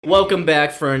Welcome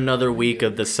back for another week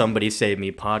of the Somebody Save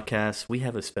Me podcast. We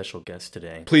have a special guest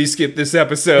today. Please skip this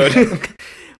episode.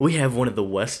 We have one of the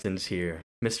Westons here.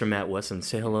 Mr. Matt Weston,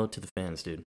 say hello to the fans,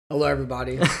 dude. Hello,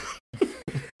 everybody.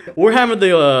 We're having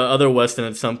the other Weston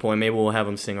at some point. Maybe we'll have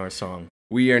him sing our song.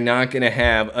 We are not going to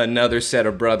have another set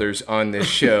of brothers on this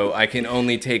show. I can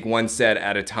only take one set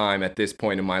at a time at this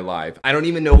point in my life. I don't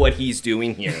even know what he's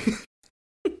doing here.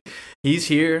 He's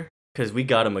here because we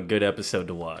got him a good episode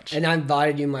to watch. And I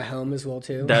invited you in my home as well,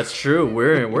 too. That's true.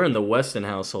 We're in the Weston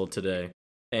household today.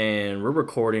 And we're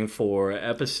recording for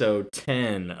episode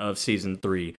 10 of season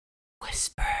 3.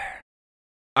 Whisper.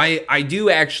 I do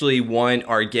actually want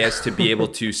our guest to be able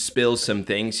to spill some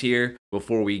things here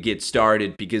before we get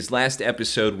started, because last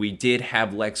episode we did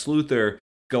have Lex Luthor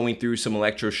going through some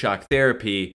electroshock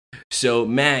therapy. So,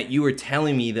 Matt, you were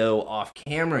telling me, though, off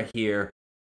camera here,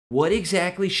 what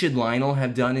exactly should Lionel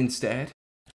have done instead?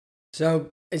 So,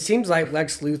 it seems like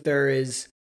Lex Luthor is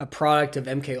a product of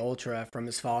MK Ultra from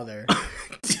his father.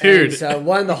 Dude. And so,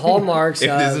 one of the hallmarks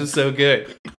This is so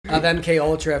good. of MK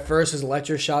Ultra at first was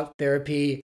electroshock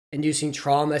therapy, inducing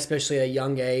trauma, especially at a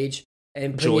young age,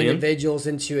 and putting individuals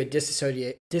into a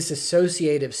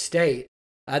dissociative state.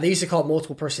 They used to call it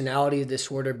multiple personality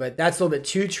disorder, but that's a little bit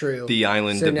too true. The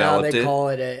island so developed now they call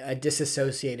it a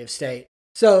dissociative state.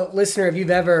 So, listener, if you've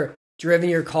ever driven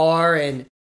your car and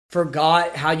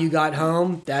forgot how you got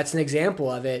home, that's an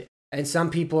example of it. And some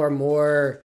people are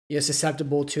more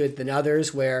susceptible to it than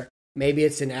others, where maybe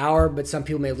it's an hour, but some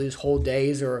people may lose whole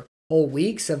days or whole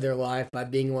weeks of their life by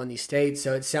being in one of these states.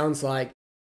 So it sounds like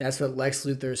that's what Lex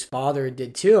Luthor's father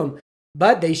did to him.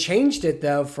 But they changed it,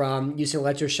 though, from using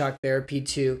electroshock therapy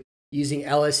to using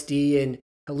LSD and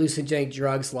hallucinogenic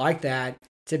drugs like that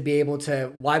to be able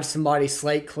to wipe somebody's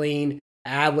slate clean,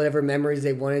 add whatever memories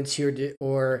they wanted to,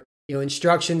 or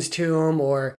instructions to them,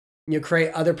 or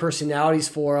create other personalities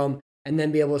for them, and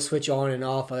then be able to switch on and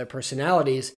off other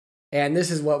personalities. And this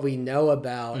is what we know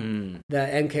about the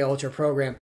MK Ultra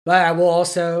program. But I will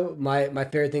also, my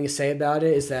favorite thing to say about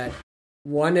it is that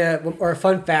or a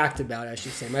fun fact about it, I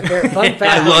should say. My favorite fun fact.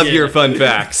 I love your fun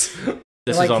facts.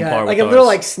 This is on par with like ours. A little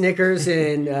like Snickers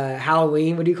in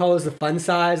Halloween. What do you call those? The fun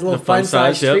size? A little fun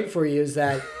size treat for you is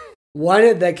that one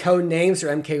of the code names for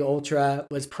MK Ultra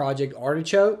was Project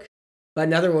Artichoke, but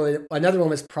another one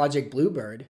was Project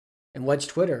Bluebird. And what's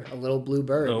Twitter? A little blue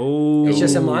bird. Oh. It's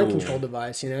just a mind control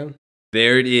device,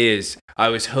 There it is. I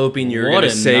was hoping you were going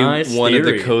to say one of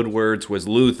the code words was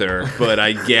Luther, but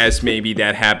I guess maybe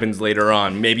that happens later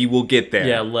on. Maybe we'll get there.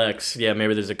 Yeah, Lex. Yeah,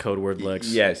 maybe there's a code word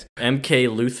Lex. Yes. MK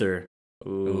Luthor.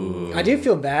 Ooh. I do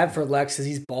feel bad for Lex because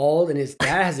he's bald and his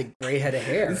dad has a great head of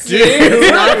hair. Dude,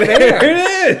 it's not fair.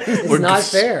 It is. It's not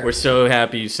fair. We're so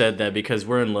happy you said that because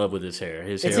we're in love with his hair.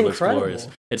 His hair looks incredible. glorious.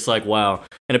 It's like, wow.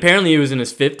 And apparently he was in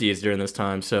his 50s during this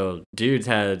time, so dude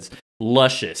has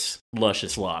luscious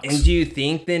locks. And do you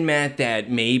think then, Matt,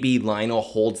 that maybe Lionel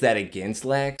holds that against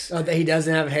Lex? Oh, that he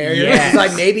doesn't have hair? Yes. He's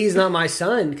like, maybe he's not my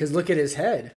son because look at his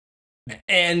head.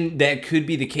 And that could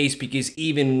be the case because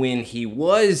even when he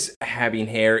was having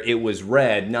hair, it was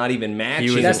red, not even matching.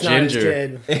 He was That's a not his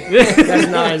ginger. kid. That's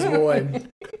not his boy.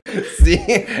 See?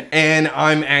 And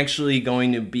I'm actually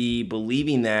going to be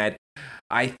believing that.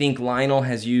 I think Lionel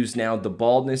has used now the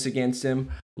baldness against him.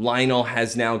 Lionel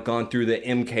has now gone through the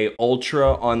MK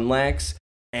Ultra on Lex,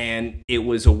 and it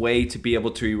was a way to be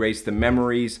able to erase the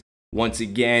memories. Once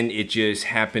again, it just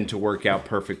happened to work out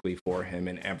perfectly for him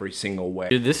in every single way.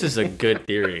 Dude, this is a good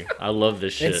theory. I love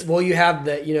this shit. You have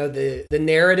the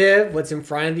narrative, what's in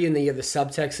front of you, and then you have the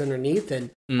subtext underneath. And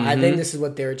I think this is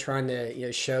what they were trying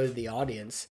to show the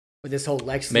audience with this whole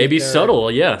Lex. Maybe Luthor,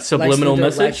 subtle, yeah, subliminal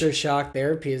message. Electroshock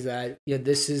therapy is that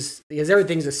this is because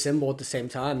everything's a symbol at the same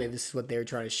time. Maybe this is what they were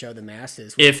trying to show the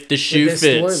masses. If the shoe this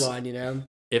fits, storyline,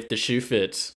 If the shoe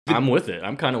fits, I'm with it.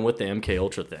 I'm kind of with the MK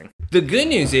Ultra thing. The good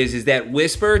news is that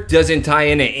Whisper doesn't tie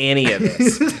into any of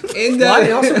this. And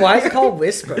also, why is it called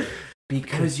Whisper?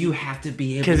 Because you have to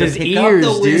be able to his pick ears,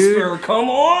 up the whisper. dude. Come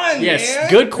on, Yes, man.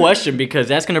 good question because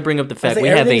that's going to bring up the fact we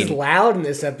have everything's loud in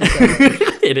this episode.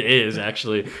 It is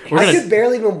actually. I could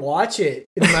barely even watch it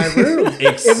in my room.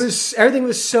 Everything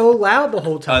was so loud the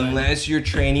whole time. Unless you're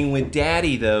training with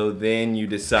Daddy, though, then you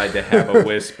decide to have a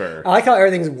whisper. I like how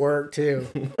everything's work too.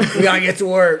 We gotta get to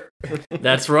work.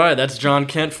 That's right. That's John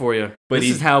Kent for you. But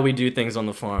this is how we do things on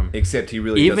the farm. Except he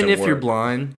really even doesn't if work. you're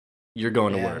blind, you're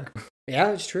going to work.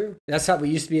 Yeah, it's true. That's how we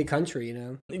used to be a country, you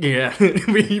know. Yeah,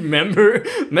 remember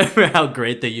how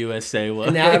great the USA was.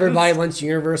 And now everybody wants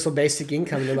universal basic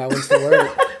income. Nobody wants to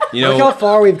work. You know, Look how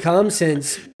far we've come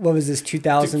since, what was this,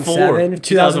 2007?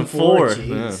 2004.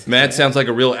 Yeah. Matt sounds like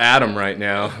a real Adam right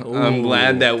now. Ooh. I'm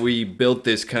glad that we built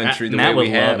this country the Matt way we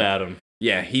would have. love Adam.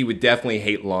 Yeah, he would definitely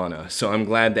hate Lana. So I'm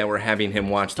glad that we're having him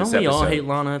watch this Don't we episode. all hate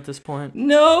Lana at this point?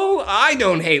 No, I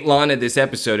don't hate Lana this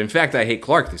episode. In fact, I hate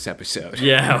Clark this episode.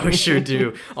 Yeah, we sure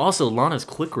do. Also, Lana's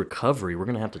quick recovery. We're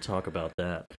going to have to talk about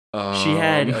that. She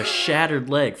had a shattered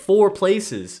leg, 4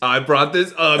 places. I brought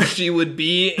this up. She would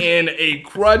be in a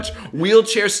crutch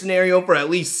wheelchair scenario for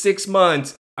at least 6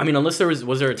 months. I mean, unless there was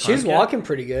there a time She was gap? walking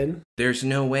pretty good. There's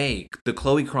no way. The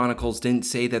Chloe Chronicles didn't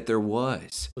say that there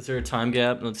was. Was there a time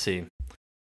gap? Let's see.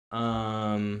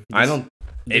 I don't.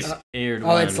 This aired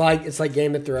Oh, when? it's like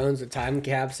Game of Thrones with time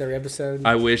caps every episode.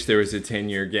 I wish there was a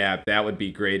 10-year gap. That would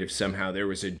be great if somehow there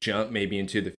was a jump maybe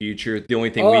into the future. The only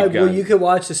thing we've got. Well, you could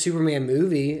watch the Superman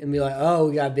movie and be like, oh,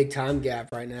 we got a big time gap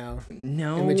right now.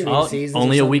 No. In between Oh, seasons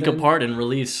only or a week something. apart in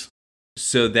release.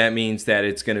 So that means that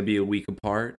it's going to be a week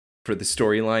apart for the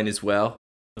storyline as well.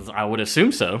 I would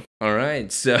assume so. All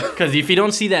right. So Because if you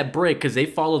don't see that break, because they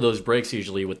follow those breaks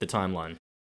usually with the timeline.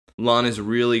 Lana's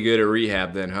really good at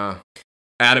rehab then, huh?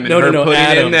 Adam and No, her no, putting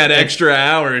Adam. in that extra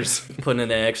hours. Putting in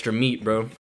that extra meat, bro.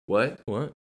 What?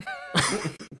 What?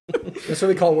 That's what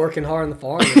we call working hard on the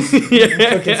farm. is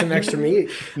Yeah. Cooking some extra meat.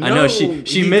 I know she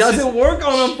he misses. doesn't work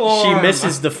on a farm. She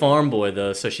misses the farm boy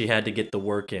though, so she had to get the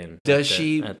work in. Does at the-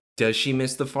 she? at- Does she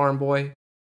miss the farm boy?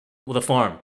 well, the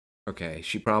farm. Okay,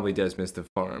 she probably does miss the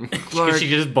farm. She could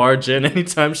just barge in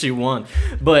anytime she wants.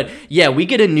 But yeah, we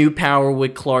get a new power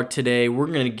with Clark today. We're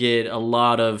gonna get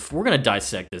we're gonna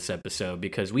dissect this episode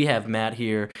because we have Matt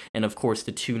here and of course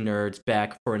the 2 nerds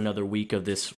back for another week of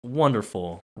this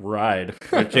wonderful ride.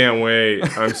 I can't wait.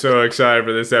 I'm so excited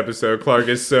for this episode. Clark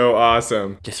is so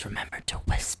awesome. Just remember to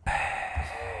whisper.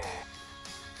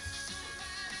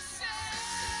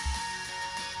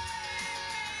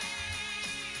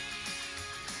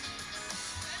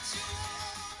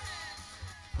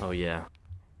 Oh yeah,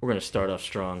 we're gonna start off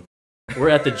strong. We're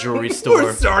at the jewelry store.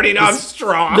 We're starting off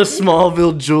strong. The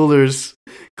Smallville Jewelers.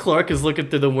 Clark is looking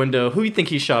through the window. Who do you think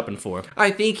he's shopping for?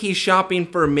 I think he's shopping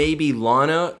for maybe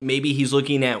Lana. Maybe he's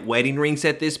looking at wedding rings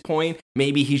at this point.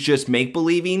 Maybe he's just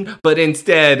make-believing. But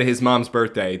instead, his mom's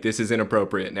birthday. This is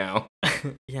inappropriate now.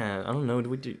 Yeah, I don't know.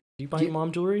 Do you buy your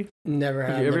mom jewelry? Never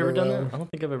have. Have you ever never done will. that? I don't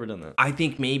think I've ever done that. I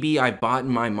think maybe I bought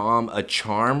my mom a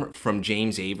charm from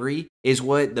James Avery is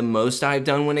what the most I've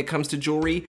done when it comes to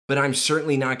jewelry. But I'm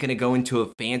certainly not going to go into a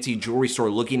fancy jewelry store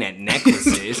looking at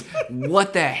necklaces.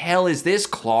 What the hell is this,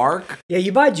 Clark? Yeah,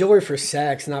 you buy jewelry for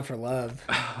sex, not for love.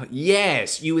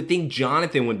 Yes, you would think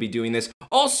Jonathan would be doing this.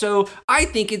 Also, I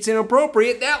think it's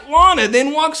inappropriate that Lana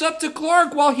then walks up to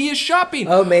Clark while he is shopping.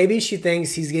 Oh, maybe she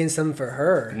thinks he's getting something for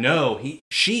her. No,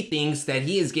 she thinks that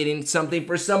he is getting something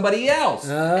for somebody else.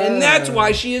 Oh. And that's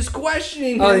why she is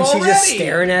questioning him Oh, and she's already. just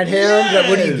staring at him? Like,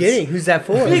 what are you Yes. getting? Who's that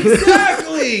for?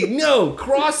 Exactly. No,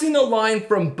 crossing the line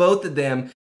from both of them.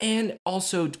 And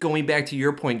also going back to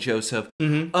your point, Joseph,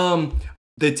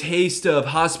 the taste of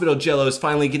hospital jello is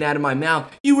finally getting out of my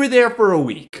mouth. You were there for a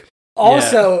week.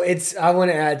 Also, I want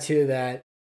to add to that.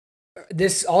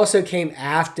 This also came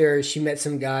after she met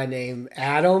some guy named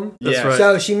Adam. That's Yeah. right.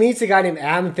 So she meets a guy named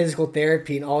Adam in physical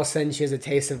therapy, and all of a sudden she has a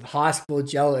taste of hospital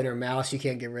jello in her mouth she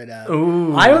can't get rid of.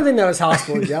 Ooh. I don't think that was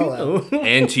hospital jello.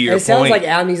 And to your It sounds point, like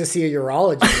Adam needs to see a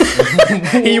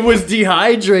urologist. He was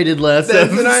dehydrated last That's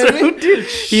what I episode, mean. dude.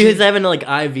 He was having like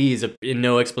IVs in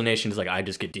no explanation. He's like, I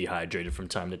just get dehydrated from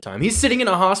time to time. He's sitting in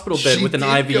a hospital bed she with an did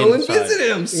IV go inside. and visit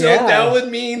him. So Yeah. that would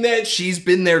mean that she's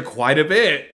been there quite a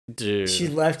bit. Dude. She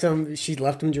left him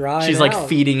dry. She's and like out.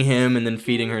 feeding him and then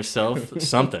feeding herself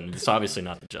something. It's obviously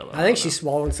not the jello. I think she's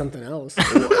swallowing something else.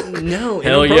 No,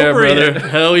 Hell yeah, inappropriate. brother.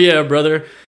 Hell yeah, brother.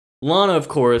 Lana, of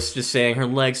course, just saying her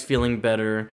leg's feeling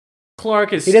better.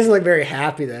 Clark is. He doesn't look very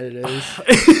happy that it is.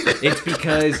 It's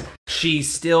because she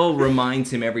still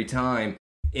reminds him every time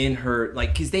in her,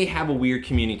 like, because they have a weird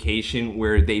communication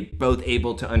where they both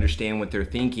able to understand what they're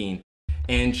thinking.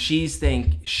 And she's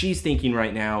thinking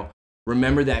right now,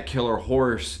 remember that killer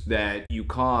horse that you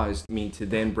caused me to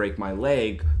then break my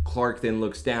leg? Clark then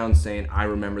looks down saying, I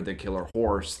remember the killer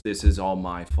horse. This is all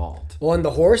my fault. Well, and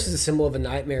the horse is a symbol of a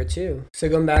nightmare too. So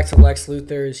going back to Lex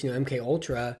Luthor's, MK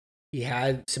Ultra, he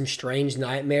had some strange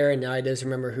nightmare, and now he doesn't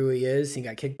remember who he is. He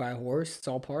got kicked by a horse. It's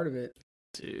all part of it.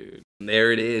 Dude.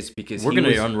 There it is, because we're going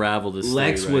to unravel this.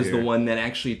 Lex right was here. the one that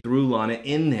actually threw Lana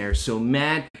in there. So,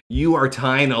 Matt, you are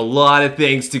tying a lot of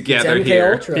things together it's MK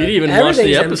here. Ultra. He didn't even watch the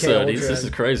Everything's MK episode. Ultra. This is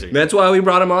crazy. That's why we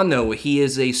brought him on, though. He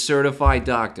is a certified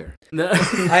doctor.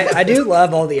 I do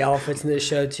love all the outfits in this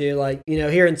show too. Like,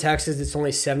 here in Texas, it's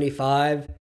only 75.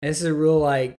 And this is a real,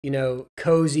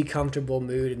 cozy, comfortable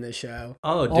mood in the show.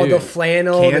 Oh, dude. All the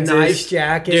flannel, Kansas. the nice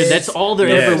jackets. Dude, that's all they're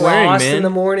Yeah. ever wearing, Floss man. in the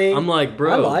morning. I'm like,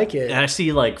 bro. I like it. And I see,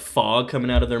 fog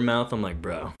coming out of their mouth. I'm like,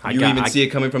 bro. You even see it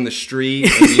coming from the street,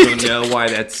 and you don't know why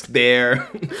that's there.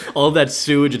 all that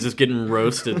sewage is just getting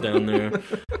roasted down there.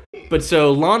 But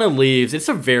so Lana leaves. It's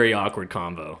a very awkward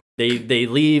convo. They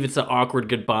leave. It's an awkward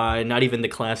goodbye. Not even the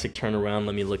classic turn around.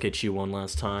 Let me look at you one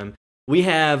last time. We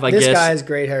have, I guess. This guy has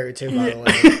great hair too, by the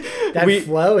way. That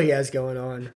flow he has going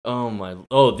on. Oh my!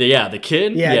 Oh, the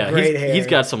kid. Yeah, great hair. He's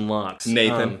got some locks.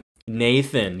 Nathan.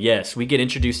 Nathan. Yes, we get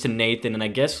introduced to Nathan, and I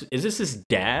guess is this his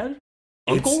dad?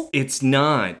 Uncle? It's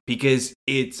not, because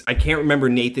I can't remember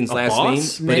Nathan's last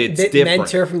boss? name, but it's different.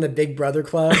 Mentor from the Big Brother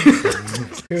Club,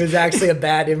 who was actually a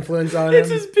bad influence on him. It's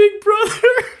his big brother.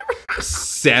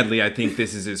 Sadly, I think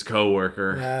this is his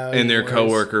coworker Oh, and their boys.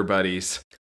 coworker buddies.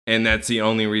 And that's the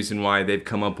only reason why they've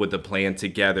come up with a plan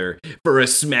together for a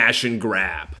smash and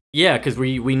grab. Yeah, because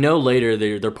we know later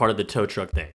they're part of the tow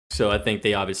truck thing. So I think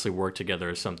they obviously work together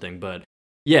or something. But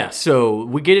yeah, so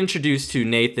we get introduced to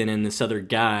Nathan and this other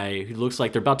guy who looks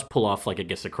like they're about to pull off, I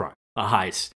guess, a crime, a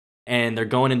heist. And they're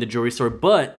going in the jewelry store.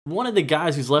 But one of the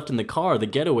guys who's left in the car, the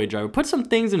getaway driver, put some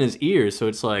things in his ears. So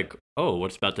it's like, oh,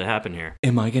 what's about to happen here?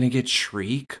 Am I going to get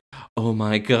Shriek? Oh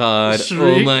my god.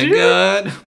 Shriek, oh my dude?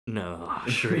 god. No,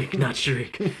 Shriek, not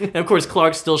Shriek. And of course,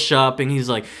 Clark's still shopping. He's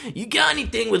like, you got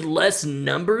anything with less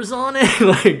numbers on it?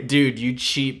 Like, dude, you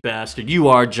cheap bastard. You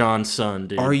are John's son,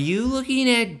 dude. Are you looking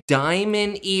at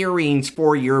diamond earrings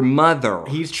for your mother?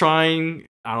 He's trying,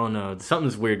 I don't know,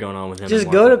 something's weird going on with him. Just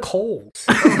and go to Martha. Kohl's.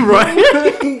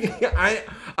 Right?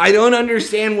 I don't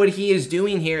understand what he is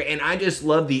doing here, and I just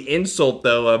love the insult,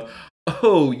 though, of,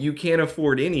 oh, you can't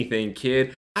afford anything,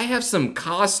 kid. I have some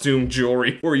costume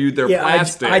jewelry for you. They're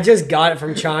plastic. I just got it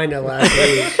from China last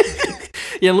week.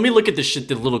 Yeah, let me look at the shit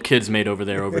that little kids made over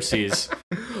there overseas.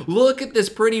 Look at this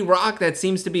pretty rock that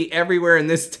seems to be everywhere in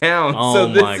this town. Oh so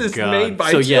this my is god. made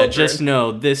by so children. yeah, just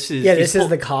know this is... Yeah, this is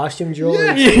the costume jewelry.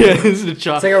 Yeah, this is the It's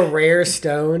like a rare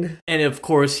stone. And of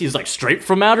course, he's like straight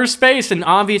from outer space, and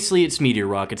obviously it's meteor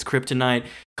rock, it's kryptonite.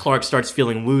 Clark starts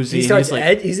feeling woozy. He starts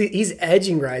and he's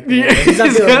edging right there. Yeah, He's not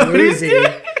is that feeling what he's woozy.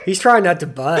 doing? He's trying not to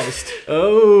bust.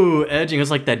 oh, edging.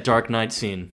 It's like that Dark Knight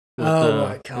scene. With, Oh my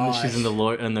when gosh. she's in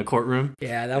the courtroom.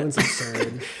 Yeah, that one's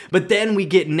absurd. But then we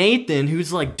get Nathan,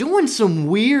 who's like doing some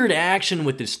weird action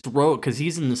with his throat because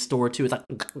he's in the store too. It's like,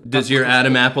 Does your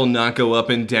Adam Apple not go up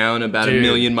and down about Dude.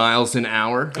 1,000,000 miles an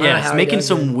hour? I don't know yeah, how it's he making does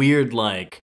some it. weird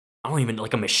I don't even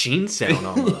like a machine sound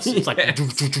almost. It's like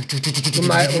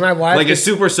When my wife Like a gets-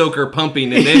 super soaker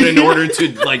pumping, and then in order to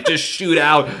just shoot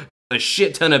out a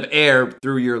shit ton of air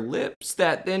through your lips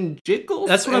that then jiggles.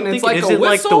 That's what I'm and it's thinking. like Is a it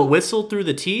like the whistle? whistle through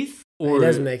the teeth, or it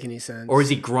doesn't make any sense. or is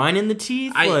he grinding the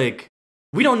teeth? I-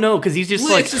 We don't know because he's just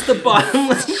Look, it's just the bottom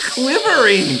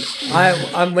quivering.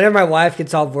 Whenever my wife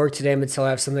gets off work today, I'm gonna tell her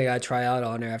I have something I try out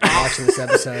on her after watching this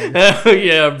episode. Oh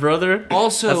yeah, brother.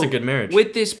 Also, That's a good marriage.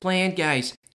 With this plan,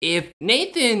 guys, if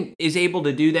Nathan is able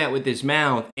to do that with his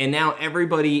mouth, and now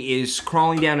everybody is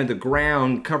crawling down to the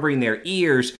ground, covering their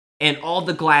ears, and all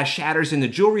the glass shatters in the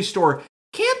jewelry store,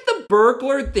 can't the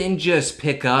burglar then just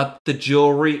pick up the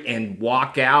jewelry and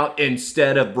walk out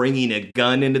instead of bringing a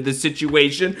gun into the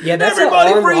situation? Yeah, that's Everybody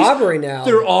an armed freeze. robbery now.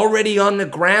 They're already on the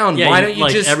ground. Yeah, Why don't you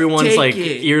like just everyone's take like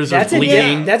it? ears That's are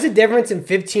bleeding. that's a difference in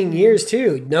 15 years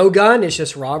too. No gun, it's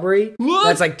just robbery. Look.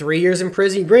 That's like 3 years in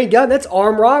prison. You bring a gun, that's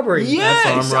armed robbery. Yes,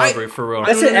 That's armed robbery for real. I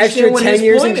That's don't an extra understand what 10 his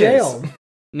years in point jail. is.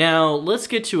 Now, let's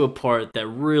get to a part that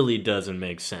really doesn't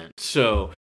make sense.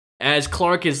 So, as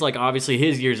Clark is like, obviously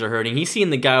his ears are hurting, he's seeing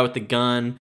the guy with the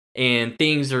gun, and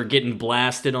things are getting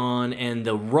blasted on, and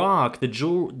the rock, the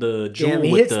jewel Damn,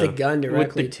 he with hits the gun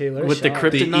directly with the, too. What a with the shot.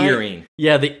 kryptonite. The earring.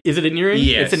 Yeah, is it an earring?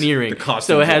 Yes, It's an earring. the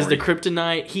costume So it has the jewelry.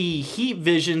 kryptonite. He heat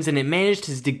visions, and it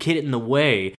manages to get it in the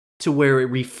way to where it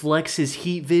reflects his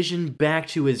heat vision back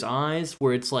to his eyes,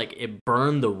 where it's like it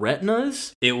burned the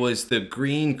retinas. It was the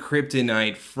green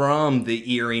kryptonite from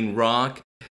the earring rock,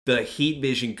 the heat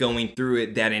vision going through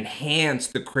it that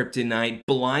enhanced the kryptonite,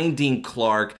 blinding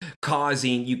Clark,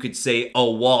 causing, you could say, a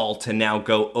wall to now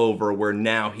go over where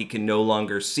now he can no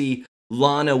longer see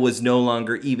Lana was no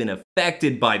longer even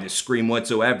affected by the scream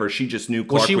whatsoever. She just knew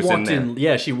Clark was in there.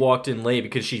 Yeah, she walked in late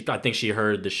because I think she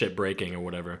heard the shit breaking or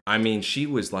whatever. I mean, she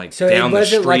was like So down the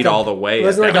street like all the way. It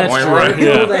wasn't at like that a point, right?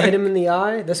 particle that hit him in the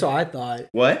eye? That's what I thought.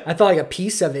 What? I thought like a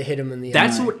piece of it hit him in the eye.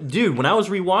 That's what, dude, when I was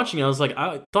rewatching, I was like,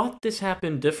 I thought this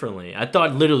happened differently. I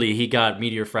thought literally he got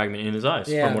meteor fragment in his eyes,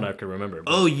 from what I could remember.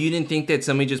 Oh, you didn't think that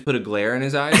somebody just put a glare in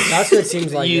his eyes? That's what it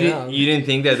seems like. You didn't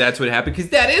think that that's what happened?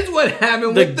 Because that is what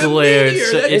happened with the glare. meteor.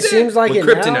 So it seems like with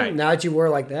it kryptonite. now that you were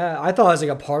like that. I thought it was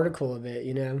like a particle of it,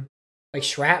 like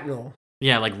shrapnel.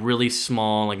 Yeah, like really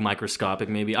small, like microscopic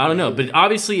maybe. I don't know, but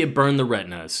obviously it burned the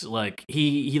retinas. Like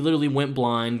he literally went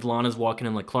blind. Lana's walking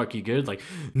in like, Clark, you good? Like,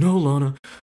 no, Lana,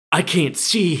 I can't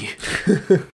see.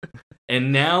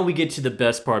 And now we get to the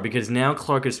best part, because now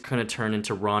Clark is going to turn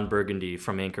into Ron Burgundy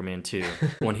from Anchorman 2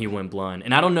 when he went blind.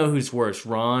 And I don't know who's worse,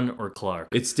 Ron or Clark.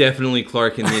 It's definitely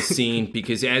Clark in this scene,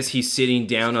 because as he's sitting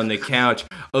down on the couch,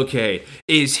 okay,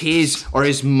 are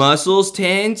his muscles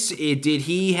tense? Did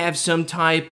he have some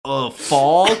type of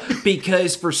fall?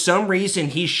 Because for some reason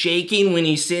he's shaking when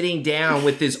he's sitting down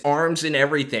with his arms and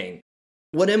everything.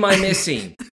 What am I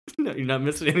missing? No, you're not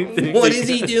missing anything. What is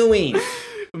he doing?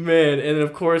 Man, and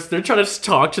of course they're trying to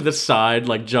talk to the side,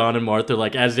 like John and Martha,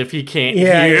 like as if he can't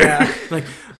hear. Yeah. Like,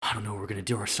 I don't know what we're gonna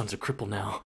do. Our son's a cripple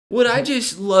now. What I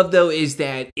just love, though, is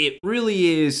that it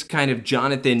really is kind of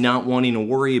Jonathan not wanting to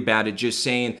worry about it, just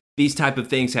saying these type of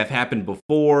things have happened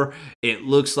before. It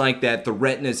looks like that the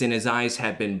retinas in his eyes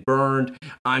have been burned.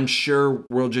 I'm sure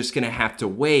we're just going to have to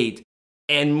wait.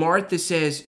 And Martha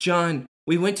says, John,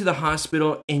 we went to the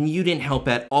hospital and you didn't help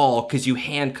at all because you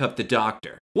handcuffed the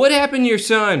doctor. What happened to your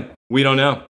son? We don't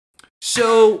know.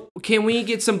 So, can we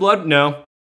get some blood? No.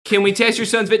 Can we test your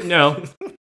son's vit? No.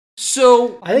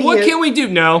 So, what can we do?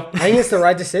 No. I think it's the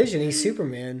right decision. He's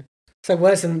Superman. It's like,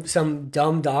 what, some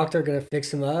dumb doctor going to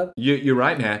fix him up? You're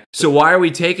right, Matt. So why are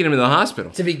we taking him to the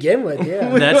hospital? To begin with,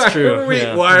 yeah. That's true.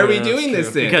 Why are we doing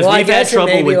this thing? Because we've had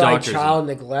trouble with doctors. Child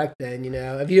neglect then,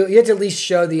 If you have to at least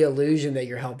show the illusion that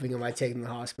you're helping him by taking him to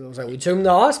the hospital. It's like, we took him to the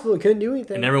hospital, we couldn't do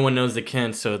anything. And everyone knows the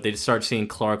Kent, so if they start seeing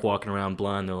Clark walking around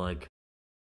blind, they're like,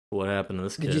 what happened to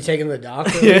this kid? Did you take him to the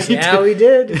doctor? Yeah, we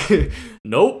did.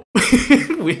 Nope.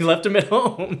 We left him at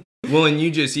home. Well, and you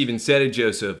just even said it,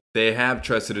 Joseph. They have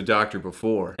trusted a doctor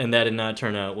before. And that did not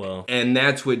turn out well. And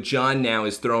that's what John now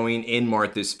is throwing in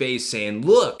Martha's face, saying,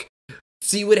 look,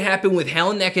 see what happened with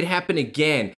Helen? That could happen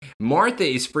again. Martha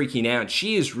is freaking out.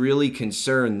 She is really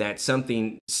concerned that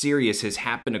something serious has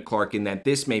happened to Clark and that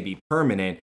this may be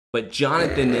permanent. But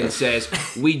Jonathan then says,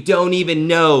 we don't even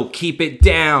know. Keep it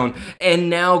down. And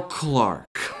now Clark.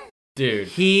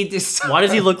 Dude. Decides. Why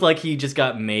does he look like he just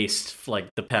got maced for like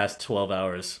the past 12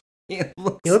 hours? He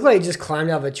looked like he just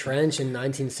climbed out of a trench in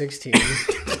 1916.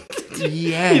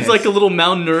 Yes. He's like a little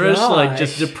malnourished, like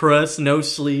just depressed, no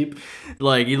sleep.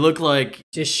 Like he looked like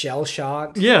just shell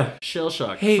shocked. Yeah, shell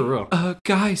shocked. Hey, for real.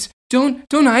 Guys, don't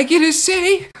I get a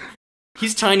say?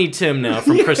 He's Tiny Tim now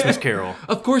from Christmas Carol.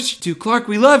 Of course you do, Clark.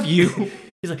 We love you.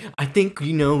 He's like, I think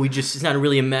it's not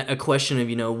really a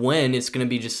question of when. It's gonna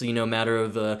be just a matter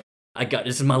of this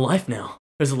is my life now.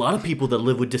 There's a lot of people that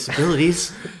live with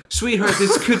disabilities. Sweetheart,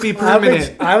 this could be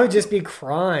permanent. I would just be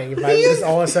crying if I was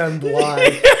all of a sudden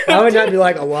blind. I would not be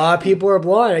like, a lot of people are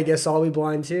blind. I guess I'll be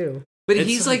blind too. But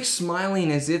he's like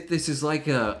smiling as if this is like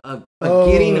a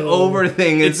getting over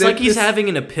thing. It's like he's having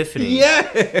an epiphany. Yeah.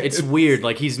 It's weird.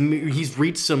 Like he's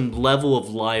reached some level of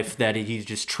life that he's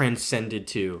just transcended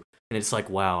to. And it's like,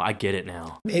 wow, I get it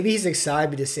now. Maybe he's excited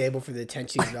to be disabled for the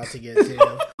attention he's about to get too.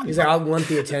 He's like, I want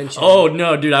the attention. Oh,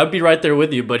 no, dude, I'd be right there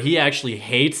with you. But he actually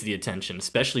hates the attention,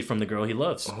 especially from the girl he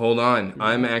loves. Hold on.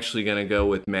 I'm actually going to go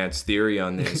with Matt's theory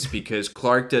on this because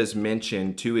Clark does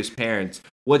mention to his parents,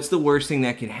 what's the worst thing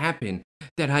that could happen?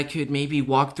 That I could maybe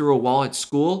walk through a wall at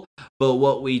school? But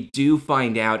what we do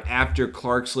find out after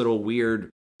Clark's little weird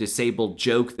disabled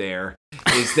joke there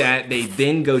is that they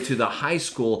then go to the high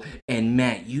school, and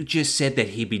Matt, you just said that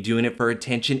he'd be doing it for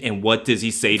attention, and what does he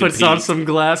say to Pete? Puts on some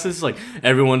glasses, like,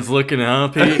 everyone's looking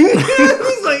up.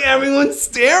 He's like, everyone's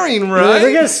staring, right?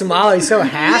 Look at his smile, he's so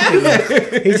happy.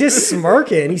 Yeah. He's just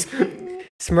smirking. He's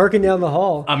smirking down the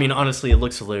hall. I mean, honestly, it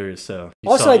looks hilarious, so.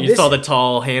 You saw the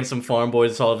tall, handsome farm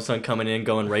boys all of a sudden coming in,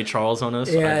 going Ray Charles on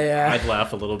us. Yeah. I'd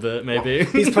laugh a little bit, maybe.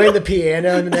 He's playing the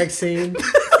piano in the next scene.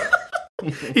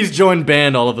 He's joined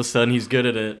band all of a sudden. He's good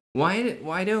at it.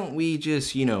 Why don't we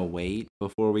just, wait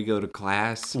before we go to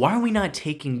class? Why are we not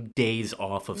taking days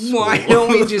off of school? Why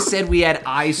don't we just said we had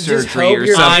eye surgery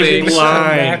or something?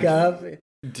 Back up.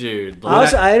 Dude.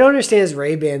 Also, I don't understand his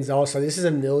Ray-Bans also. This is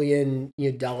 $1 million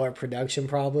dollar production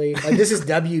probably. Like this is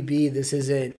WB. This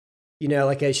isn't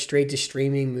like a straight to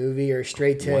streaming movie or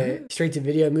straight to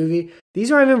video movie.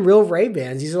 These aren't even real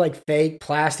Ray-Bans. These are like fake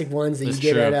plastic ones that you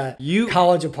get at a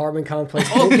college apartment complex.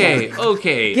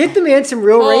 Okay. Get the man some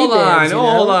real Ray-Bans.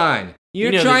 Hold on.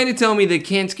 You're trying to tell me that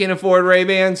Kent can afford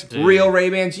Ray-Bans? Real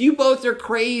Ray-Bans? You both are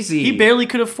crazy. He barely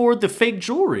could afford the fake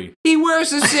jewelry. He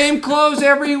wears the same clothes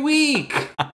every week.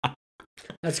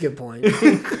 That's a good point.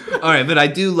 All right, but I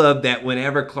do love that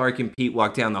whenever Clark and Pete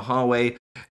walk down the hallway,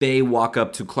 they walk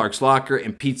up to Clark's locker,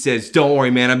 and Pete says, "Don't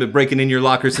worry, man. I've been breaking in your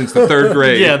locker since the 3rd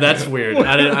grade." Yeah, that's weird.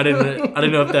 I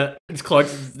didn't know if that is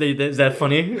Clark's. Is that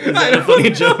funny? Is that a funny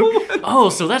joke? Oh,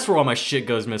 so that's where all my shit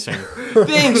goes missing.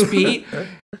 Thanks, Pete.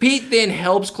 Pete then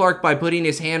helps Clark by putting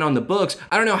his hand on the books.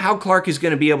 I don't know how Clark is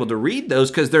going to be able to read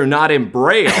those because they're not in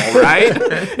Braille, right?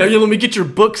 Now, let me get your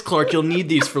books, Clark. You'll need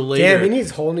these for later. Damn, he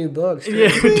needs whole new books.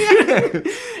 Yeah.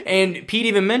 And Pete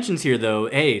even mentions here, though,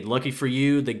 hey, lucky for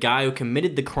you, the guy who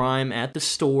committed the crime at the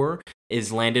store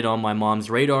is landed on my mom's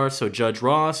radar, so Judge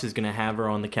Ross is going to have her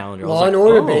on the calendar. Law and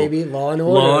order, baby. Law and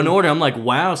order. Law and order. I'm like,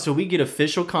 wow, so we get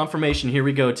official confirmation. Here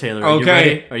we go, Taylor. Are you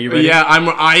ready? Are you ready? Yeah,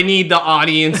 I need the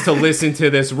audience to listen to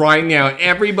this right now.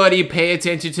 Everybody pay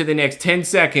attention to the next 10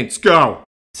 seconds. Go.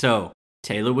 So,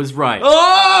 Taylor was right.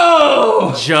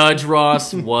 Oh! Judge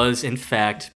Ross was, in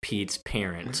fact, Pete's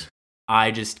parent.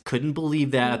 I just couldn't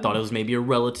believe that. I thought it was maybe a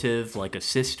relative, like a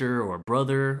sister or a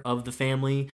brother of the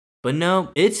family. But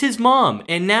no, it's his mom.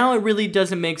 And now it really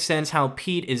doesn't make sense how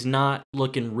Pete is not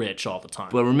looking rich all the time.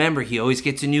 But remember, he always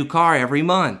gets a new car every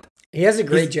month. He has a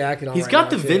great jacket on. He's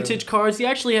got the vintage cars. He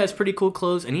actually has pretty cool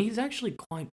clothes. And he's actually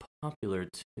quite popular,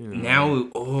 too. Now,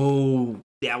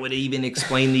 that would even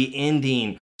explain the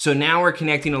ending. So now we're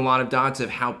connecting a lot of dots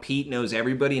of how Pete knows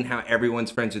everybody and how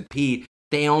everyone's friends with Pete.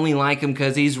 They only like him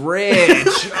because he's rich.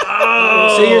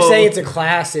 So you're saying it's a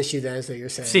class issue then, is what you're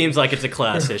saying? Seems like it's a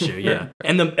class issue, yeah.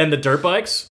 And the dirt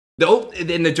bikes? Nope,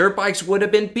 and the dirt bikes would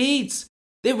have been Pete's.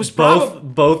 It was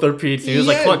both are Pete's. He was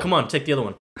like, Clark, come on, take the other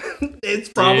one. It's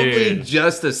probably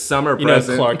just a summer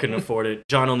present. Clark couldn't afford it.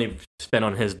 John only spent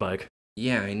on his bike.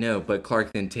 Yeah, I know, but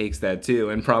Clark then takes that too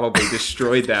and probably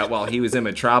destroyed that while he was in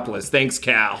Metropolis. Thanks,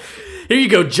 Cal. Here you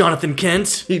go, Jonathan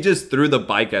Kent. He just threw the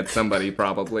bike at somebody,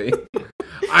 probably.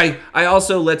 I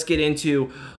also, let's get into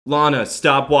Lana,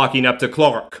 stop walking up to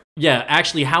Clark. Yeah,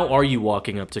 actually, how are you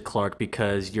walking up to Clark?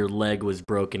 Because your leg was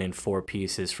broken in 4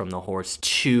 pieces from the horse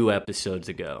 2 episodes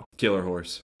ago. Killer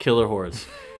horse.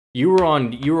 You were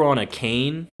on a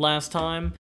cane last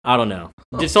time. I don't know.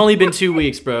 It's only been 2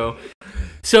 weeks, bro.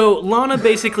 So Lana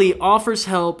basically offers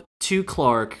help to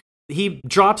Clark. He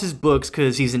drops his books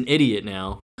because he's an idiot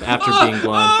now after being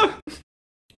blind.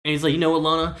 And he's like, you know what,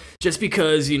 Lana? Just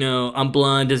because, I'm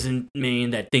blind doesn't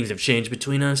mean that things have changed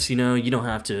between us. You don't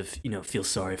have to, feel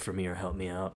sorry for me or help me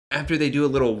out. After they do a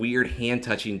little weird hand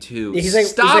touching too. He's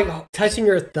like touching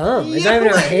her thumb. It's not even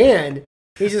her hand.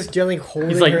 He's just gently holding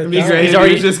her thumb.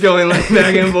 He's just going like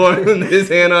back and forth with his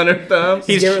hand on her thumb.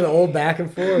 He's giving her the old back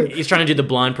and forth. He's trying to do the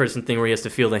blind person thing where he has to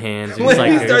feel the hands. When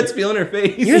he starts feeling her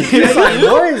face. He's like,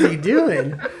 what is he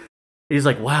doing? He's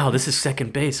like, wow, this is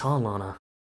second base, huh, Lana?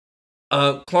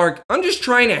 Clark, I'm just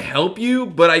trying to help you,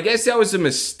 but I guess that was a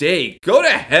mistake. Go to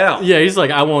hell. Yeah, he's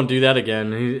like, I won't do that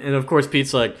again. And of course,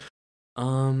 Pete's like,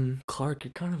 Clark,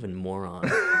 you're kind of a moron.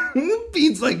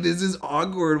 Pete's like, this is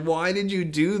awkward. Why did you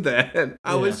do that?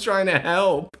 I was trying to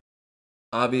help.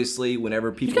 Obviously,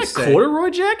 whenever people say... You got corduroy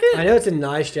jacket? I know it's a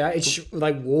nice jacket. It's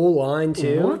like wool line,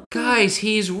 too. What? Guys,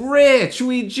 he's rich.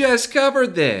 We just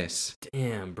covered this.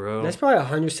 Damn, bro. That's probably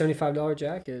a $175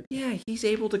 jacket. Yeah, he's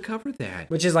able to cover that.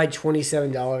 Which is like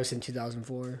 $27 in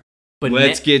 2004. But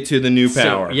let's get to the new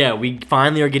power. So, yeah, we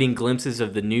finally are getting glimpses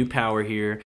of the new power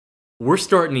here. We're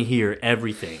starting to hear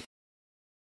everything.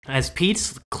 As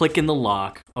Pete's clicking the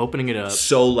lock, opening it up.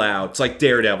 So loud. It's like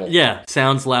Daredevil. Yeah,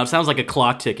 sounds loud. Sounds like a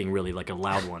clock ticking, really, like a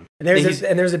loud one. And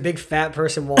there's a big fat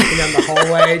person walking down the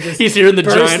hallway. Just he's hearing the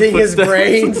giant footsteps. His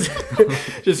brains.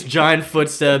 Just giant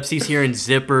footsteps. He's hearing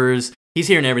zippers. He's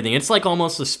hearing everything. It's like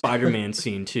almost a Spider-Man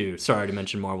scene, too. Sorry to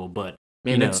mention Marvel, but...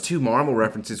 Man, that's 2 Marvel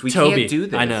references. We Toby, can't do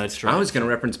this. I know, it's true. I was going to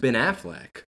reference Ben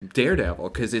Affleck, Daredevil,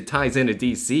 because it ties into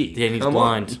DC. Yeah, and he's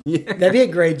blind. Yeah. That'd be a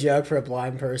great joke for a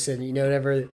blind person.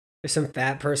 Whenever there's some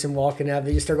fat person walking out,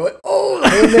 they just start going, oh,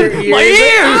 in their ears. My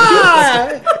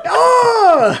ear! Like,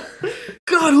 oh!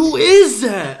 God, who is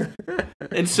that?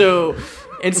 and so,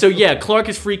 yeah, Clark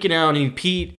is freaking out, and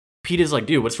Pete is like,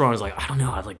 dude, what's wrong? He's like, I don't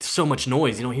know. I like so much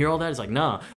noise. You don't hear all that? He's like,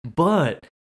 nah. But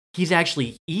he's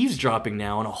actually eavesdropping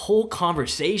now on a whole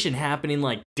conversation happening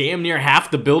like damn near half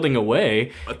the building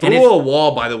away. Through a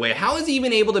wall, by the way. How is he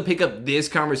even able to pick up this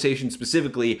conversation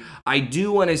specifically? I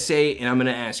do want to say, and I'm going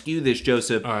to ask you this,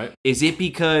 Joseph. All right. Is it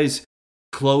because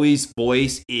Chloe's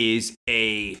voice is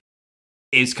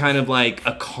kind of like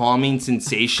a calming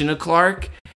sensation to Clark.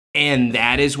 And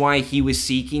that is why he was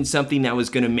seeking something that was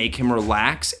going to make him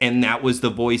relax. And that was the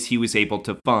voice he was able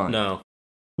to find. No.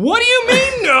 What do you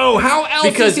mean, no? How else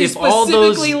Because is he if all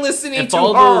specifically those, listening if to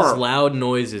all her? those loud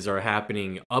noises are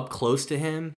happening up close to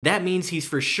him, that means he's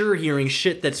for sure hearing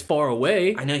shit that's far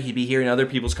away. I know he'd be hearing other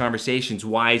people's conversations.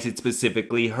 Why is it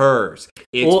specifically hers?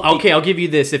 I'll give you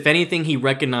this. If anything, he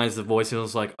recognized the voice and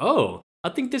was like, oh, I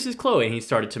think this is Chloe. And he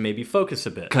started to maybe focus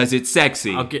a bit. Because it's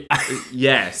sexy.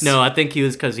 Yes. No, I think he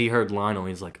was because he heard Lionel.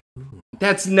 He's like, ooh.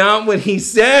 That's not what he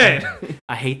said.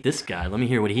 I hate this guy. Let me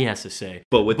hear what he has to say.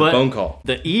 But the phone call.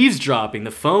 The eavesdropping,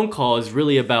 the phone call is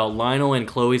really about Lionel and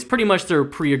Chloe's pretty much their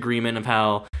pre-agreement of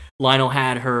how Lionel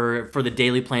had her for the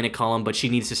Daily Planet column, but she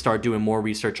needs to start doing more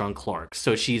research on Clark.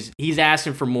 So he's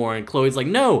asking for more, and Chloe's like,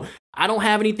 no, I don't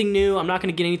have anything new. I'm not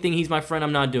going to get anything. He's my friend.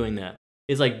 I'm not doing that.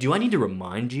 It's like, do I need to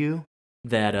remind you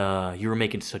that you were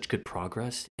making such good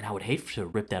progress, and I would hate to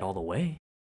rip that all the way?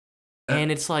 And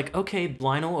it's like, okay,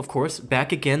 Lionel, of course,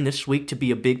 back again this week to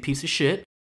be a big piece of shit.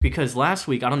 Because last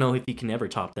week, I don't know if he can ever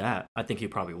top that. I think he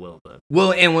probably will, but...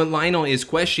 Well, and when Lionel is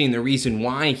questioning the reason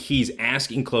why he's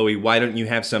asking Chloe, why don't you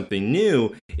have something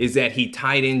new, is that he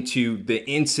tied into the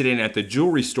incident at the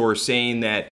jewelry store saying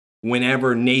that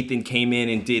whenever Nathan came in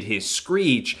and did his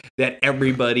screech, that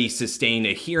everybody sustained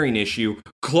a hearing issue.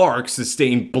 Clark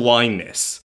sustained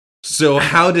blindness. So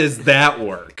how does that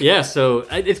work? Yeah, so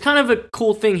it's kind of a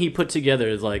cool thing he put together.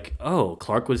 Is like, oh,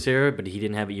 Clark was there, but he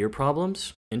didn't have ear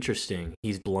problems? Interesting.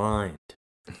 He's blind.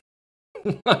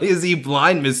 Why is he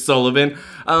blind, Miss Sullivan?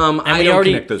 I don't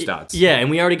connect those dots. Yeah, and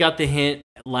we already got the hint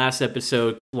last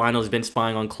episode. Lionel's been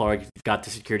spying on Clark. He's got the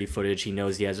security footage. He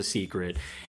knows he has a secret.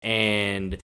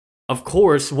 And, of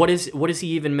course, what is he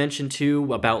even mentioned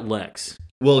to about Lex?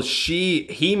 Well,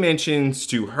 he mentions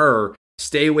to her,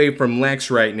 stay away from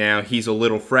Lex right now. He's a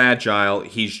little fragile.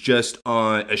 He's just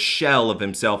on a shell of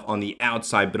himself on the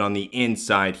outside, but on the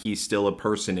inside, he's still a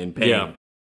person in pain. Yeah.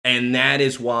 And that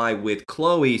is why with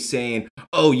Chloe saying,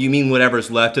 oh, you mean whatever's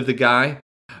left of the guy?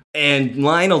 And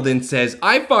Lionel then says,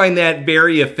 I find that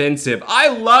very offensive. I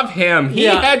love him. He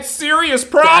had serious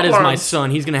problems. That is my son.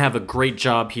 He's going to have a great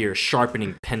job here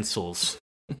sharpening pencils.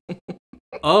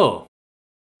 Oh,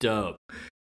 dope.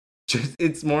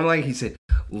 It's more like he said,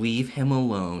 leave him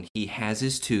alone. He has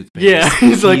his toothpaste. Yeah,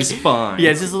 he's fine.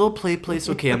 Yeah, it's his little play place.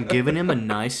 Okay, I'm giving him a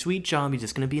nice, sweet job. He's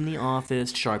just going to be in the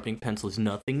office, sharpening pencils,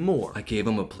 nothing more. I gave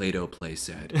him a Play-Doh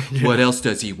playset. What else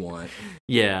does he want?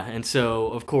 Yeah, and so,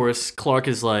 of course, Clark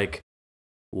is like,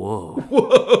 whoa.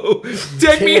 Whoa,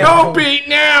 take me home, Pete,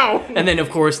 now! And then, of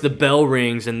course, the bell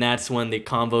rings, and that's when the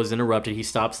convo is interrupted. He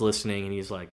stops listening, and he's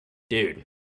like, dude,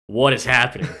 what is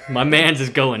happening? My man's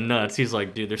just going nuts. He's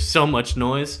like, dude, there's so much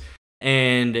noise.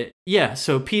 And yeah,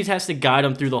 so Pete has to guide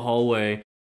him through the hallway.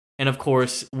 And of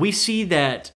course, we see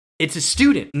that it's a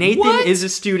student. Nathan is a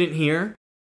student here.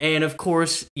 And of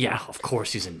course, he's a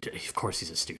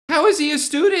student. How is he a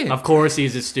student? Of course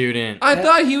he's a student. I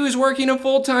thought he was working a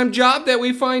full-time job that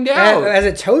we find out. As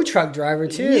a tow truck driver,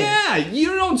 too. Yeah,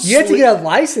 you have to get a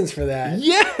license for that.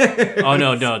 Yeah. Oh,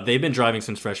 no, they've been driving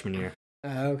since freshman year.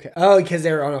 Okay. Oh, because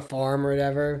they were on a farm or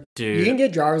whatever. Dude, you can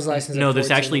get driver's license. No, there's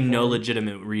actually no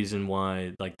legitimate reason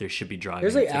why there should be driving.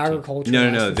 There's agriculture.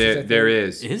 No, there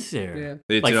is. Is there? Yeah.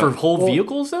 It's for whole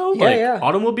vehicles though? Yeah,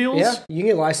 automobiles? Yeah, you can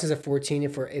get licensed at 14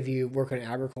 if you work in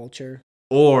agriculture.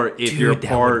 Or if you're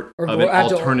part of an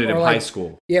alternative high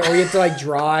school. Yeah, or you have to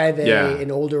drive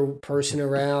an older person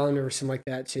around or something like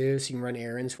that too, so you can run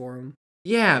errands for them.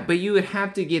 Yeah, but you would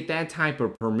have to get that type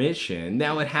of permission.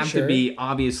 That would have to be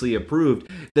obviously approved.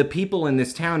 The people in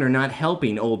this town are not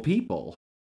helping old people.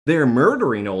 They're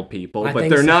murdering old people, but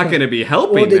they're not going to be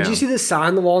helping them. Did you see the sign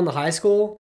on the wall in the high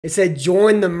school? It said,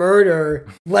 join the murder,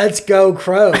 let's go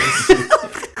crows.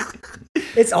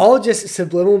 It's all just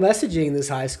subliminal messaging in this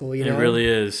high school, you know? It really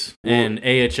is. And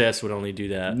AHS would only do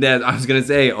that. I was going to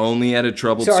say, only at a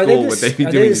troubled school would they be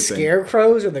doing this. Are they the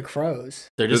scarecrows or the crows?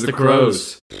 They're just the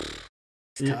crows.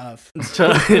 It's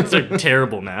tough. It's a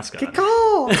terrible mascot. Good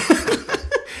call.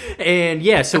 And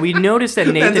yeah, so we noticed that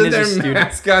Nathan is a student.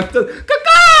 Mascot.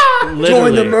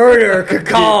 Join the murder,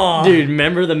 caw. Dude,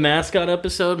 remember the mascot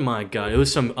episode? My God, it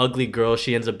was some ugly girl.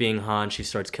 She ends up being hot and she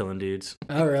starts killing dudes.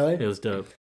 Oh, really? It was dope.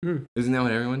 Isn't that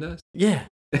what everyone does? Yeah.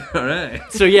 All right.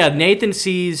 So yeah, Nathan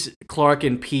sees Clark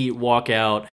and Pete walk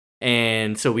out,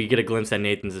 and so we get a glimpse that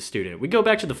Nathan's a student. We go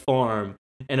back to the farm,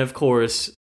 and of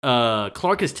course,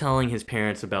 Clark is telling his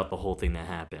parents about the whole thing that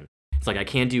happened. It's like, I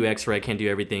can't do X-ray, I can't do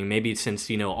everything. Maybe since,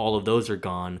 all of those are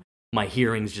gone, my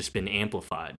hearing's just been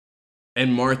amplified.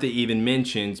 And Martha even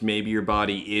mentions maybe your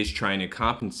body is trying to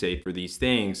compensate for these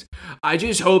things. I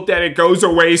just hope that it goes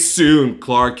away soon.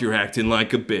 Clark, you're acting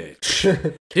like a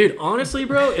bitch. Dude, honestly,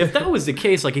 bro, if that was the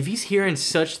case, like, if he's hearing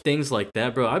such things like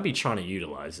that, bro, I'd be trying to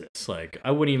utilize this. Like,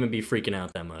 I wouldn't even be freaking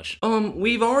out that much.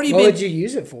 We've already What would you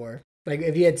use it for? Like,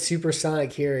 if you had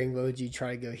supersonic hearing, what would you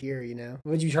try to go hear, you know?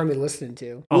 What would you try to be listening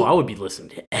to? Oh, I would be listening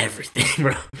to everything,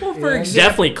 bro. Well, for example,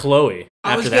 Definitely Chloe.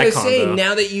 I was going to say,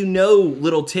 now that you know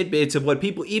little tidbits of what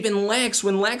people, even Lex,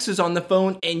 when Lex is on the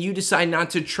phone and you decide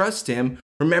not to trust him,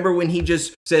 remember when he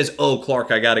just says, oh, Clark,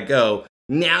 I gotta go.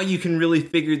 Now you can really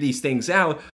figure these things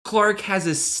out. Clark has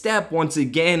a step once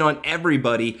again on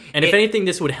everybody. And if anything,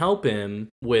 this would help him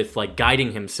with, like,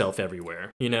 guiding himself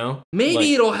everywhere, you know? Maybe like,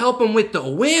 it'll help him with the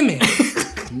women.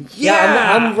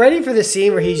 Yeah, I'm ready for the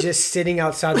scene where he's just sitting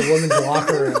outside the women's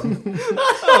locker room.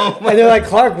 And they're like,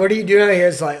 Clark, what are you doing out here?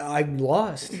 It's like, I'm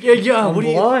lost. Yeah, I'm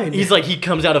blind. He's like, he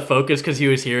comes out of focus because he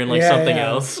was hearing, like, something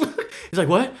else. He's like,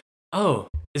 what? Oh,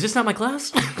 is this not my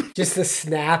class? Just the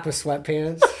snap of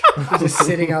sweatpants. Just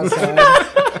sitting outside.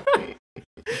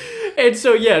 And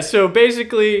so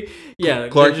basically,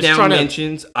 Clark now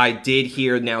mentions, I did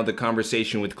hear now the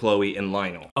conversation with Chloe and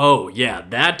Lionel. Oh, yeah,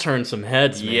 that turned some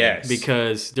heads, man. Yes.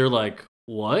 Because they're like,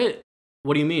 what?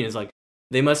 What do you mean? It's like,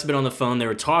 they must have been on the phone, they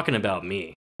were talking about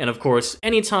me. And of course,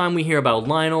 anytime we hear about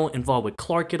Lionel involved with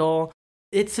Clark at all,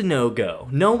 it's a no-go.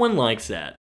 No one likes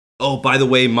that. Oh, by the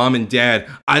way, Mom and Dad,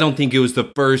 I don't think it was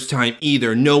the first time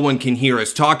either. No one can hear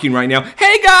us talking right now.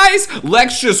 Hey, guys!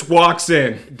 Lex just walks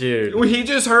in. Dude. He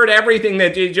just heard everything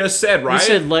that you just said, right?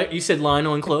 You said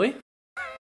Lionel and Chloe?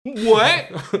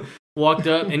 What? Walked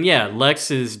up, and yeah,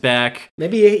 Lex is back.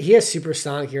 Maybe he has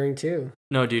supersonic hearing, too.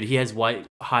 No, dude, he has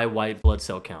high white blood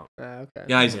cell count. Okay.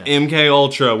 Guys, yeah. MK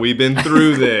Ultra, we've been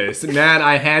through this. Matt,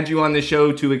 I had you on the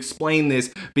show to explain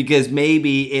this because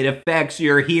maybe it affects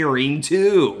your hearing,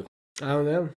 too. I don't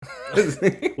know.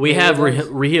 We have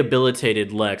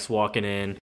rehabilitated Lex walking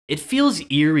in. It feels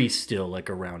eerie still, like,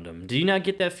 around him. Do you not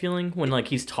get that feeling when, like,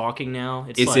 he's talking now?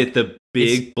 Is it the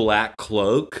big black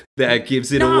cloak that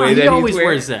gives it away? He always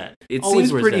wears that. It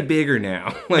seems pretty bigger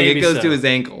now. Like, Maybe it goes so. to his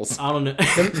ankles. I don't know.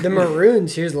 The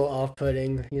maroons here's a little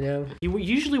off-putting, you know? He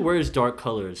usually wears dark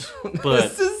colors, but...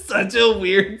 This is such a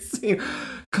weird scene.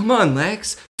 Come on,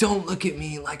 Lex. Don't look at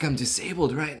me like I'm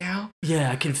disabled right now.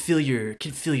 Yeah, I can feel your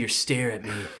stare at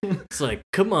me. It's like,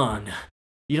 come on.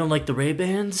 You don't like the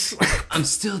Ray-Bans? I'm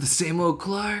still the same old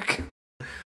Clark.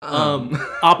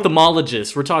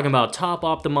 Ophthalmologist. We're talking about top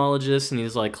ophthalmologist, and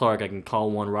he's like, Clark, I can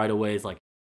call one right away. He's like,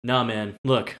 nah, man,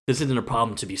 look, this isn't a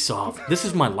problem to be solved. This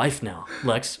is my life now,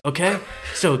 Lex, okay?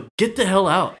 So get the hell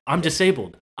out. I'm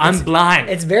disabled. I'm blind.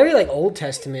 It's very, like, Old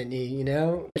Testament-y, you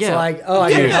know? It's like, oh,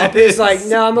 I can help. It's like,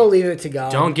 no, I'm going to leave it to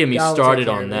God. Don't get me God started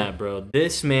on that, bro.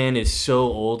 This man is so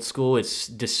old school, it's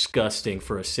disgusting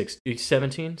for a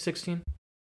 17, 16?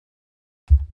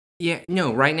 Yeah,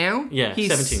 no, right now? Yeah,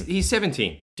 he's 17. He's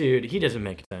 17. Dude, he doesn't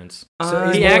make sense. So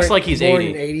he acts like he's born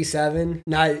 80. in 87,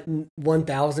 not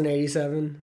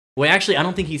 1087. Well, actually, I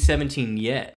don't think he's 17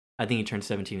 yet. I think he turned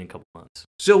 17 in a couple months.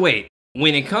 So wait,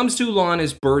 when it comes to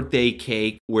Lana's birthday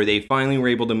cake, where they finally were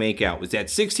able to make out, was that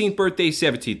 16th birthday,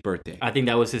 17th birthday? I think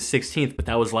that was his 16th, but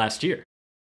that was last year.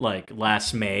 Like,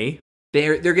 last May.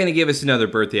 They're going to give us another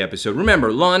birthday episode.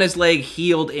 Remember, Lana's leg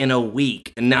healed in a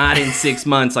week, not in 6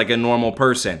 months like a normal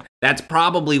person. That's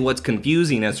probably what's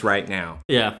confusing us right now.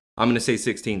 Yeah. I'm going to say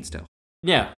 16 still.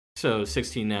 Yeah, so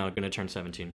 16 now, going to turn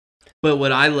 17. But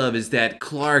what I love is that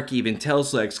Clark even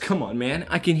tells Lex, come on, man,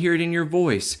 I can hear it in your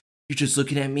voice. You're just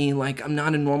looking at me like I'm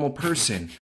not a normal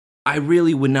person. I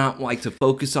really would not like to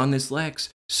focus on this, Lex.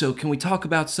 So can we talk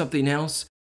about something else?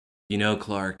 You know,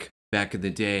 Clark, back in the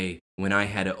day, when I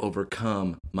had to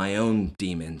overcome my own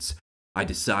demons, I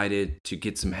decided to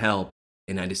get some help,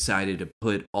 and I decided to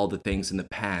put all the things in the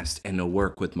past and to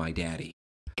work with my daddy.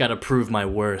 Gotta prove my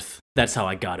worth. That's how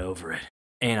I got over it.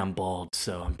 And I'm bald,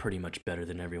 so I'm pretty much better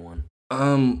than everyone.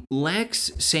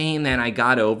 Lex saying that I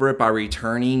got over it by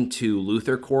returning to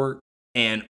Luther Court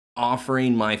and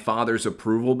offering my father's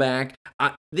approval back.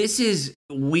 This is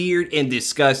weird and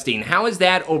disgusting. How is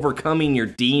that overcoming your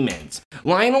demons?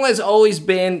 Lionel has always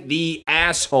been the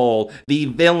asshole, the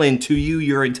villain to you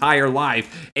your entire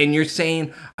life. And you're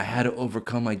saying, I had to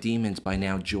overcome my demons by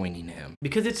now joining him.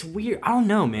 Because it's weird. I don't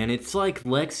know, man. It's like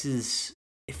Lex is...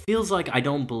 It feels like I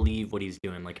don't believe what he's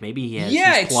doing. Like, maybe he has...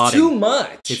 Yeah, it's plotting. Too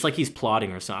much. It's like he's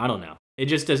plotting or something. I don't know. It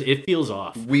just does... It feels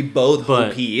off. We both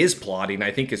hope he is plotting.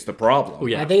 I think it's the problem. Oh,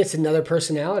 yeah. I think it's another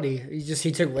personality.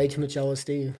 He took way too much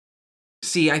LSD.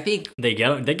 See, I think... They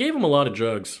gave him a lot of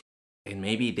drugs. And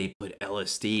maybe they put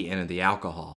LSD into the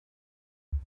alcohol.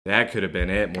 That could have been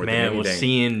it more Man, than was anything.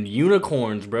 seeing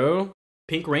unicorns, bro.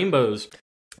 Pink rainbows.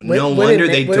 No wonder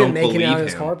they don't make believe it out of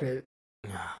his him. carpet.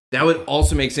 That would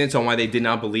also make sense on why they did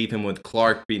not believe him with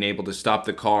Clark being able to stop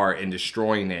the car and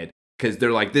destroying it. Because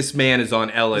they're like, this man is on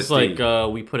LSD. It's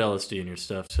like, we put LSD in your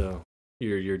stuff, so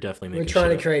you're definitely making We're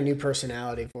trying shit to create a new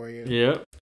personality for you. Yep.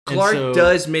 Clark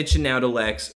does mention now to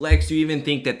Lex, do you even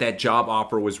think that job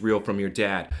offer was real from your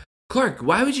dad? Clark,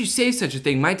 why would you say such a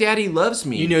thing? My daddy loves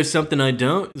me. You know something I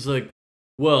don't? It's like,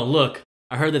 well, look,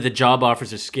 I heard that the job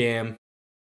offer's a scam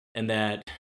and that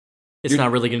it's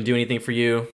not really going to do anything for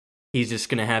you. He's just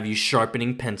going to have you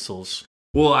sharpening pencils.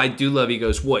 Well, I do love, he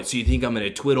goes, what, so you think I'm going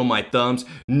to twiddle my thumbs?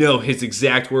 No, his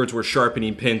exact words were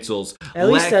sharpening pencils. At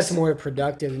least that's more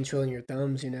productive than twiddling your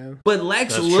thumbs, you know? But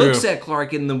Lex That's looks true. at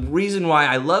Clark, and the reason why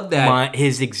I love that...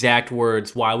 His exact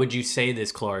words, why would you say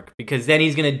this, Clark? Because then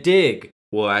he's going to dig.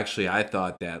 Well, actually, I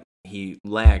thought that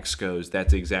Lex goes,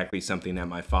 that's exactly something that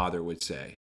my father would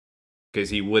say. Because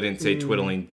he wouldn't say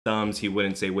twiddling thumbs, he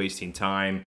wouldn't say wasting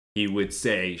time, he would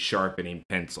say sharpening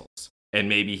pencils. And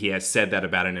maybe he has said that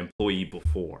about an employee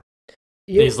before.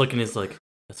 Yeah. He's looking, he's like,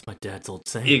 that's my dad's old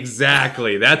saying.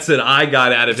 Exactly. That's what I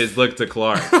got out of his look to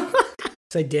Clark.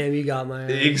 It's like, damn, you got my...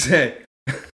 Exactly.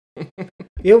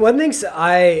 One thing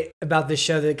about this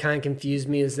show that kind of confused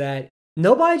me is that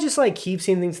nobody just like keeps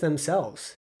saying things to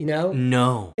themselves, you know?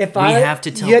 No. You have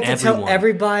to tell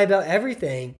everybody about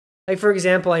everything. Like, for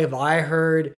example, like if I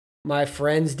heard my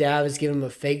friend's dad was giving him a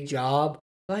fake job,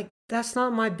 like, that's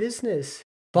not my business.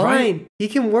 Fine. Right. He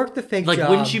can work the fake job. Like,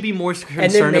 wouldn't you be more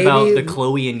concerned about the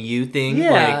Chloe and you thing?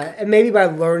 Yeah, and maybe by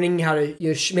learning how to,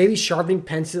 maybe sharpening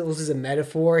pencils is a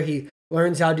metaphor. He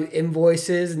learns how to do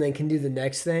invoices and then can do the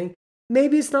next thing.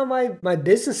 Maybe it's not my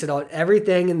business at all.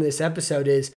 Everything in this episode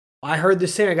is, I heard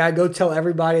this thing, I gotta go tell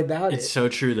everybody about it. It's so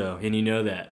true, though, and you know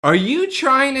that. Are you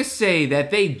trying to say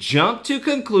that they jump to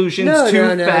conclusions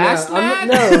too fast, Matt?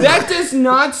 No. That does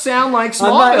not sound like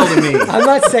Smallville to me. I'm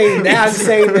not saying that. I'm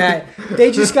saying that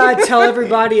they just gotta tell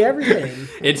everybody everything.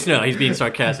 He's being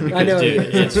sarcastic because,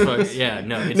 dude, it's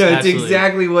it's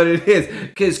exactly what it is.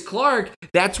 Because Clark,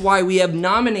 that's why we have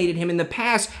nominated him in the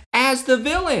past as the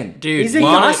villain. Dude, he's a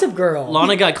gossip girl.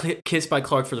 Lana got kissed by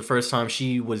Clark for the first time.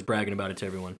 She was bragging about it to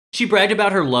everyone. She bragged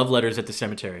about her love letters at the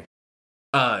cemetery.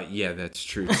 Yeah, that's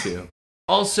true too.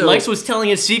 Also, Lex was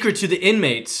telling a secret to the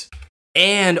inmates.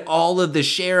 And all of the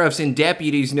sheriffs and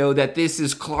deputies know that this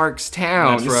is Clark's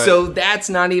town. That's right. So that's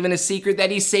not even a secret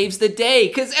that he saves the day,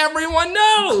 because everyone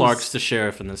knows. Clark's the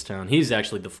sheriff in this town. He's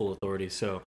actually the full authority,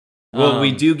 so... What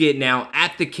we do get now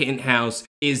at the Kent house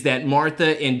is that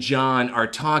Martha and John are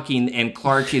talking, and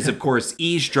Clark is, of course,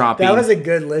 eavesdropping. That was a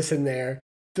good listen there.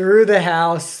 Through the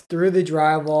house, through the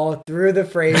drywall, through the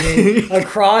framing,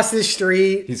 across the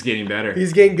street. He's getting better.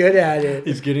 He's getting good at it.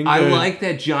 He's getting good. I like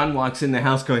that John walks in the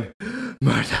house going,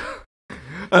 Martha,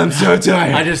 I'm so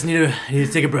tired. I just need to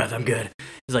take a breath. I'm good.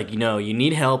 He's like, you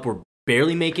need help. We're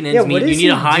barely making ends meet. You need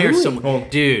to hire someone.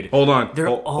 Dude. Hold on. They're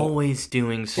always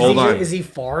doing something. Hold on. Is he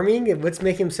farming? What's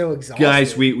making him so exhausted?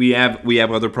 Guys, we have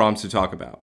other problems to talk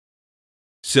about.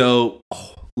 So,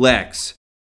 Lex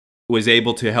was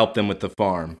able to help them with the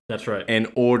farm. That's right.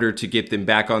 In order to get them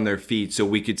back on their feet so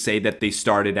we could say that they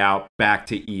started out back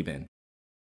to even.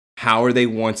 How are they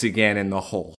once again in the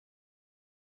hole?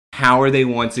 How are they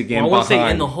once again behind? I won't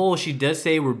say in the hole. She does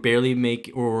say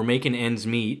we're making ends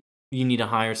meet. You need to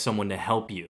hire someone to help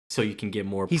you so you can get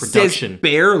more production. He says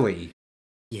barely.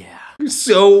 Yeah.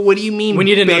 So what do you mean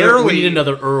barely? We need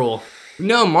another Earl.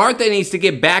 No, Martha needs to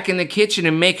get back in the kitchen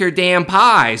and make her damn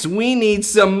pies. We need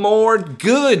some more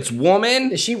goods,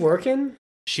 woman. Is she working?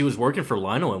 She was working for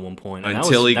Lionel at one point.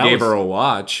 Until he gave her a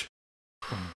watch.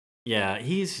 Yeah,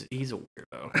 he's a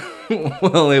weirdo.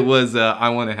 Well, it was I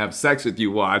want to have sex with you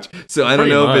watch. So I don't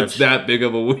know if it's that big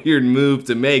of a weird move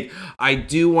to make. I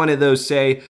do want to, though,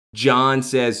 say John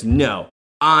says, no,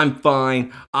 I'm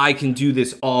fine. I can do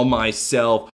this all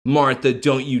myself. Martha,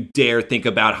 don't you dare think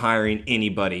about hiring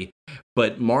anybody.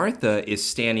 But Martha is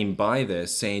standing by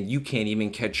this, saying you can't even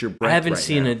catch your breath. I haven't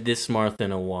seen this Martha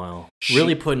in a while.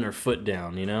 Really putting her foot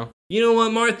down, You know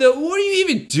what, Martha? What are you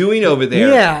even doing over there?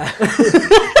 Yeah.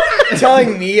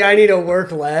 Telling me I need to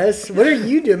work less? What are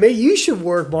you doing? Maybe you should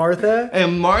work, Martha.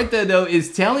 And Martha, though,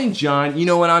 is telling John, you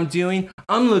know what I'm doing?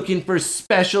 I'm looking for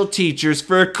special teachers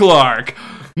for Clark.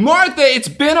 Martha, it's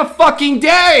been a fucking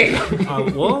day!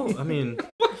 Well, I mean,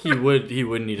 he wouldn't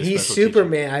need a special He's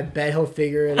Superman. teacher. I bet he'll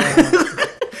figure it out.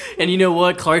 And you know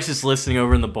what? Clark's just listening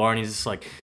over in the bar, and he's just like,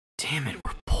 damn it,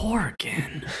 we're poor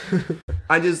again.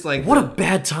 I just like... What a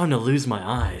bad time to lose my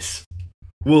eyes.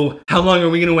 Well, how long are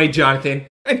we going to wait, Jonathan?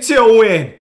 Until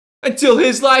when? Until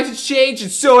his life has changed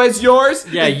and so has yours.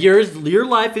 Yeah, your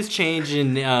life is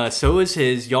changing, so is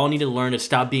his. Y'all need to learn to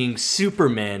stop being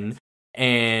supermen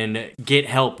and get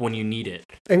help when you need it.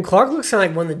 And Clark looks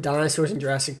like one of the dinosaurs in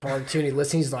Jurassic Park too. And he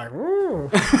listens, he's like,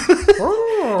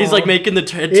 He's like making the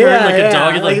turn Yeah, like yeah. a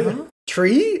dog. He's like, huh?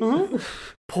 tree? Huh?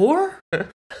 Poor?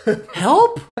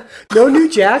 Help? No new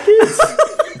jackets?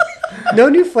 No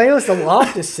new flannels. The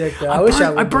loft is sick though.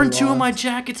 I burned 2 of my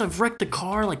jackets. I've wrecked the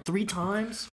car like 3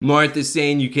 times. Martha's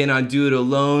saying you cannot do it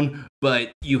alone,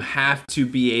 but you have to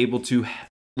be able to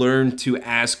learn to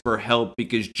ask for help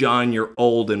because, John, you're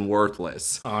old and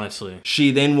worthless. Honestly.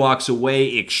 She then walks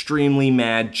away extremely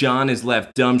mad. John is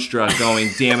left dumbstruck going,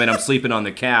 damn it, I'm sleeping on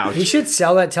the couch. He should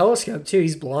sell that telescope too.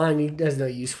 He's blind. He has no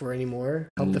use for it anymore.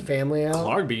 Help the family out.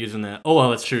 Clark be using that. Oh,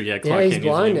 well, that's true. Yeah, Clark he's can't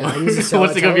blind use it now. anymore. He needs to sell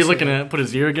What's that he going to be telescope. looking at? Put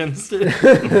his ear against it?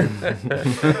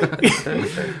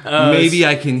 Maybe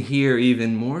I can hear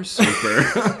even more super.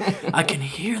 I can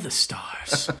hear the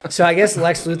stars. So I guess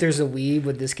Lex Luthor's a weeb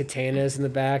with his katanas in the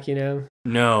back, you know?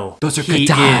 No. Those are he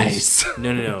katanas. is.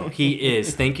 No. He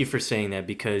is. Thank you for saying that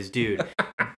because, dude,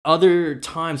 other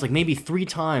times, like maybe 3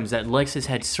 times that Lex has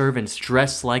had servants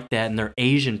dressed like that and they're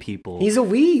Asian people. He's a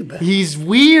weeb. He's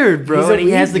weird, bro. He's a And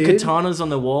he has weeb, the dude. katanas on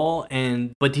the wall,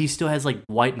 but he still has like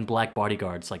white and black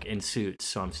bodyguards, like in suits.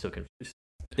 So I'm still confused.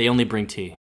 They only bring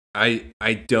tea. I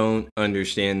don't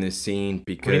understand this scene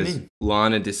because mean?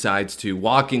 Lana decides to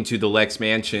walk into the Lex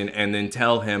mansion and then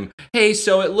tell him, hey,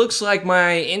 so it looks like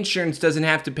my insurance doesn't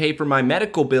have to pay for my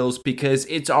medical bills because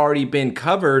it's already been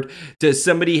covered. Does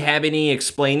somebody have any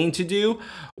explaining to do?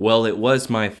 Well, it was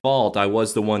my fault. I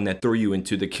was the one that threw you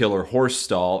into the killer horse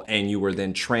stall and you were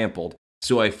then trampled.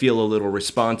 So I feel a little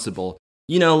responsible.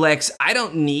 You know, Lex, I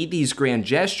don't need these grand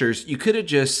gestures. You could have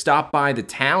just stopped by the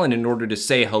Talon in order to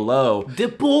say hello. The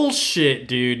bullshit,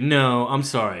 dude. No, I'm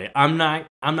sorry. I'm not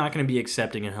going to be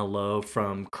accepting a hello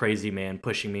from crazy man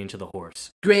pushing me into the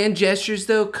horse. Grand gestures,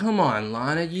 though? Come on,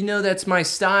 Lana. You know that's my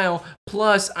style.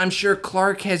 Plus, I'm sure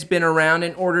Clark has been around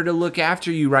in order to look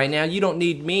after you right now. You don't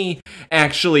need me.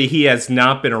 Actually, he has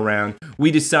not been around.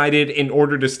 We decided in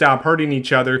order to stop hurting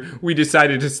each other, we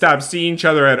decided to stop seeing each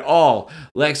other at all.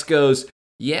 Lex goes,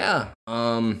 yeah,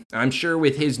 I'm sure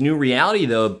with his new reality,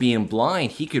 though, of being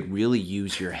blind, he could really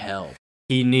use your help.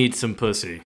 He needs some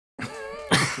pussy.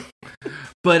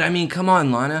 But, I mean, come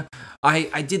on, Lana.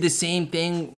 I did the same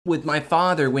thing with my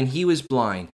father when he was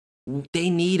blind. They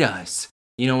need us.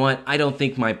 You know what? I don't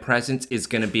think my presence is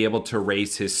going to be able to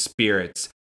raise his spirits.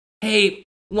 Hey,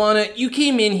 Lana, you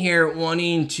came in here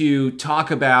wanting to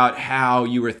talk about how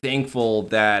you were thankful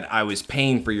that I was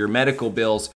paying for your medical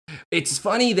bills. It's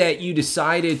funny that you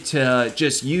decided to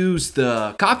just use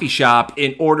the coffee shop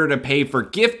in order to pay for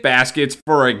gift baskets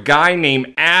for a guy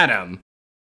named Adam.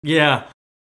 Yeah.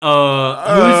 Who's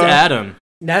Adam?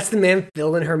 That's the man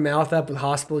filling her mouth up with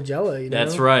hospital jello, you know?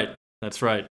 That's right.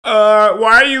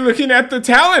 Why are you looking at the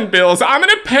Talon bills? I'm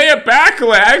gonna pay it back,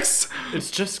 Lex.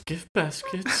 It's just gift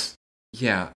baskets.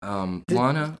 Yeah,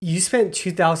 Lana. You spent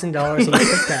 $2,000 on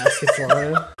gift baskets,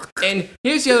 Lana. And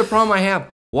here's the other problem I have.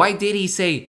 Why did he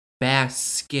say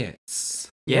baskets?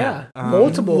 Yeah,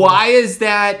 multiple. Why is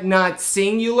that not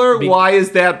singular? Why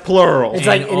is that plural? It's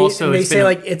like, And also, and they it's say been a-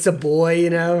 like, it's a boy, you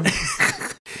know?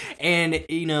 And,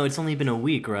 you know, it's only been a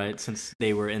week, right, since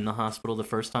they were in the hospital the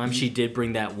first time. She did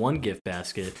bring that one gift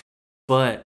basket,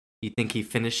 but you think he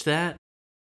finished that?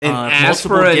 And asked for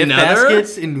multiple gift another?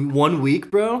 baskets in 1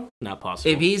 week, bro? Not possible.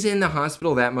 If he's in the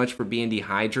hospital that much for being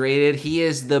dehydrated, he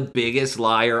is the biggest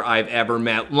liar I've ever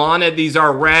met. Lana, these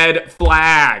are red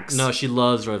flags. No, she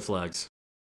loves red flags.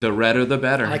 The redder the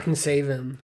better. I can save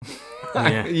him.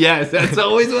 Yeah. Yes, that's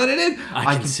always what it is.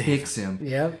 I can fix him.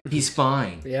 Yep. He's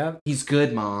fine. Yep. He's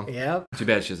good, Mom. Yep. Too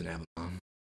bad she doesn't have a mom.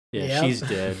 Yeah, Yep. she's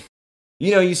dead.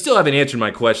 You know, you still haven't answered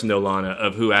my question, though, Lana,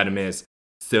 of who Adam is.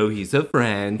 So he's a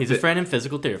friend. He's a friend in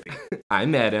physical therapy. I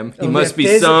met him. He Oh, must yeah,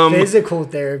 be some... physical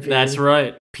therapy. That's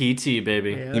right. PT,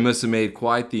 baby. Yeah. He must have made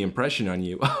quite the impression on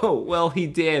you. Oh, well, he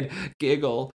did.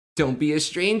 Giggle. Don't be a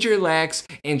stranger, Lex.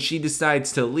 And she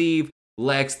decides to leave.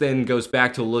 Lex then goes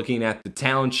back to looking at the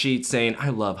talent sheet saying, I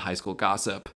love high school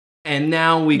gossip. And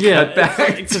now we cut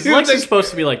back Because to Lex the... is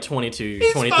supposed to be like 22,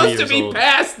 He's 23 supposed years to be old.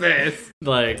 past this.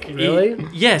 Like, Really?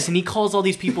 Yes, and he calls all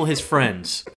these people his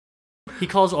friends. He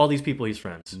calls all these people his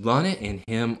friends. Lana and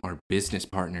him are business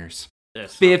partners.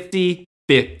 That's 50-50.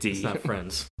 It's not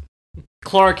friends.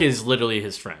 Clark is literally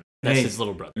his friend. That's Hey, his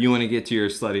little brother. You want to get to your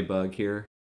slutty bug here?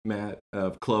 Matt,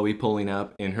 of Chloe pulling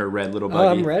up in her red little Oh,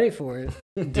 buggy? I'm ready for it.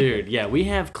 Dude, yeah, we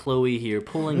have Chloe here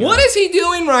pulling What up. is he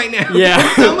doing right now?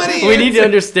 Yeah, Somebody we need to answer.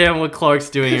 understand what Clark's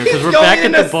doing here because we're Going back at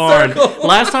in the a barn. circle.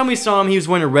 Last time we saw him, he was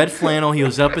wearing a red flannel. He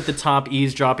was up at the top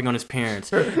eavesdropping on his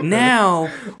parents. Now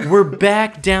we're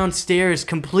back downstairs,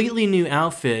 completely new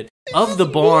outfit of the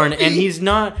barn, and he's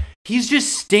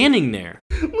just standing there.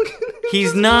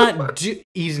 He's not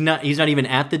even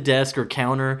at the desk or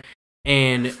counter.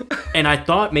 And I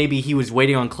thought maybe he was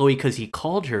waiting on Chloe because he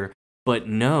called her, but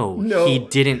no, he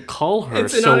didn't call her.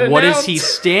 It's an So what is he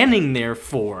unannounced. standing there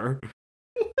for?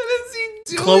 What is he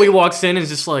doing? Chloe walks in and is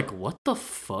just like, what the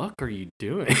fuck are you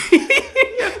doing?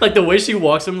 Like the way she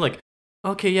walks in, like,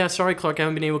 okay, yeah, sorry, Clark, I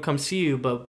haven't been able to come see you,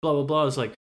 but blah, blah, blah. It's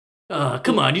like,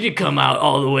 come on, you didn't come out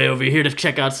all the way over here to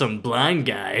check out some blind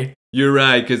guy. You're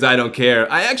right, because I don't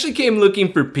care. I actually came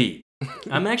looking for Pete.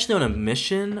 I'm actually on a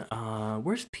mission.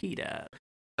 Where's Pete at?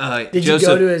 Did Joseph, you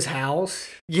go to his house?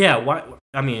 Yeah, why?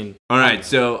 I mean, all right,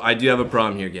 so I do have a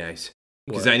problem here, guys,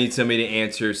 because What? I need somebody to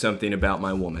answer something about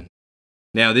my woman.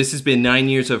 Now, this has been 9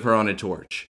 years of her on a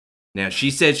torch. Now,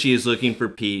 she said she is looking for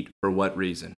Pete for what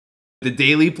reason? The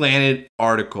Daily Planet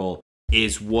article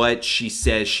is what she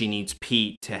says she needs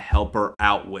Pete to help her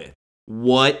out with.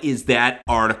 What is that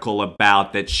article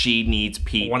about that she needs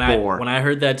Pete for? when I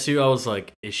heard that too, I was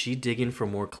like, is she digging for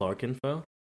more Clark info?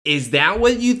 Is that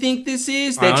what you think this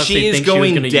is? I That honestly she is think she was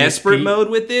going gonna use desperate Pete. mode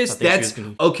with this? I think she That's was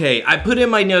gonna- okay. I put in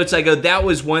my notes, I go, that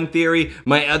was one theory.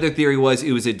 My other theory was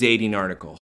it was a dating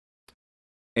article.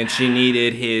 And she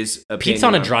needed his opinion. Pete's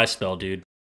on a it. dry spell, dude.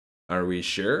 Are we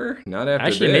sure? Not after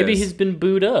Actually, this. maybe he's been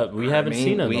booed up. We haven't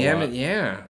seen him. We a haven't, lot.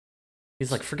 yeah.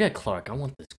 He's like, forget Clark. I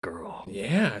want this girl.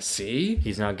 Yeah, see?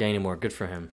 He's not gay anymore. Good for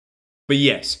him. But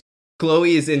yes,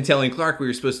 Chloe is in telling Clark we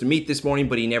were supposed to meet this morning,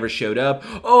 but he never showed up.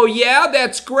 Oh, yeah,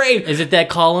 that's great. Is it that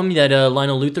column that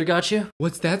Lionel Luther got you?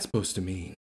 What's that supposed to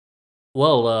mean?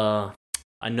 Well,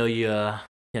 I know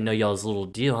y'all's little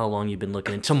deal. How long you been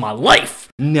looking into my life?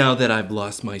 Now that I've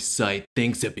lost my sight,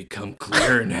 things have become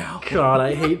clearer now. God,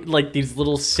 I hate like these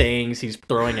little sayings he's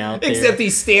throwing out there. Except he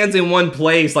stands in one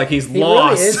place like he's He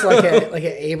lost. really is like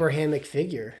an Abrahamic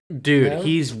figure. Dude, Yeah.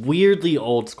 he's weirdly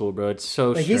old school, bro. It's so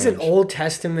Like strange. he's an Old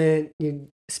Testament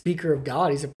speaker of God.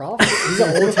 He's a prophet. He's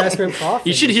an Old Testament prophet.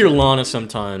 You should hear Lana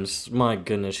sometimes. My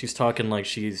goodness, she's talking like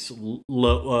she's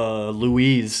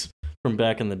Louise from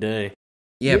back in the day.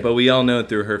 Yeah, but we all know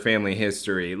through her family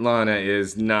history, Lana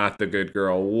is not the good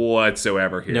girl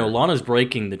whatsoever here. No, Lana's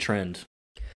breaking the trend.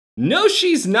 No,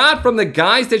 she's not from the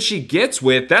guys that she gets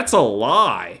with. That's a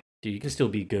lie. Dude, you can still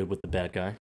be good with the bad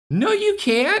guy. No, you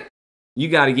can't. You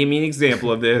got to give me an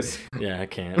example of this. Yeah, I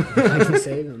can't. I can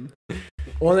save him.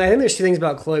 Well, I think there's two things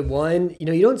about Chloe. One,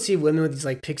 you don't see women with these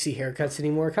like pixie haircuts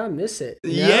anymore. I kind of miss it.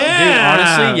 you know? Yeah. Dude,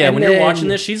 honestly, yeah, And when you're then- watching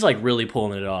this, she's like really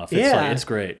pulling it off. It's Yeah. like, it's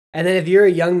great. And then if you're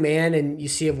a young man and you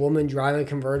see a woman driving a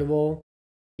convertible,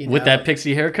 With that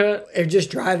pixie haircut? or just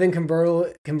driving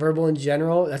convertible in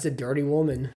general, that's a dirty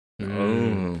woman.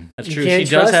 That's You true. can't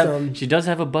trust them. She does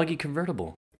have a buggy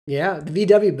convertible. Yeah, the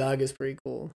VW bug is pretty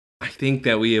cool. I think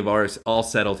that we have all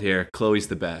settled here. Chloe's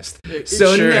the best.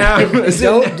 So Sure. now...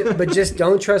 But just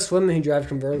don't trust women who drive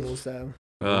convertibles, though.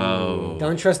 Oh.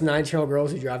 Don't trust 19-year-old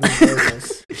girls who drive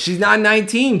convertibles. She's not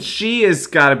 19. She has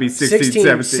got to be 16,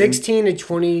 17. 16 to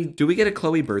 20. Do we get a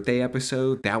Chloe birthday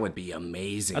episode? That would be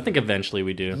amazing. I think eventually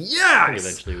we do.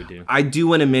 Yes! I do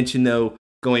want to mention, though,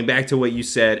 going back to what you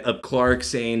said of Clark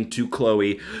saying to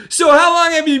Chloe, so how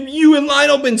long have you and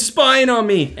Lionel been spying on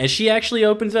me? And she actually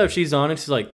opens up. She's honest. She's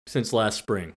like, since last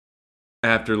spring.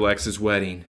 After Lex's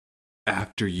wedding.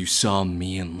 After you saw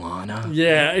me and Lana?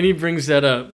 Yeah, and he brings that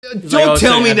up. Don't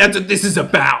tell me that's what this is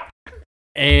about.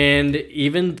 And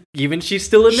even she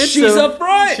still admits She's so.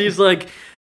 upfront. She's like,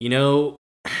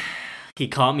 he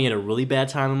caught me at a really bad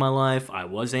time in my life. I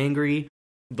was angry,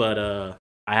 but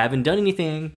I haven't done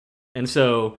anything. And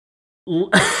so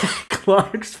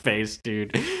Clark's face,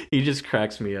 dude, he just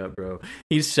cracks me up, bro.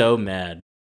 He's so mad.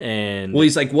 And Well,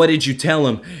 he's like, what did you tell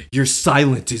him? Your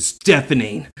silence is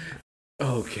deafening.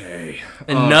 Okay.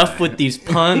 enough with these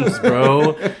puns,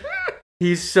 bro.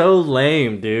 He's so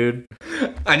lame, dude.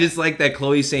 I just like that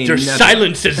Chloe saying Your nothing.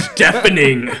 silence is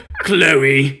deafening,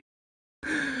 Chloe.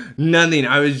 Nothing.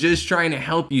 I was just trying to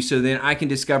help you so then I can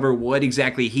discover what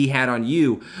exactly he had on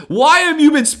you. Why have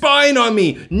you been spying on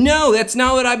me? No, that's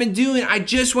not what I've been doing. I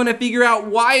just want to figure out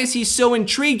why is he so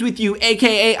intrigued with you,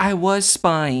 aka I was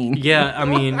spying. Yeah, I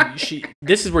mean,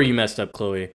 this is where you messed up,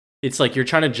 Chloe. It's like you're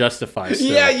trying to justify stuff.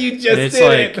 Yeah, you just and it's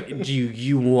did like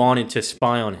you wanted to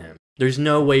spy on him. There's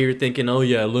no way you're thinking, oh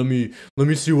yeah, let me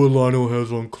see what Lionel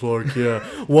has on Clark. Yeah,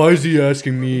 why is he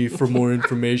asking me for more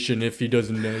information if he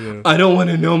doesn't know? I don't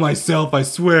want to know myself, I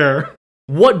swear.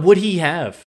 What would he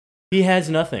have? He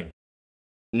has nothing.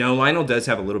 No, Lionel does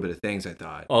have a little bit of things, I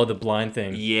thought. Oh, the blind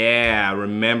thing. Yeah,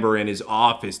 remember in his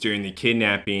office during the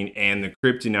kidnapping and the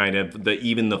kryptonite of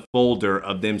even the folder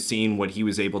of them seeing what he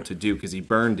was able to do because he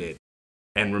burned it.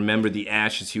 And remember the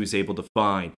ashes he was able to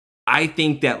find. I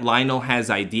think that Lionel has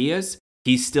ideas.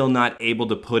 He's still not able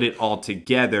to put it all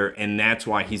together, and that's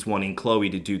why he's wanting Chloe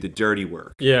to do the dirty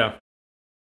work. Yeah.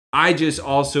 I just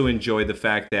also enjoy the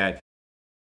fact that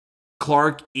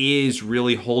Clark is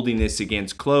really holding this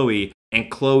against Chloe, and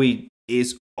Chloe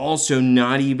is also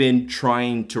not even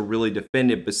trying to really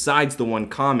defend it. Besides the one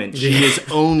comment, she is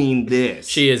owning this.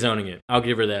 She is owning it. I'll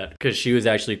give her that, because she was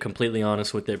actually completely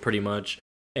honest with it pretty much.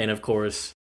 And of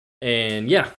course, and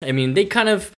yeah, I mean, they kind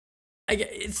of,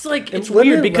 it's like, it's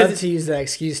weird because love to use that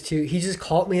excuse too. He just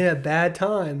caught me at a bad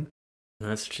time.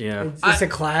 That's, yeah. It's just a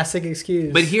classic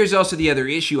excuse. But here's also the other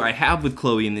issue I have with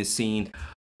Chloe in this scene.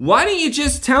 Why don't you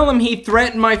just tell him he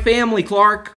threatened my family,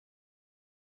 Clark?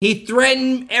 He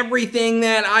threatened everything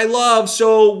that I love,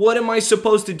 so what am I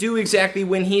supposed to do exactly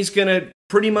when he's gonna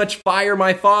pretty much fire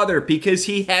my father? Because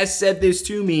he has said this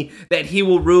to me, that he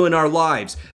will ruin our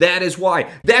lives. That is why.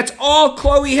 That's all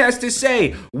Chloe has to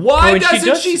say. Why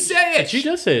doesn't she say it? She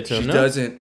does say it to him, She no?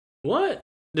 doesn't. What?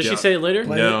 Does she say it later?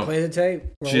 No. Play the tape.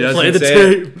 She doesn't Play the say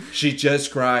it. tape. She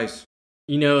just cries.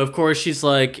 You know, of course, she's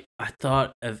like, I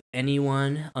thought if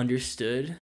anyone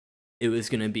understood, it was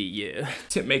gonna be you.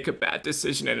 To make a bad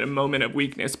decision in a moment of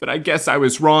weakness, but I guess I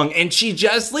was wrong. And she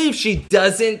just leaves. She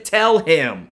doesn't tell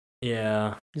him.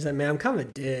 Yeah. He's like, man, I'm kind of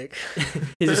a dick.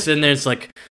 He's just sitting there, it's like,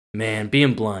 man,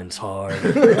 being blind's hard.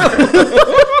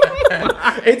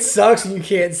 It sucks when you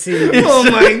can't see. Oh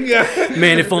my god.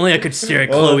 Man, if only I could stare at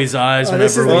Chloe's eyes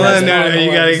whenever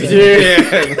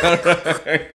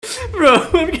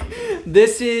Bro,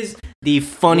 this is the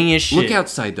funniest shit. Look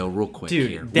outside though, real quick. Dude,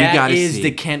 here. that is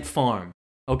the Kent farm.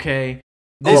 Okay?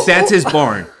 That's his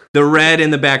barn. The red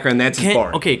in the background, that's his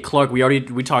barn. Okay, Clark,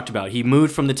 we talked about it. He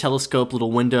moved from the telescope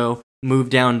little window,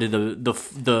 moved down to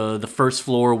the first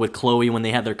floor with Chloe when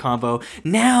they had their convo.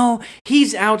 Now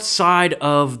he's outside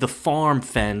of the farm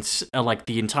fence, like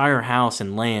the entire house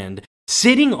and land,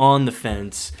 sitting on the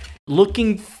fence,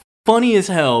 looking funny as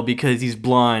hell because he's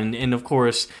blind. And of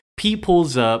course, Pete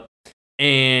pulls up,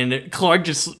 and Clark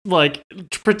just like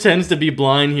pretends to be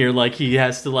blind here, like he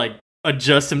has to like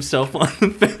adjust himself on the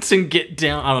fence and get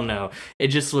down. I don't know. It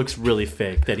just looks really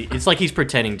fake. It's like he's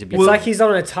pretending to be. It's like he's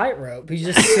on a tightrope. He's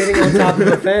just sitting on top of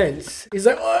the fence. He's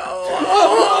like,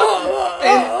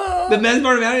 And the best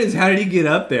part about it is, how did he get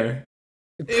up there?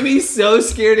 If he's so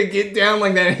scared to get down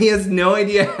like that, he has no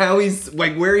idea how he's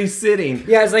like where he's sitting.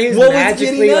 Yeah, it's like he's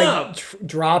magically like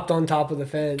dropped on top of the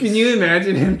fence. Can you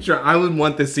imagine him? I would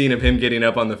want the scene of him getting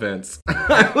up on the fence.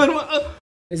 I would.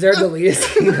 Is there a deleted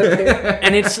scene of it?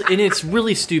 And it's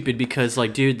really stupid because,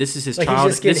 like, dude, this is his Like, child.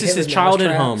 he's just getting This is hit his with childhood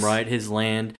mousetraps. home, right? His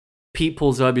land. Pete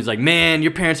pulls up. He's like, "Man,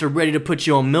 your parents are ready to put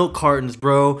you on milk cartons,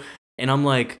 bro." And I'm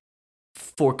like,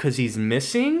 because he's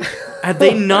missing? Have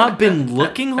they not been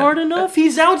looking hard enough?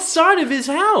 He's outside of his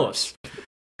house.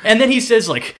 And then he says,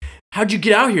 like, "How'd you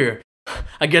get out here?"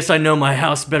 "I guess I know my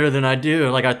house better than I do,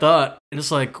 like I thought." And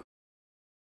it's like,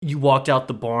 you walked out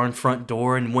the barn front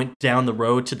door and went down the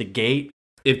road to the gate.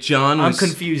 If John was, I'm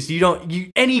confused.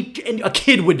 A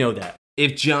kid would know that.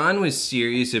 If John was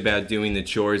serious about doing the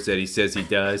chores that he says he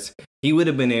does, he would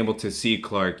have been able to see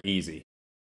Clark easy.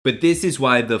 But this is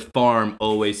why the farm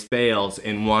always fails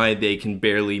and why they can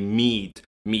barely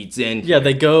meets in. Yeah,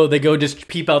 they go just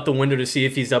peep out the window to see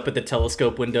if he's up at the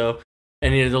telescope window.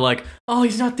 And they're like, "Oh,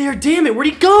 he's not there. Damn it, where'd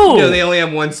he go?" No, they only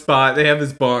have one spot. They have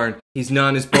his barn. He's not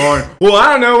in his barn. Well,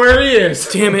 I don't know where he is.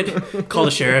 Damn it. Call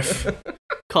the sheriff.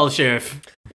 Call the sheriff.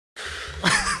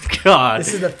 God.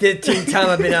 This is the 15th time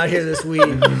I've been out here this week.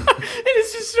 And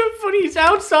it's just so funny. He's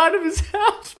outside of his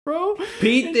house, bro.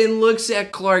 Pete then looks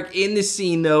at Clark in the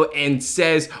scene, though, and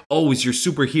says, "Oh, is your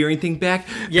super hearing thing back?"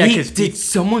 Yeah, Pete, did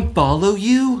someone follow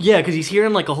you? Yeah, because he's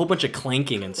hearing like a whole bunch of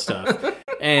clanking and stuff.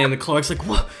 And Clark's like,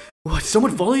 What?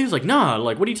 Someone follow you?" He's like, "Nah,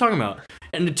 like, what are you talking about?"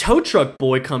 And the tow truck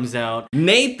boy comes out.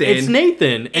 Nathan. It's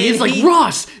Nathan. And he's like,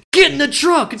 "Ross, get in the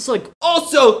truck." It's like,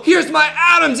 "Also, here's my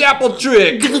Adam's apple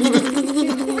trick."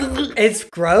 It's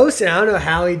gross, and I don't know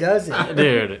how he does it.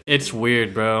 Dude, it's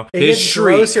weird, bro. It gets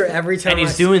grosser every time. And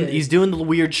he's doing the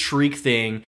weird shriek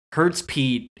thing. Hurts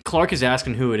Pete. Clark is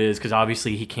asking who it is because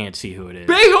obviously he can't see who it is.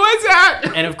 Big, who is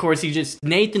that? And of course,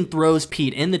 Nathan throws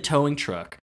Pete in the towing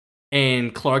truck.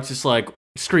 And Clark's just like,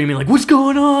 screaming like, "What's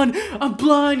going on? I'm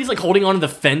blind." He's like holding onto the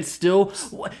fence still.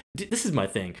 What? This is my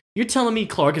thing. You're telling me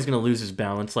Clark is gonna lose his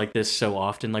balance like this so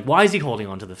often? Like, why is he holding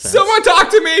onto the fence? Someone talk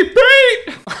to me,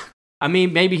 Pete! I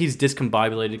mean, maybe he's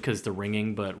discombobulated because the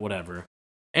ringing, but whatever.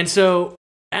 And so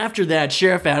after that,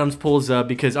 Sheriff Adams pulls up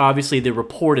because obviously they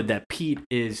reported that Pete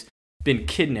is been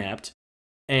kidnapped,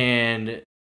 and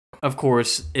of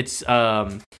course it's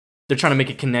they're trying to make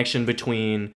a connection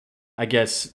between, I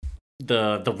guess,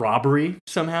 the robbery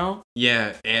somehow.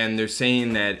 Yeah, and they're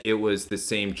saying that it was the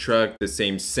same truck, the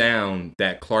same sound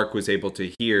that Clark was able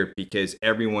to hear because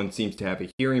everyone seems to have a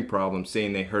hearing problem,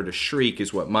 saying they heard a shriek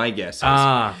is what my guess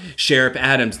is. Sheriff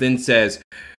Adams then says,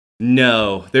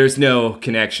 no, there's no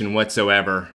connection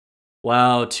whatsoever.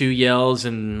 Wow, 2 yells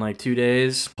in like 2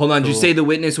 days. Hold on, Did you say the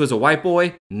witness was a white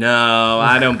boy? No,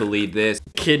 I don't believe this.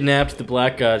 Kidnapped the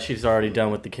black guy. She's already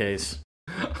done with the case.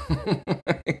 Oh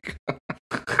my God.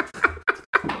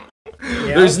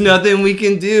 There's nothing we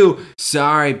can do.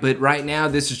 Sorry, but right now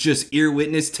this is just ear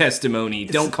witness testimony.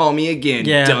 Don't call me again,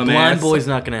 dumbass. Blind boy's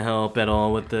not going to help at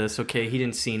all with this. Okay, he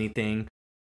didn't see anything.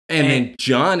 And then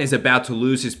John is about to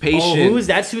lose his patience. Oh,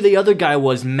 that's who the other guy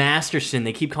was, Masterson.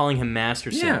 They keep calling him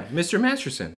Masterson. Yeah, Mr.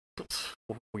 Masterson.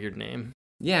 Weird name.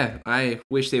 Yeah, I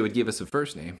wish they would give us a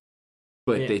first name,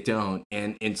 but they don't.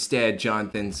 And instead, John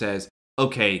then says,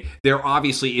 okay, there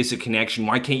obviously is a connection.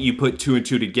 Why can't you put 2 and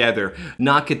 2 together?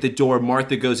 Knock at the door.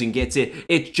 Martha goes and gets it.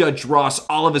 It's Judge Ross.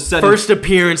 All of a sudden, first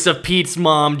appearance of Pete's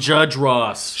mom, Judge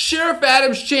Ross. Sheriff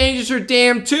Adams changes her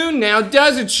damn tune now,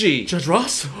 doesn't she? Judge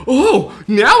Ross? Oh,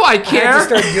 now I care. I have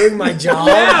to start doing my job.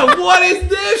 Yeah, what is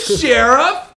this,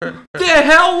 Sheriff? The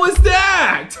hell was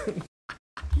that?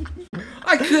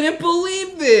 I couldn't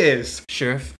believe this.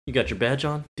 Sheriff, you got your badge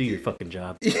on? Do your fucking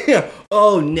job. Yeah.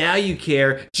 Oh, now you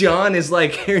care. John is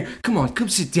like, come on, come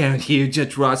sit down here,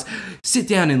 Judge Ross. Sit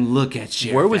down and look at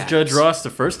Sheriff Where was Adams. Judge Ross the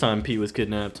first time Pete was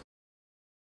kidnapped?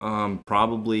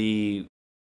 Probably,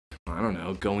 I don't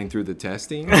know, going through the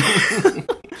testing.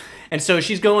 And so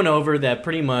she's going over that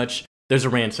pretty much there's a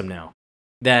ransom now.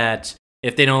 That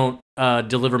if they don't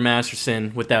deliver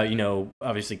Masterson without,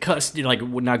 obviously custody, like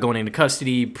not going into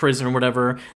custody, prison or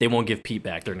whatever, they won't give Pete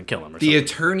back. They're going to kill him or The something.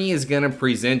 attorney is going to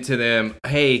present to them,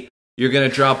 hey, you're going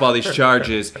to drop all these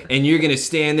charges, and you're going to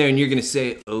stand there and you're going to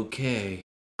say, okay.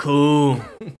 Cool.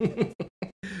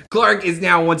 Clark is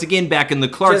now once again back in the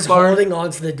Clark Just bar. holding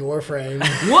onto the door frame.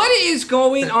 What is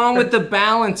going on with the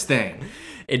balance thing?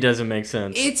 It doesn't make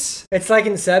sense. It's like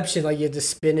Inception. Like you have to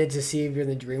spin it to see if you're in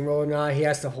the dream world or not. He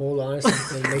has to hold on to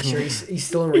something, make sure he's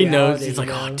still in reality. He knows. He's like,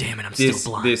 oh, damn it, I'm still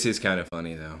blind. This is kind of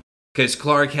funny, though. Because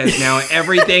Clark has now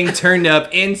everything turned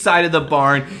up inside of the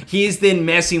barn. He's then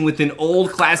messing with an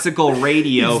old classical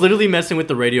radio. He's literally messing with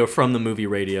the radio from the movie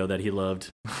Radio that he loved.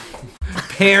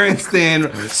 Parents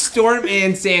then storm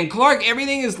in saying, Clark,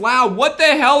 everything is loud. What the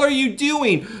hell are you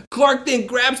doing? Clark then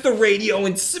grabs the radio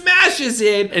and smashes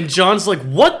it. And John's like,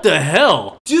 what the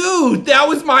hell? Dude, that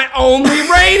was my only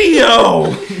radio.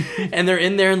 And they're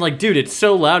in there and like, dude, it's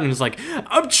so loud. And he's like,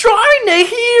 I'm trying to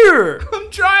hear.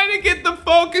 I'm trying to get the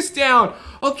focus down.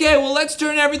 Okay, well, let's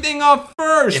turn everything off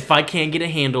first. If I can't get a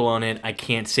handle on it, I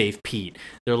can't save Pete.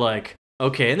 They're like,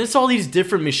 okay. And there's all these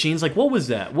different machines. Like, what was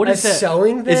that? What is that?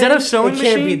 Sewing thing? Is that a sewing It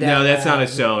can't machine? be that No, that's bad. not a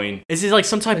sewing. Is it like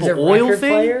some type Is it of a oil record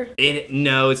thing? player?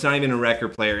 No, it's not even a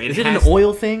record player. Is it an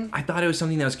oil thing? I thought it was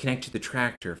something that was connected to the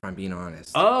tractor, if I'm being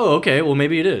honest. Oh, okay. Well,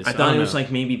 maybe it is. I thought don't it was know.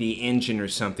 like maybe the engine or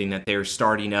something that they're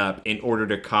starting up in order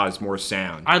to cause more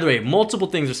sound. Either way, multiple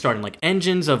things are starting, like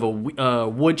engines of a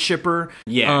wood chipper.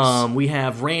 Yes. We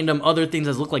have random other things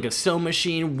that look like a sewing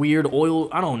machine, weird oil,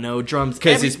 I don't know, drums.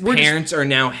 Because his parents are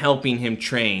now helping him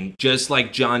train, just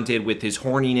like John did with his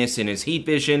horniness and his heat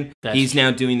vision. He's now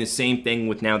doing the same thing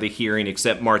with now the hearing,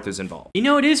 except Martha's involved. You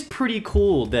know, it is pretty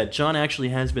cool that John actually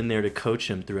has been there to coach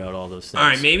him throughout all those things. All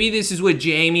right, maybe this is what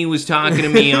Jamie was talking to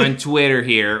me on Twitter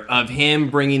here, of him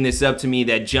bringing this up to me,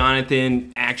 that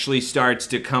Jonathan actually starts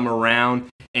to come around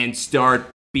and start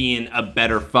being a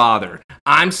better father.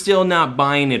 I'm still not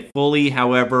buying it fully.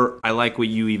 However, I like what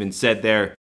you even said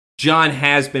there. John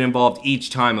has been involved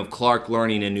each time of Clark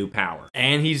learning a new power.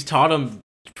 And he's taught him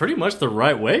pretty much the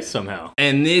right way somehow.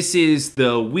 And this is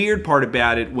the weird part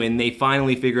about it. When they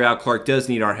finally figure out Clark does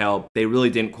need our help, they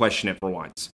really didn't question it for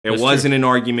once. It wasn't an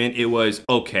argument. It was,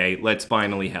 okay, let's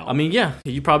finally help. I mean, yeah,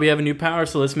 you probably have a new power,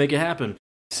 so let's make it happen.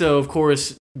 So, of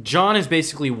course, John is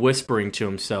basically whispering to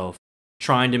himself,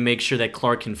 trying to make sure that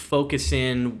Clark can focus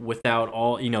in without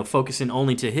all, focusing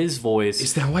only to his voice.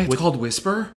 Is that why it's called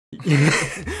Whisper?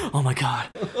 Oh my god.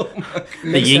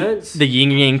 Makes sense. The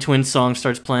Yin Yang Twins song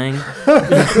starts playing.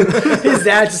 His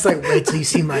dad's just like, wait till you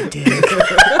see my dick.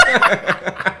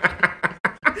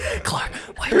 Clark,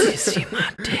 you see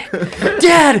my dick?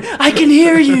 Dad, I can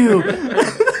hear you.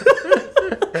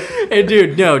 And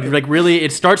dude, no, like really,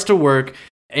 it starts to work.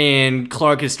 And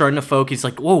Clark is starting to focus. He's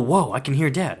like, whoa, I can hear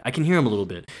Dad. I can hear him a little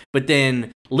bit. But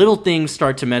then little things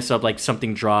start to mess up, like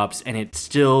something drops, and it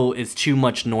still is too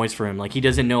much noise for him. Like he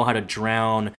doesn't know how to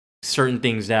drown certain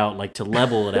things out, like to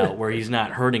level it out where he's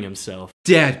not hurting himself.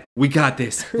 Dad, we got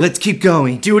this. Let's keep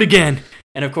going. Do it again.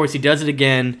 And of course he does it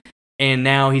again, and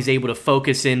now he's able to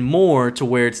focus in more to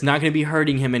where it's not going to be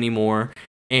hurting him anymore.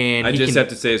 And I just have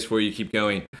to say this before you keep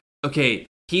going. Okay.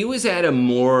 He was at a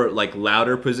more like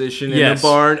louder position in the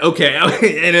barn. Okay,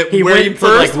 and he went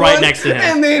first, like right next to him,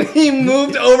 and then he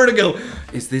moved over to go.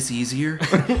 Is this easier?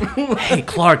 Hey,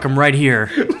 Clark, I'm right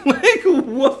here. Like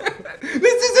what?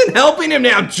 This isn't helping him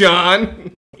now,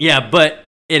 John. Yeah, but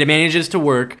it manages to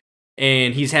work,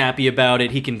 and he's happy about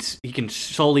it. He can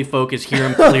solely focus, hear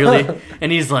him clearly,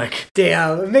 and he's like,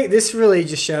 "Damn, this really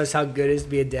just shows how good it is to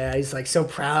be a dad." He's like so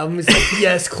proud of him. He's like,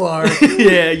 "Yes, Clark,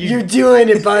 yeah, you're doing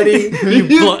it, buddy. you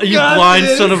blind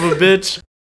son of a bitch."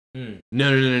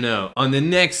 No. On the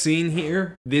next scene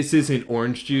here, this isn't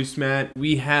orange juice, Matt.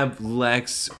 We have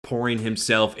Lex pouring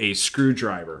himself a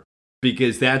screwdriver.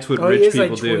 Because that's what rich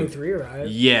people do. 23, right?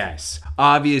 Yes.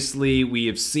 Obviously, we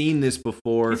have seen this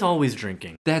before. He's always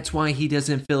drinking. That's why he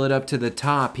doesn't fill it up to the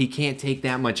top. He can't take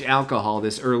that much alcohol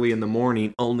this early in the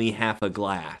morning, only half a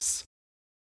glass.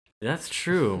 That's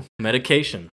true.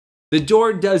 Medication. The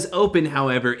door does open,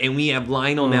 however, and we have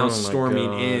Lionel now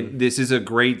storming in. This is a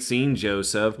great scene,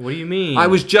 Joseph. What do you mean? I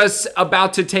was just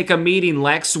about to take a meeting,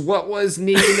 Lex. What was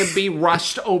needing to be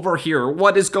rushed over here?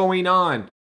 What is going on?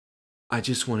 I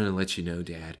just wanted to let you know,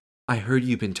 Dad. I heard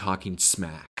you've been talking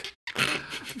smack.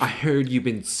 I heard you've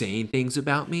been saying things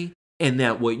about me, and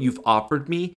that what you've offered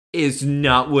me is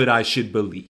not what I should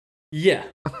believe. Yeah.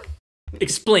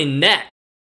 Explain that.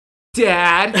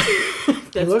 Dad.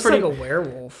 He looks like a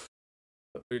werewolf.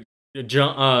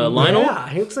 Lionel? Yeah,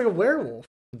 he looks like a werewolf.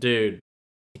 Dude.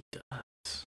 He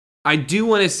does. I do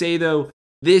want to say, though,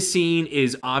 this scene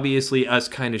is obviously us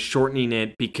kind of shortening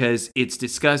it because it's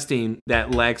disgusting that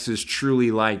Lex is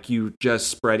truly like you just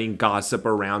spreading gossip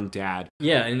around Dad.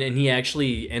 Yeah, and he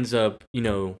actually ends up,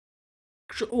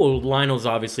 Lionel's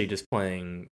obviously just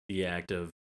playing the act of,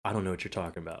 I don't know what you're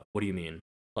talking about. What do you mean?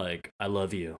 Like, I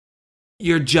love you.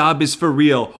 Your job is for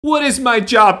real. What is my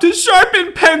job? To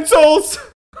sharpen pencils!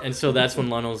 And so that's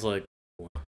when Lionel's like,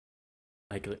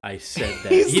 I said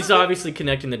that. He's obviously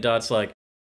connecting the dots like,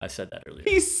 I said that earlier.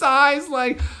 He sighs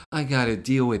like, I gotta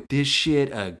deal with this shit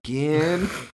again.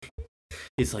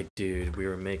 He's like, dude, we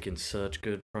were making such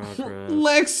good progress.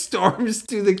 Lex storms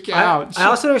to the couch. I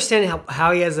also understand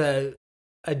how he has a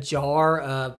jar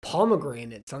of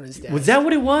pomegranates on his desk. Was that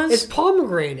what it was? It's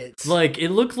pomegranates. Like, it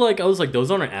looked like, I was like,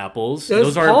 those aren't apples.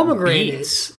 Those are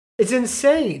pomegranates. beets. It's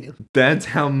insane. That's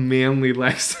how manly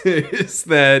Lex is.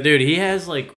 That dude, he has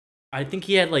like, I think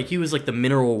he was like the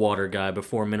mineral water guy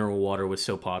before mineral water was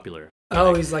so popular.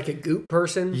 Oh, he's like a goop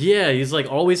person? Yeah, he's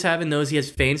like always having those. He has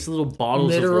fancy little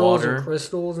bottles of water. And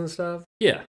crystals and stuff.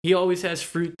 Yeah, he always has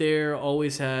fruit there,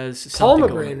 always has something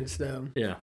pomegranates, though.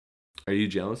 Yeah. Are you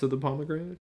jealous of the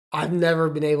pomegranate? I've never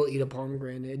been able to eat a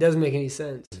pomegranate. It doesn't make any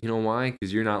sense. You know why?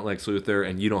 Because you're not Lex Luthor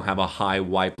and you don't have a high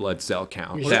white blood cell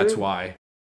count. You're That's sure? why.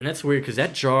 And that's weird because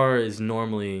that jar is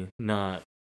normally not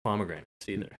pomegranates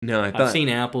either. No, I've seen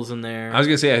apples in there. I was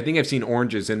gonna say I think I've seen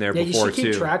oranges in there before you should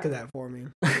keep too. track of that for me.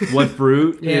 What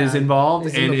fruit is involved,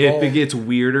 is in and the if bowl. it gets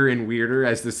weirder and weirder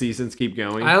as the seasons keep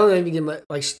going. I don't know if you get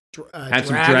had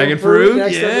some dragon fruit.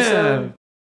 Next Yeah, episode.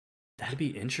 That'd be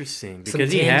interesting Some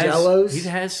because Tangelos. he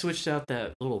has switched out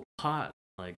that little pot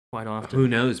like quite often. Who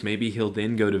knows? Maybe he'll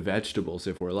then go to vegetables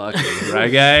if we're lucky,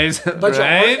 right, guys?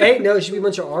 Right? Hey, no, it should be a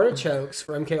bunch of artichokes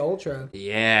for MK Ultra.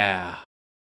 Yeah,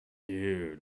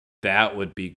 dude. That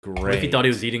would be great. What if he thought he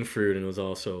was eating fruit and it was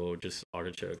also just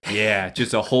artichoke? Yeah,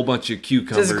 just a whole bunch of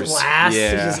cucumbers. Just glass. Yeah.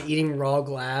 He's just eating raw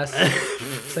glass.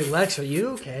 It's like, Lex, are you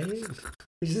okay?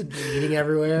 He's just bleeding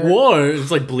everywhere. What? It's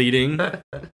like bleeding.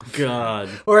 God.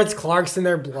 Or it's Clark's in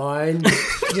there blind,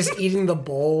 just eating the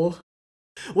bowl.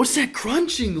 What's that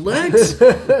crunching, Lex?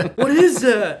 What is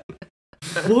that?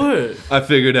 What? I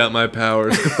figured out my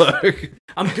powers, Clark.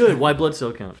 I'm good. White blood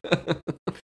cell count.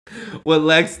 What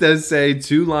Lex does say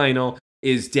to Lionel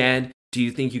is, Dad, do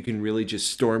you think you can really just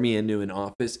storm me into an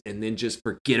office and then just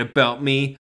forget about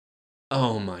me?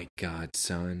 Oh my God,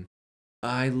 son.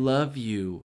 I love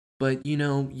you. But,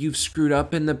 you've screwed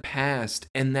up in the past,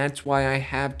 and that's why I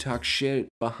have talked shit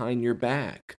behind your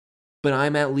back. But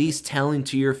I'm at least telling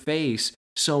to your face,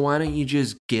 so why don't you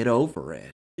just get over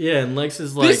it? Yeah, and Lex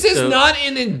is like... This is not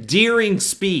an endearing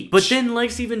speech. But then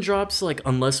Lex even drops, like,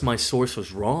 unless my source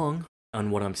was wrong.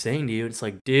 on what I'm saying to you. It's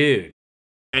like, dude.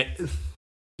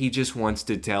 He just wants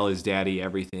to tell his daddy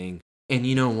everything. And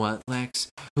you know what, Lex?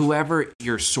 Whoever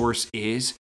your source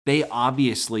is, they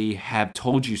obviously have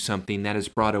told you something that has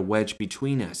brought a wedge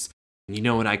between us. And you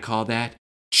know what I call that?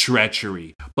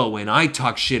 Treachery. But when I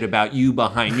talk shit about you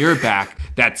behind your back,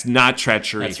 that's not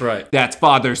treachery. That's right. That's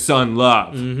father-son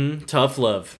love. Mm-hmm. Tough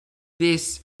love.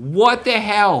 What the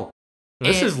hell?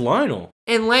 This is Lionel.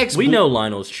 And Lex... We know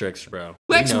Lionel's tricks, bro.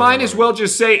 Lex might as well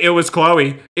just say, it was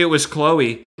Chloe. It was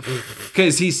Chloe.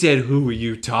 Because he said, who were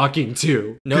you talking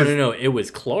to? No. It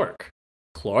was Clark.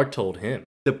 Clark told him.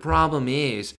 The problem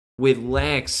is, with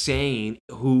Lex saying,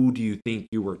 who do you think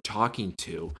you were talking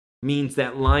to, means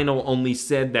that Lionel only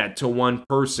said that to one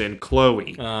person,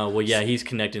 Chloe. Well, yeah, he's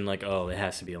connecting like, oh, it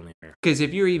has to be only her. Because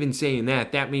if you're even saying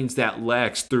that, that means that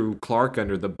Lex threw Clark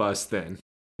under the bus then.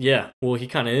 Yeah, well, he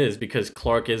kind of is, because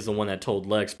Clark is the one that told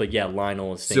Lex, but yeah,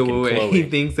 Lionel is thinking Chloe. He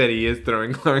thinks that he is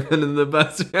throwing Clark under the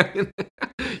bus, right?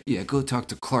 Yeah, go talk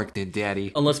to Clark then,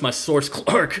 Daddy. Unless my source,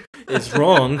 Clark, is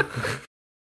wrong.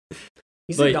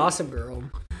 He's a gossip girl.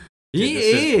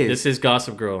 This is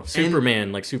Gossip Girl.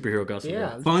 Superman, like superhero Gossip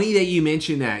Girl. Funny that you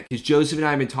mentioned that, because Joseph and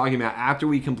I have been talking about after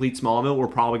we complete Smallville, we're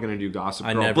probably going to do Gossip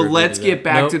Girl. But let's get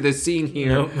back to the scene here.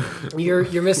 Nope.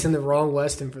 You're missing the wrong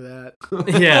Weston for that.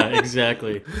 Yeah,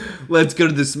 exactly. Let's go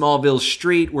to the Smallville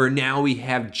street, where now we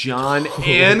have John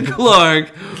and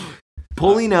Clark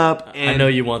pulling up. And I know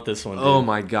you want this one, dude. Oh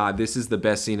my God, this is the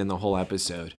best scene in the whole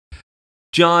episode.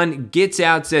 John gets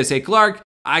out, says, hey, Clark,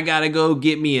 I gotta go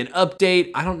get me an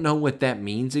update. I don't know what that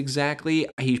means exactly.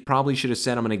 He probably should have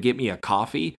said, I'm gonna get me a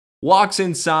coffee. Walks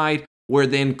inside, where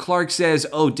then Clark says,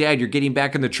 oh, Dad, you're getting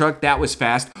back in the truck? That was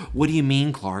fast. What do you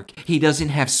mean, Clark? He doesn't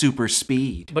have super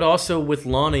speed. But also with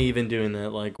Lana even doing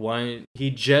that, like, why? He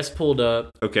just pulled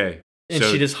up. Okay. And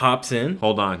she just hops in.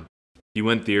 Hold on. You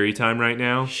want theory time right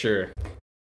now? Sure.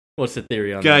 What's the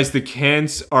theory on Guys, that? the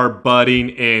Kents are butting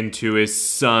into his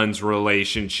son's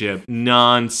relationship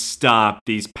non-stop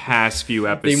these past few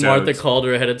episodes. Martha called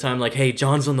her ahead of time, like, hey,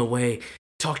 John's on the way.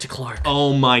 Talk to Clark.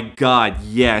 Oh my God,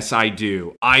 yes, I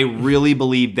do. I really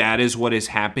believe that is what is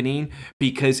happening,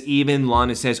 because even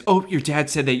Lana says, oh, your dad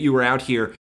said that you were out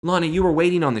here. Lana, you were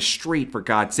waiting on the street, for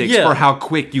God's sakes, for how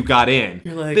quick you got in.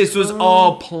 You're like, this was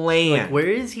all planned. Like, where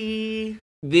is he?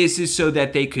 This is so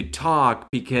that they could talk,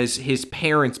 because his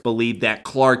parents believe that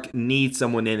Clark needs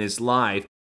someone in his life,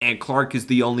 and Clark is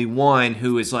the only one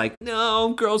who is like,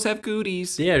 no, girls have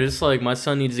cooties. Yeah, just like, my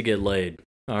son needs to get laid.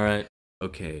 All right.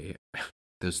 Okay,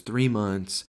 those 3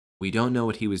 months, we don't know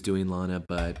what he was doing, Lana,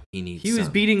 but he needs He was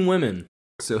beating women.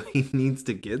 So he needs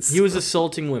to get some. He was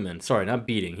assaulting women. Sorry, not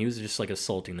beating. He was just like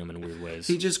assaulting them in weird ways.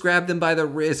 He just grabbed them by the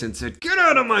wrist and said, get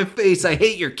out of my face, I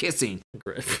hate your kissing.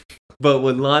 But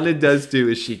what Lana does do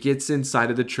is she gets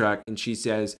inside of the truck and she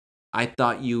says, I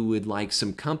thought you would like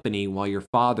some company while your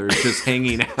father's just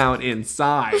hanging out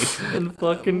inside. And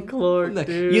fucking Clark,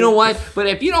 dude. You know what? But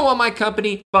if you don't want my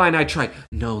company, fine, I try.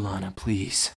 No, Lana,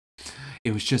 please.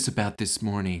 It was just about this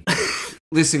morning.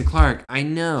 Listen, Clark, I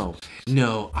know.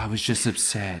 No, I was just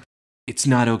upset. It's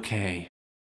not okay.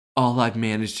 All I've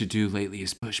managed to do lately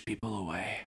is push people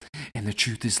away. And the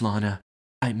truth is, Lana,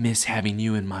 I miss having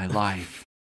you in my life.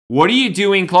 What are you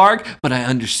doing, Clark? But I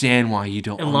understand why you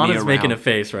don't want me around. And Lana's making a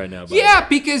face right now. Yeah,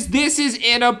 because this is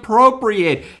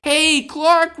inappropriate. Hey,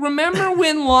 Clark, remember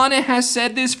when Lana has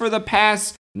said this for the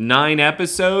past 9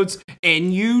 episodes,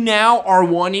 and you now are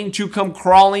wanting to come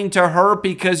crawling to her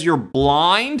because you're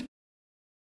blind?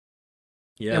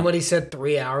 Yeah. And what he said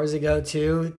 3 hours ago,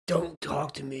 too, don't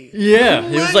talk to me. Yeah,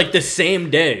 it was like the same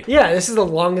day. Yeah, this is the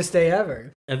longest day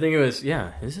ever. I think it was,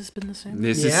 has this been the same day?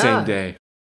 This is the same day.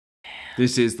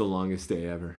 This is the longest day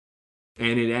ever.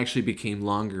 And it actually became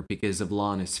longer because of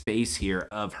Lana's face here,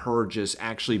 of her just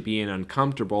actually being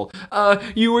uncomfortable.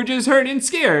 You were just hurt and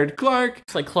scared, Clark.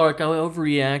 It's like, Clark, I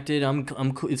overreacted.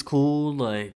 I'm it's cool,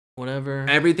 like, whatever.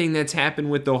 Everything that's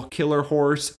happened with the killer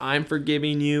horse, I'm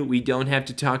forgiving you. We don't have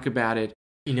to talk about it.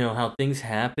 You know how things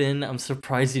happen? I'm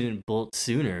surprised you didn't bolt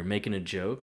sooner, making a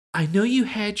joke. I know you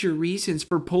had your reasons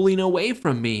for pulling away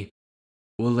from me.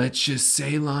 Well, let's just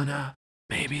say, Lana,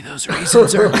 maybe those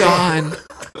reasons are gone.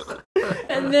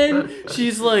 And then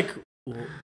she's like,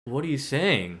 what are you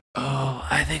saying? Oh,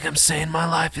 I think I'm saying my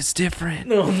life is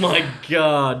different. Oh my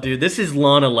God, dude. This is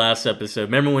Lana last episode.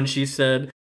 Remember when she said,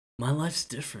 my life's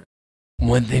different?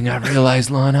 One thing I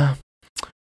realized, Lana,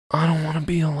 I don't want to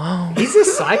be alone. He's a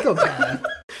psychopath.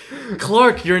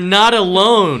 Clark, you're not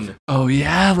alone. Oh,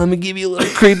 yeah? Let me give you a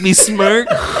little creepy smirk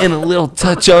and a little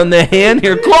touch on the hand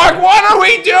here. Clark, what are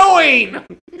we doing?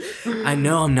 I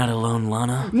know I'm not alone,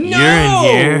 Lana. No!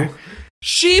 You're in here.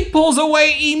 She pulls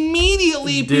away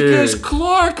immediately Dude. because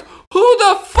Clark, who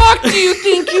the fuck do you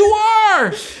think you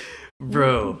are?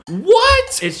 Bro.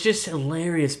 What? It's just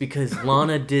hilarious because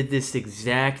Lana did this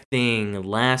exact thing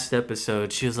last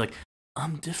episode. She was like,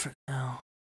 I'm different now.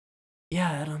 Yeah,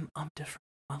 Adam, I'm different.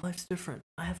 My life's different.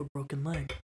 I have a broken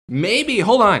leg. Maybe,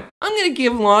 hold on. I'm going to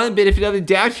give Lana a benefit of the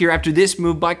doubt here after this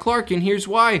move by Clark, and here's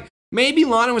why. Maybe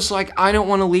Lana was like, I don't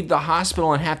want to leave the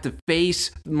hospital and have to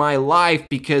face my life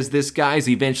because this guy's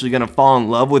eventually going to fall in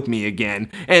love with me again.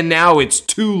 And now it's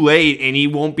too late and he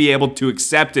won't be able to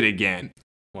accept it again.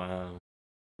 Wow.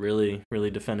 Really,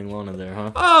 really defending Lana there,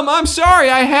 huh? I'm sorry,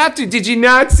 I have to. Did you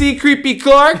not see Creepy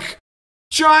Clark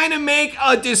trying to make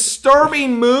a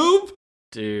disturbing move?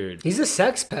 Dude. He's a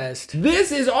sex pest.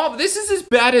 This is as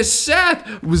bad as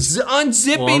Seth was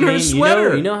unzipping her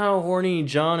sweater. You know how horny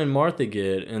John and Martha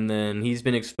get, and then he's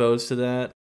been exposed to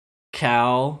that.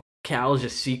 Cal's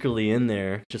just secretly in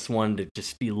there, just wanted to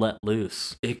just be let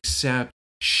loose. Except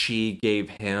she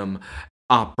gave him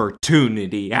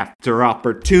opportunity after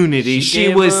opportunity.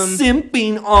 She was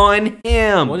simping on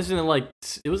him. What isn't it like?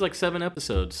 It was like 7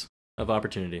 episodes of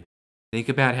opportunity. Think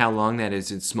about how long that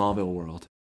is in Smallville world.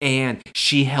 And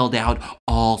she held out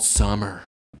all summer.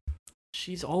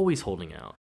 She's always holding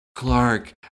out.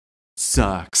 Clark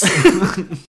sucks.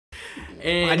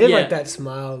 And I did like that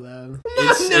smile though.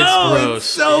 It's gross. It's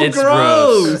so It's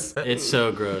gross. It's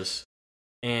so gross.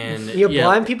 And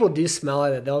blind people do smell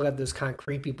like that. They all got those kind of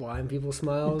creepy blind people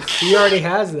smiles. He already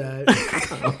has that.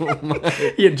 Oh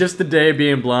my. Yeah, just the day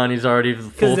being blind, he's already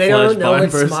Because full-fledged they don't know blind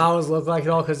what person. smiles look like at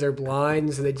all because they're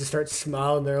blind, so they just start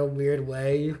smiling their own weird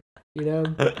way. You know?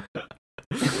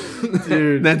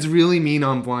 Dude, That's really mean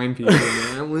on blind people,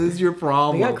 man. What is your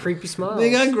problem? They got creepy smiles.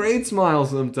 They got great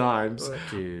smiles sometimes.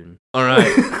 dude. All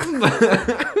right.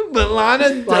 But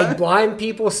Lana... Like, blind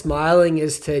people smiling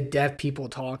is to deaf people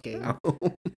talking.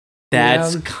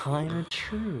 That's Yeah. kind of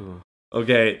true.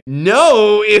 Okay.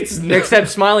 No, it's not. Except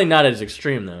smiling not as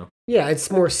extreme, though. Yeah,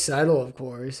 it's more subtle, of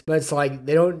course, but it's like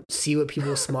they don't see what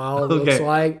people's smile looks Okay.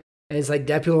 like. And it's like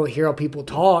deaf people don't hear how people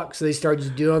talk, so they start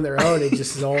just doing it on their own. It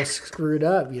just is all screwed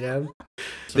up, you know?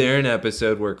 Is there an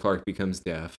episode where Clark becomes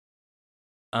deaf?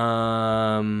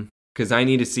 Because I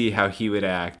need to see how he would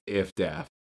act if deaf.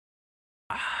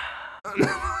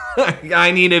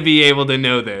 I need to be able to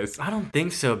know this. I don't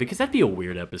think so, because that'd be a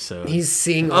weird episode. He's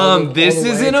seeing This all the way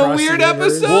isn't a across the weird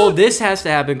universe. episode? Well, this has to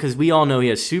happen because we all know he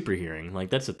has super hearing. Like,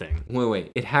 that's the thing.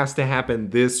 Wait. It has to happen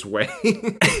this way.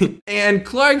 And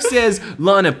Clark says,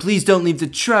 Lana, please don't leave the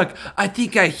truck. I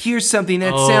think I hear something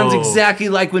that sounds exactly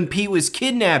like when Pete was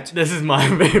kidnapped. This is my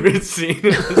favorite scene.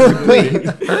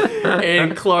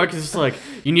 And Clark is just like,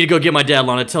 you need to go get my dad,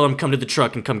 Lana. Tell him come to the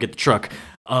truck and come get the truck.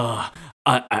 I'm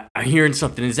hearing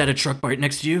something. Is that a truck right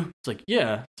next to you? It's like,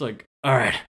 yeah. It's like, all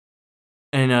right.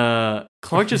 And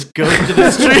Clark just goes to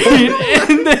the street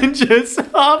and then just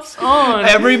hops on.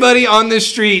 Everybody on the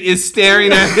street is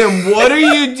staring at him. What are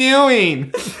you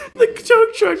doing? The tow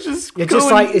truck just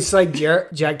It's like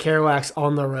Jack Kerouac's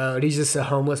On the Road. He's just a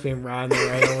homeless man riding the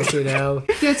rails, you know?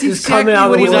 That's Just coming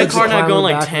out of the was that woods car and not going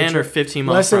climbing like back 10 the or truck. 15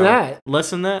 miles Less per than hour? that. Less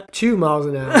than that? 2 miles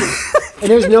an hour. And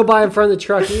there's nobody in front of the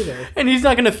truck either. And he's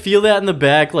not going to feel that in the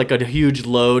back like a huge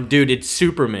load. Dude, it's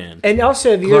Superman. And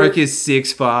also, if Clark is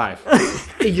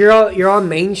 6'5". you're on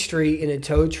Main Street in a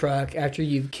tow truck after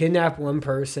you've kidnapped one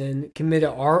person, committed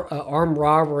armed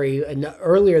robbery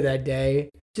earlier that day,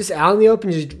 just out in the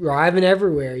open, just driving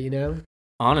everywhere, you know?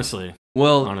 Honestly.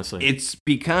 Well, Honestly. it's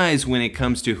because when it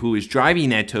comes to who is driving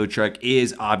that tow truck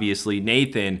is obviously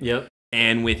Nathan. Yep.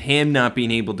 And with him not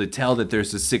being able to tell that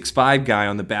there's a 6'5" guy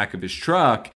on the back of his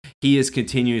truck, he is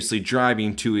continuously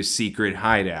driving to his secret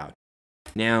hideout.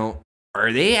 Now,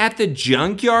 are they at the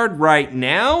junkyard right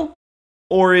now?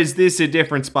 Or is this a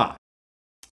different spot?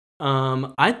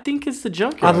 I think it's the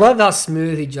junkyard. I love how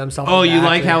smooth he jumps off. Oh, the you back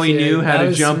like of how it, he too. knew how That to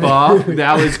was jump smooth. off?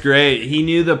 That was great. He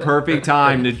knew the perfect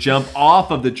time to jump off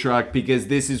of the truck because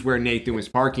this is where Nathan was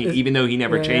parking, even though he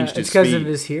never Yeah, changed his it's because of speed.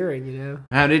 his hearing, you know?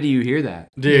 How did you hear that?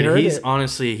 Dude, heard he's it.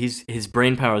 honestly, his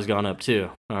brain power has gone up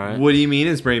too. All right. What do you mean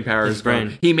his brain power His has gone?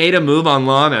 brain. He made a move on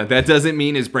Lana. That doesn't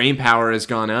mean his brain power has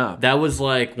gone up. That was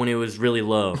like when it was really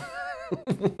low.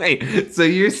 Wait, so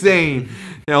you're saying...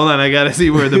 Hold on, I gotta see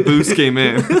where the boost came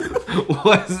in.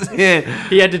 Was it...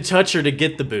 He had to touch her to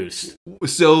get the boost.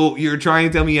 So you're trying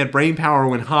to tell me he had brain power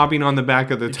when hopping on the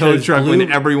back of the tow Because truck when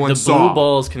everyone the saw? blue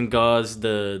balls can cause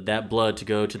that blood to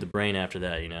go to the brain after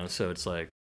that, you know? So it's like...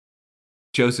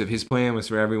 Joseph, his plan was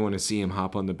for everyone to see him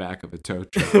hop on the back of a tow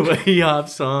truck. when he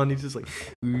hops on, he's just like...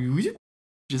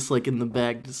 Just like in the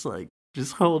back,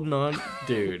 just holding on.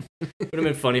 Dude. It would have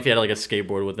been funny if he had like a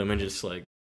skateboard with him and just like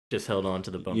just held on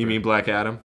to the bumper. You mean Black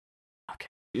Adam?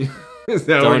 Okay. Is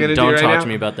that what we're gonna do right talk now? to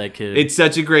me about that kid. It's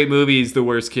such a great movie. He's the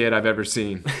worst kid I've ever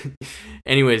seen.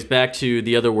 Anyways, back to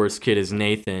the other worst kid is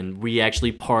Nathan. We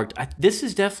actually parked. This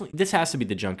has to be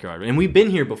the junkyard, and we've been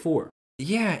here before.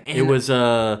 Yeah, and It was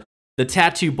the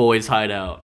Tattoo Boys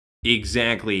hideout.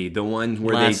 Exactly, the one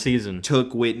where Last they season.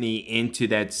 took Whitney into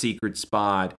that secret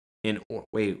spot. And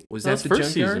wait, was that That's the first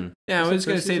junkyard? season. Yeah, I Was was that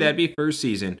gonna first say season? that'd be first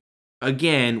season.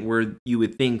 Again, where you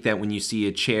would think that when you see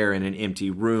a chair in an empty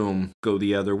room, go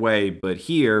the other way, but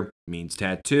here means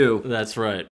tattoo. That's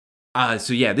right.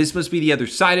 So yeah, this must be the other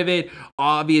side of it.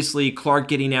 Obviously, Clark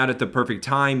getting out at the perfect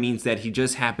time means that he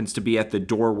just happens to be at the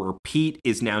door where Pete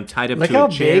is now tied up Look to how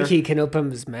a chair. big he can open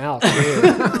his mouth.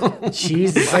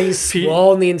 Jesus, like he's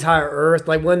swallowing the entire earth,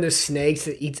 like one of those snakes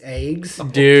that eats eggs.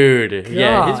 Dude.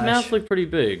 Yeah, his Gosh. mouth looked pretty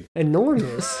big.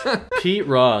 Enormous. Pete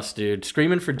Ross, dude,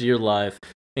 screaming for dear life.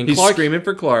 And He's Clark, screaming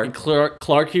for Clark. and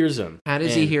Clark hears him. How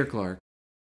does he hear Clark?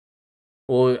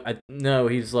 Well, no,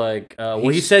 he's like,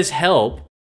 he He's- says help,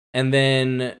 and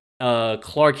then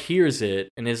Clark hears it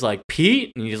and is like,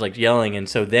 Pete? And he's like yelling, and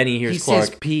so then he hears He Clark.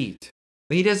 says Pete.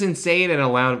 He doesn't say it in a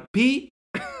loud Pete.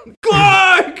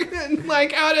 Clark!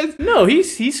 Like how does? No, he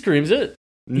screams it.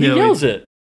 He No, yells it.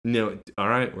 No. All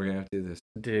right, we're gonna have to do this.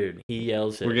 Dude, he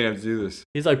yells it. We're gonna have to do this.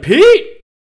 He's like, Pete!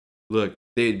 Look,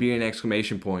 there'd be an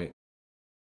exclamation point.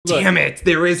 Look. Damn it!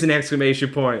 There is an exclamation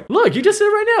point. Look, you just said it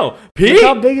right now. Look Pete!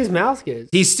 how big his mouth gets.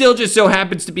 He still just so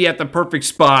happens to be at the perfect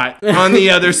spot on the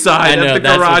other side of the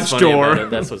that's what's garage funny about door. it.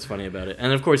 That's what's funny about it.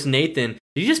 And of course, Nathan,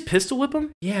 did you just pistol whip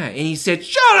him? Yeah, and he said,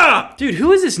 "Shut up!" Dude,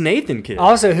 who is this Nathan kid?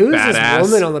 Also, who is Badass.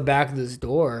 this woman on the back of this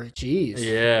door? Jeez.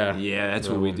 Yeah. Yeah, that's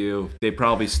what we do. They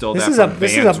probably stole This that is a from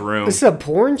this Van's is a room. this is a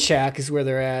porn shack is where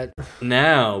they're at.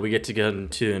 Now we get to go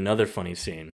into another funny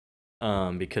scene.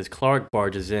 Because Clark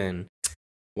barges in.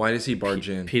 Why does he barge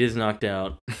in? Pete is knocked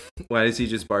out. Why does he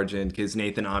just barge in? Because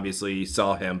Nathan obviously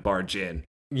saw him barge in.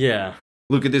 Yeah.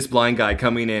 Look at this blind guy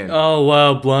coming in. Oh,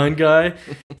 wow, blind guy.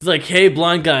 He's like, hey,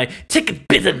 blind guy, take a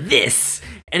bit of this.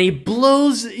 And he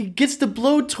gets the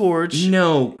blowtorch.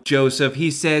 No, Joseph.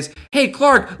 He says, "Hey,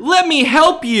 Clark, let me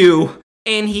help you."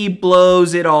 And he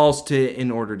blows it all in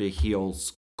order to heal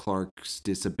Clark's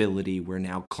disability, where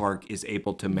now Clark is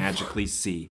able to magically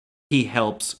see. He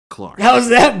helps Clark. How's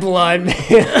that blood,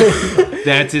 man?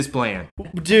 That's his plan.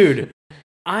 Dude,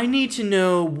 I need to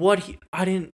know what I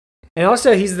didn't. And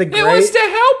also, he's the He wants great. to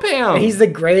help him. He's the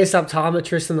greatest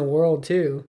optometrist in the world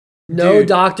too. No Dude.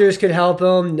 doctors could help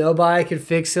him. Nobody could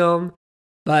fix him.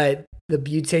 But the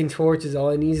butane torch is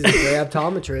all he needs. Is a great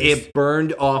optometrist. It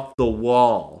burned off the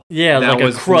wall. Yeah, That like a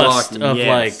was crust blocked, of yes.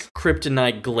 like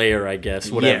kryptonite glare, I guess.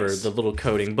 Whatever, Yes. the little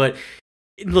coating. But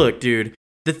look, dude,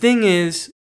 the thing is,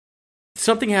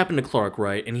 something happened to Clark,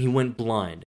 right? And he went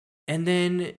blind. And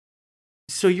then,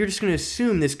 so you're just going to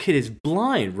assume this kid is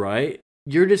blind, right?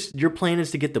 Your plan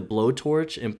is to get the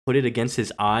blowtorch and put it against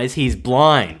his eyes. He's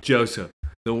blind. Joseph,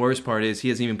 the worst part is he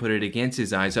hasn't even put it against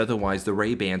his eyes. Otherwise, the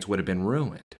Ray-Bans would have been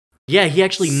ruined. Yeah, he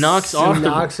actually knocks off.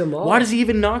 knocks him off. Why does he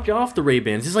even knock off the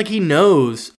Ray-Bans? It's like he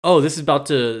knows. Oh, this is about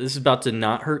to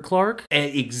not hurt Clark.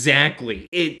 Exactly.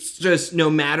 It's just no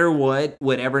matter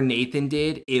whatever Nathan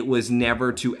did, it was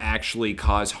never to actually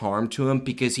cause harm to him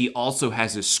because he also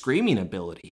has a screaming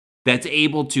ability that's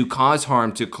able to cause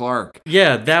harm to Clark.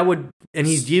 Yeah, that would, and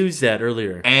he used that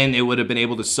earlier. And it would have been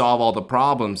able to solve all the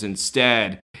problems.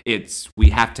 Instead,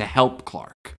 we have to help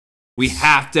Clark. We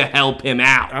have to help him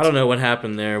out. I don't know what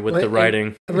happened there with the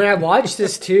writing. When I watched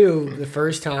this too the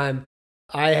first time,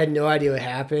 I had no idea what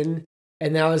happened.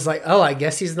 And then I was like, oh, I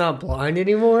guess he's not blind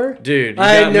anymore. Dude, you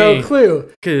I got had no me.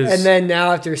 clue. 'Cause- And then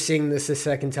now after seeing this a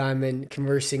second time and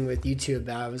conversing with you two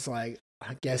about it, I was like,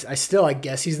 I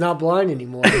guess he's not blind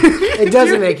anymore. It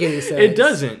doesn't make any sense. It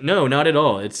doesn't. No, not at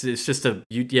all. It's just like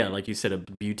you said, a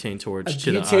butane torch A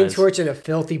to the butane eyes. torch and a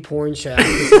filthy porn shack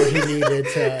is what he needed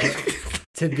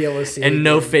to be able to see. And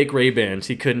no again. fake Ray-Bans.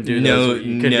 He couldn't do those.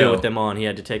 He couldn't do it with them on. He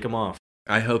had to take them off.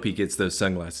 I hope he gets those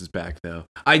sunglasses back, though.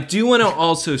 I do want to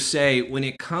also say, when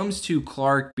it comes to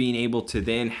Clark being able to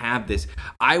then have this,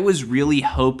 I was really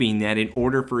hoping that in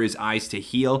order for his eyes to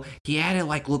heal, he had to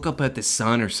like look up at the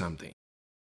sun or something.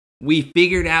 We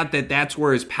figured out that that's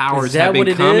where his powers Is that have what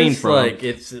been it coming is? from. Like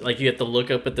it's like you have to look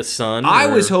up at the sun. I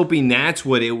or- was hoping that's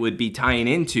what it would be tying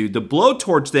into. The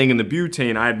blowtorch thing and the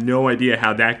butane, I have no idea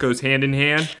how that goes hand in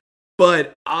hand.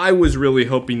 But I was really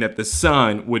hoping that the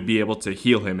sun would be able to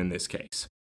heal him in this case.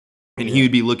 And he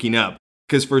would be looking up.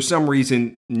 Because for some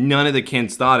reason, none of the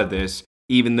Kents thought of this,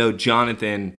 even though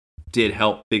Jonathan did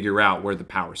help figure out where the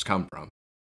powers come from.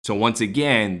 So once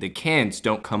again, the Kents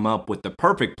don't come up with the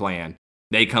perfect plan.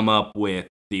 They come up with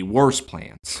the worst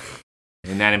plans.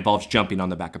 And that involves jumping on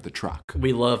the back of the truck.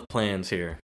 We love plans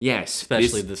here. Yes.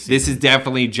 Especially this season. This is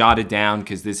definitely jotted down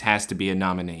because this has to be a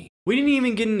nominee. We didn't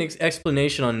even get an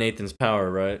explanation on Nathan's power,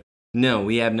 right? No,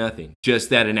 we have nothing. Just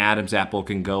that an Adam's apple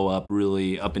can go up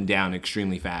and down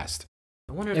extremely fast.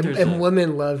 I wonder if And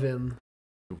women love him.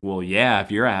 Well, yeah,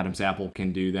 if your Adam's apple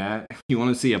can do that. You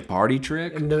want to see a party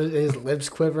trick? And his lips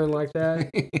quivering like that.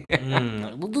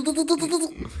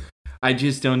 I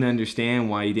just don't understand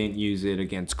why you didn't use it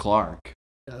against Clark.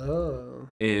 Oh.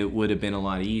 It would have been a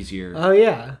lot easier. Oh,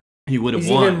 yeah. He would have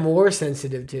He's won. even more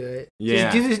sensitive to it.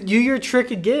 Yeah. Just do your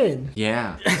trick again.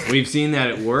 Yeah. We've seen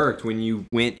that it worked when you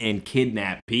went and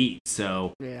kidnapped Pete.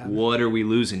 So what are we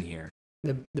losing here?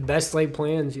 The best laid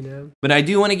plans, you know. But I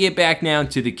do want to get back now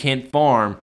to the Kent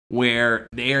farm where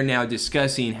they are now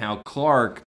discussing how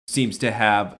Clark seems to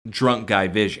have drunk guy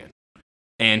vision.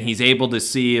 And he's able to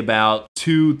see about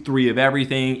 2-3 of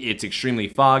everything. It's extremely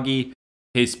foggy.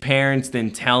 His parents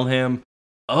then tell him,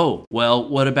 oh, well,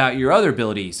 what about your other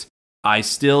abilities? I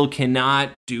still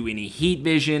cannot do any heat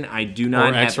vision. I do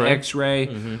not have X-ray.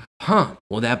 Mm-hmm. Huh.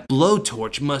 Well, that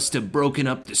blowtorch must have broken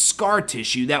up the scar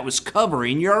tissue that was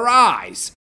covering your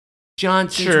eyes. John,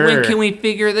 when can we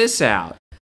figure this out?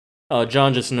 Oh,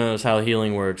 John just knows how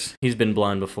healing works. He's been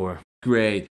blind before.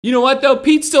 Great. You know what, though?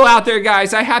 Pete's still out there,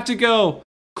 guys. I have to go.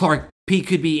 Clark, Pete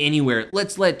could be anywhere.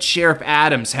 Let's let Sheriff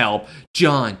Adams help.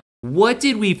 John, what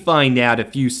did we find out a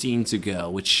few scenes ago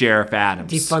with Sheriff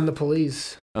Adams? Defund the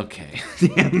police. Okay.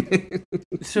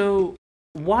 So,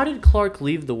 why did Clark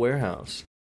leave the warehouse?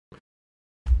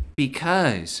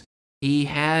 Because he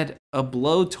had a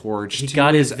blowtorch. He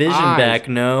got his vision eyes. back,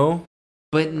 no?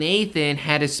 But Nathan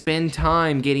had to spend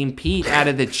time getting Pete out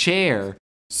of the chair.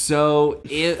 So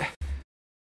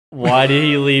Why did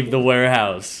he leave the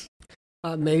warehouse?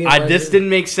 This didn't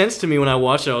make sense to me when I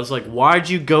watched it. I was like, why'd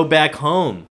you go back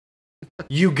home?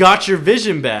 You got your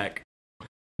vision back.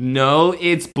 No,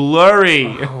 it's blurry.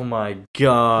 Oh my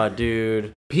god,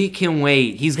 dude. Pete can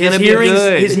wait. He's going to be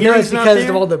good. It's because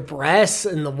of all the breasts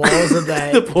and the walls of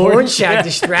that The porn shack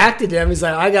distracted him. He's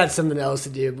like, I got something else to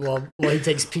do while he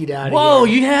takes Pete out of Whoa,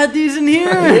 here. you had these in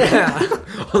here? Yeah.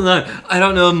 Hold on. I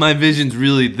don't know if my vision's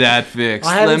really that fixed.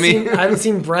 I haven't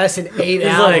seen breasts in 8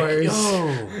 hours.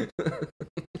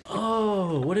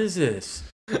 Oh, what is this?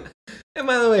 And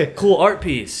by the way, cool art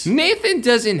piece. Nathan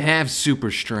doesn't have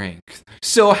super strength.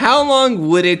 So how long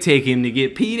would it take him to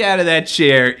get Pete out of that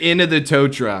chair into the tow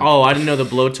truck? Oh, I didn't know the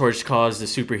blowtorch caused the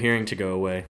super hearing to go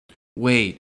away.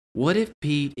 Wait, what if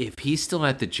he's still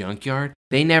at the junkyard?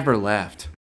 They never left.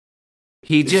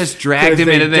 He just dragged him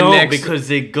into the next... Because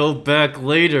they go back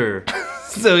later.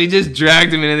 So he just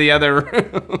dragged him into the other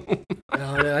room.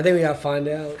 No, I think we gotta find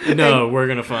out. No, we're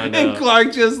gonna find out. And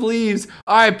Clark just leaves.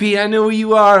 All right, Pete, I know who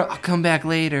you are. I'll come back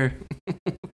later.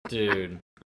 Dude,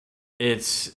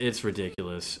 it's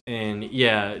ridiculous. And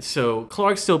yeah, so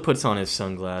Clark still puts on his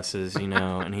sunglasses,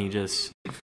 and he just...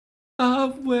 I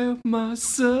wear my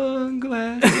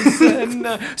sunglasses at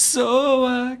night so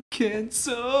I can.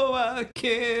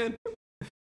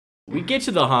 We get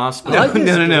to the hospital.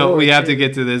 No. We have to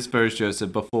get to this first,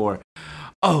 Joseph, before.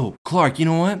 Oh, Clark, you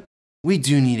know what? We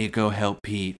do need to go help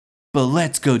Pete, but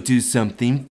let's go do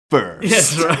something first.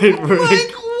 That's right.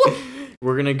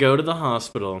 We're going to go to the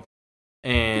hospital,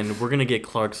 and we're going to get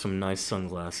Clark some nice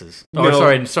sunglasses.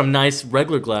 Some nice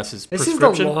regular glasses. This is the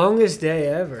longest day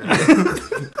ever.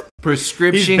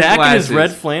 Prescription He's back glasses. in his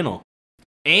red flannel.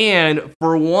 And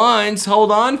for once,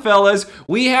 hold on, fellas,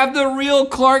 we have the real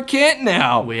Clark Kent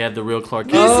now. We have the real Clark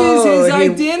Kent. This is his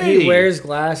identity. He wears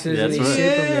glasses and he's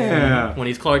Superman. Yeah. When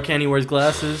he's Clark Kent, he wears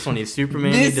glasses. When he's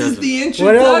Superman, this he doesn't. This is the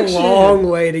introduction. What a long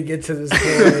way to get to this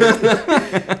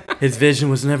point. His vision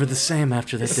was never the same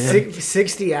after that day.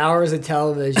 60 hours of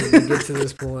television to get to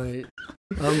this point.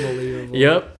 Unbelievable.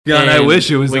 Yep. God, I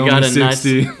wish it was only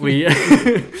 60.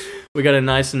 We got a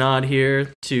nice nod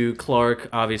here to Clark,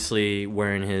 obviously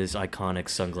wearing his iconic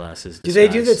sunglasses. Do they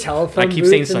do the telephone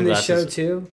booth in this show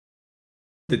too?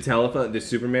 The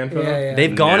Superman phone? Yeah.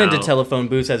 They've gone into telephone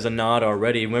booths as a nod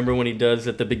already. Remember when he does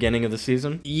at the beginning of the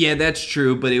season? Yeah, that's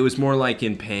true, but it was more like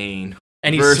in pain.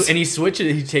 And he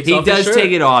switches. He takes off his shirt. He does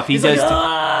take it off. He's like,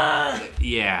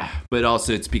 yeah, but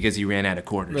also it's because he ran out of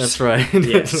quarters. That's right.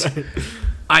 Yes. That's right.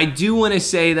 I do want to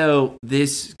say, though,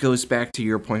 this goes back to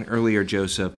your point earlier,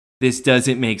 Joseph. This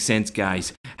doesn't make sense,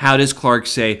 guys. How does Clark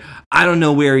say, I don't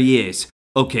know where he is?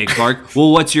 Okay, Clark,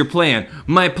 well, what's your plan?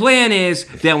 My plan is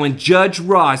that when Judge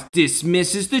Ross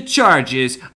dismisses the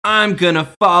charges, I'm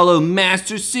gonna follow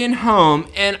Masterson home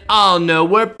and I'll know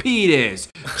where Pete is.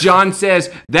 John says,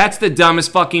 that's the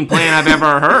dumbest fucking plan I've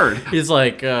ever heard. He's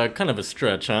like, kind of a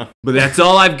stretch, huh? But that's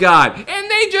all I've got.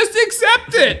 And they just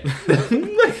accept it.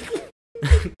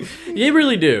 You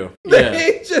really do. Yeah.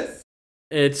 They just,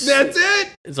 That's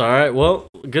it. It's all right. Well,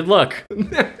 good luck.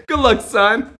 Good luck,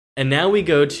 son. And now we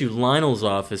go to Lionel's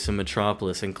office in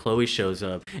Metropolis, and Chloe shows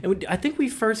up. And I think we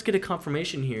first get a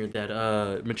confirmation here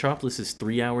that Metropolis is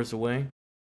 3 hours away.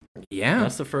 Yeah.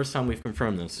 That's the first time we've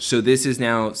confirmed this. So this is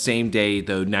now same day,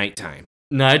 though, nighttime.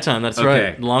 Nighttime, that's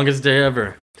Okay. right. Longest day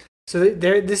ever. So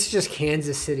this is just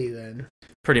Kansas City then.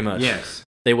 Pretty much. Yes.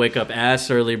 They wake up ass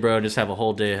early, bro, just have a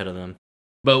whole day ahead of them.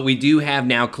 But we do have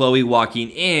now Chloe walking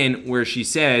in where she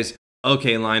says,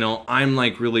 okay, Lionel, I'm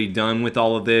like really done with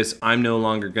all of this. I'm no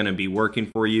longer going to be working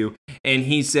for you. And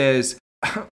he says,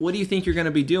 what do you think you're going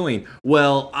to be doing?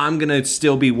 Well, I'm going to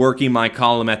still be working my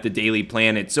column at the Daily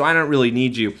Planet, so I don't really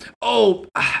need you. Oh,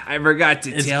 I forgot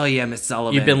to tell you, Miss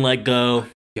Sullivan. You've been let go.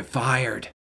 You're fired.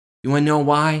 You want to know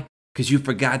why? Because you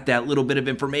forgot that little bit of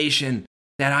information,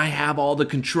 that I have all the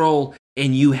control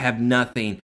and you have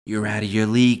nothing. You're out of your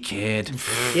league, kid.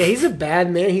 Yeah, he's a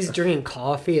bad man. He's drinking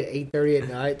coffee at 8:30 at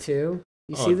night too.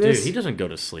 You see this? Dude, he doesn't go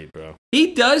to sleep, bro.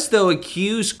 He does, though,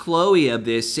 accuse Chloe of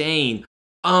this, saying,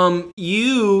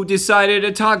 you decided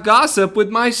to talk gossip with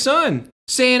my son,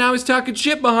 saying I was talking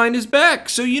shit behind his back.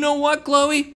 So you know what,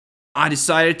 Chloe? I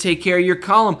decided to take care of your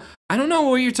column. I don't know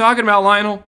what you're talking about,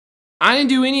 Lionel. I didn't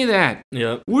do any of that.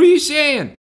 Yep. What are you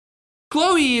saying?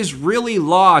 Chloe is really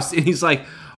lost, and he's like,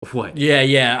 what?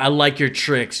 Yeah, I like your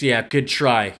tricks. Yeah, good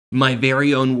try. My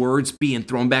very own words being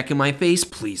thrown back in my face?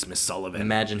 Please, Miss Sullivan.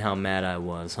 Imagine how mad I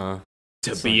was, huh?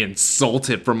 To be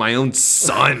insulted from my own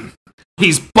son.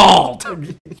 He's bald.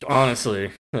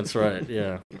 Honestly, that's right.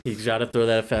 Yeah, he's got to throw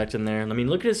that fact in there. I mean,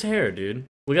 look at his hair, dude.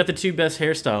 We got the two best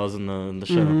hairstyles in the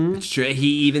show. Mm-hmm. It's true. He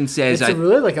even says, It's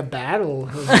really like a battle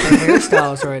of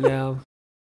hairstyles right now.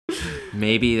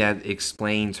 Maybe that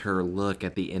explains her look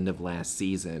at the end of last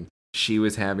season. She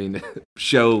was having to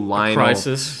show Lionel.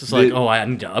 Crisis. It's like, I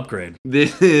need to upgrade.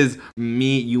 This is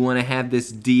me. You want to have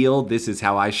this deal? This is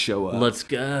how I show up. Let's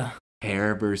go.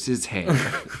 Hair versus hair.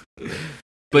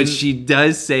 But she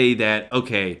does say that,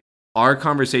 okay, our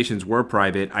conversations were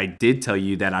private. I did tell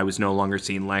you that I was no longer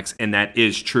seeing Lex, and that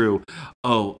is true.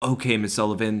 Oh, okay, Miss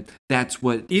Sullivan. That's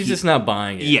what... He's just not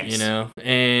buying it, yes. You know?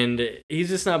 And he's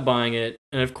just not buying it.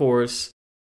 And of course,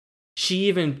 she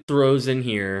even throws in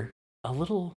here a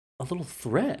little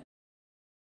threat.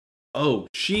 Oh,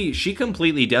 she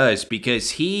completely does,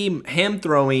 because him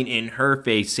throwing in her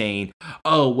face saying,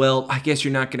 oh, well, I guess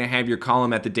you're not going to have your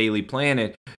column at the Daily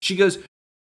Planet. She goes,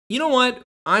 you know what?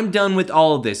 I'm done with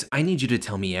all of this. I need you to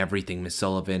tell me everything, Miss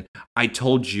Sullivan. I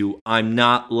told you I'm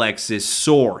not Lex's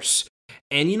source.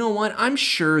 And you know what? I'm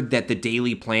sure that the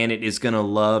Daily Planet is going to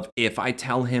love if I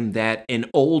tell him that an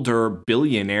older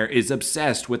billionaire is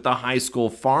obsessed with the high school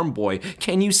farm boy.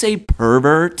 Can you say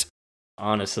pervert?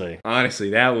 Honestly,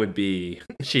 that would be...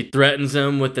 She threatens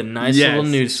him with a nice little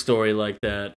news story like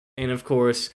that. And of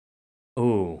course,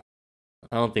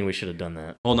 I don't think we should have done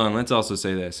that. Hold on, let's also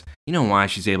say this. You know why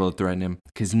she's able to threaten him?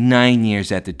 Because 9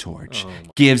 years at the Torch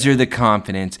gives her the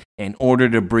confidence in order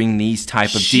to bring these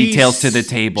type of details to the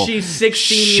table. She's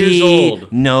 16 years old. She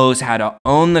knows how to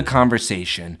own the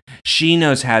conversation. She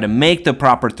knows how to make the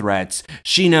proper threats.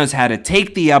 She knows how to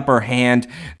take the upper hand.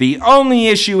 The only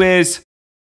issue is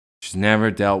she's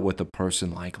never dealt with a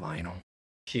person like Lionel.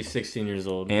 She's 16 years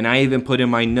old. And I even put in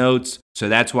my notes, so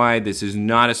that's why this is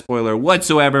not a spoiler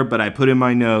whatsoever, but I put in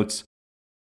my notes,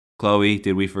 Chloe,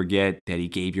 did we forget that he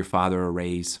gave your father a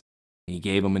raise? He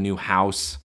gave him a new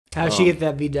house. How'd she get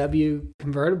that VW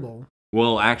convertible?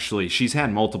 Well, actually, she's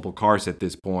had multiple cars at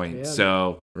this point. Yeah.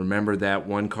 So remember that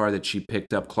one car that she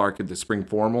picked up Clark at the spring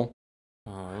formal?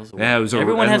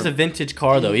 Everyone has a vintage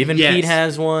car, though. Even Yes. Pete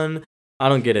has one. I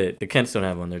don't get it. The Kents don't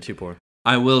have one. They're too poor.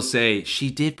 I will say,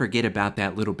 she did forget about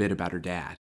that little bit about her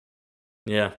dad.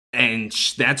 Yeah. And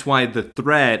that's why the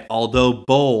threat, although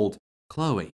bold,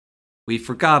 Chloe, we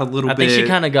forgot a little bit. I think she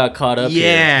kind of got caught up here.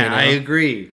 Yeah, You know? I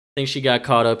agree. I think she got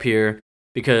caught up here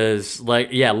because,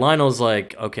 Lionel's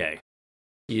like, okay,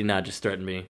 you did not just threaten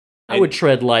me. I would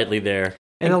tread lightly there.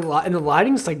 And the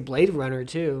lighting's like Blade Runner,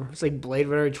 too. It's like Blade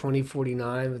Runner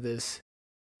 2049 with this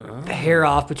the hair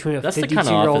off between a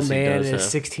 52-year-old man and a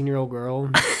 16-year-old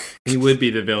girl. He would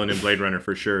be the villain in Blade Runner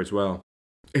for sure as well.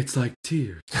 It's like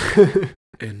tears.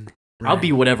 And I'll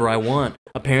be whatever I want.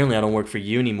 Apparently, I don't work for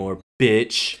you anymore,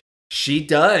 bitch. She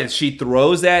does. She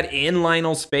throws that in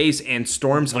Lionel's face and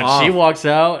storms When off. she walks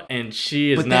out and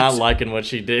she is not liking what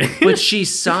she did. But she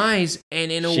sighs,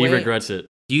 and in a way... She regrets it.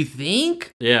 Do you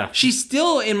think? Yeah. She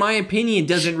still, in my opinion,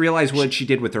 doesn't realize what she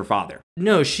did with her father.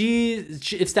 No,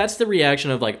 that's the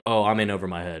reaction of like, oh, I'm in over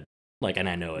my head. Like, and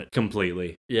I know it.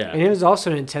 Completely. Yeah. And it was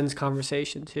also an intense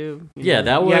conversation, too. Yeah,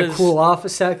 that You gotta was- cool off a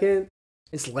second.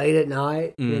 It's late at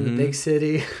night. You're in the Mhm. big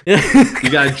city. You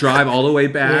gotta drive all the way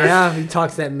back. Yeah, he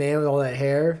talks to that man with all that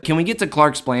hair. Can we get to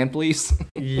Clark's plan, please?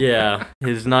 Yeah,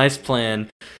 his nice plan.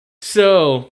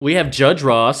 So we have Judge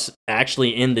Ross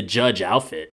actually in the judge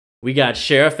outfit. We got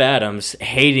Sheriff Adams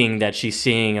hating that she's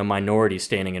seeing a minority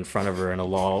standing in front of her in a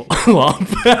law.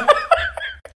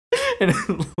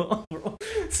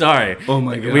 Sorry. Oh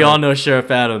my God. We all know Sheriff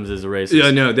Adams is a racist.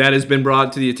 Yeah, no, that has been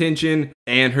brought to the attention,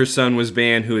 and her son was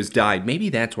banned, who has died. Maybe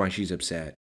that's why she's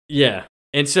upset. Yeah.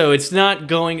 And so it's not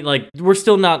going, like, we're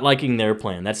still not liking their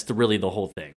plan. That's really the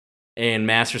whole thing. And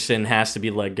Masterson has to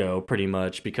be let go, pretty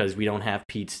much, because we don't have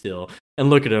Pete still. And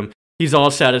look at him. He's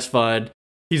all satisfied.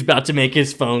 He's about to make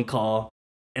his phone call.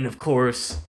 And of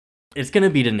course, it's going to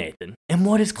be to Nathan. And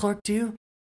what does Clark do?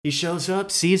 He shows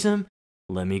up, sees him.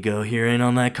 Let me go hear in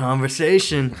on that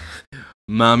conversation.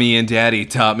 Mommy and Daddy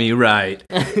taught me right.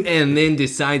 And then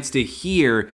decides to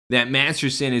hear that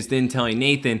Masterson is then telling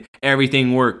Nathan,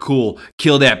 everything worked cool,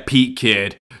 kill that Pete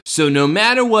kid. So no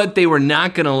matter what, they were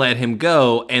not going to let him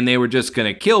go, and they were just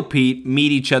going to kill Pete,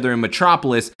 meet each other in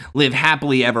Metropolis, live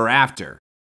happily ever after.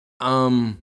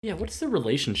 Yeah, what's the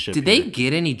relationship Did here? they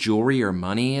get any jewelry or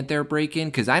money at their break-in?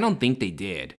 Because I don't think they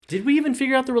did. Did we even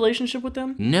figure out the relationship with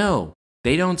them? No,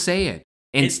 they don't say it.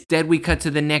 Instead, we cut to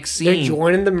the next They're scene.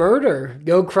 joining the murder.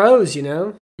 Go Crows, you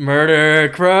know? Murder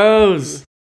crows.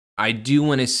 I do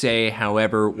want to say,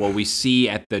 however, what we see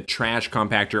at the trash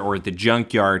compactor or at the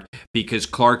junkyard, because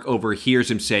Clark overhears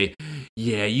him say,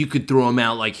 yeah, you could throw him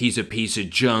out like he's a piece of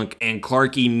junk. And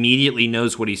Clark immediately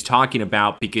knows what he's talking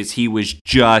about because he was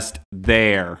just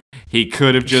there. He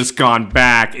could have just gone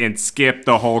back and skipped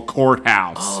the whole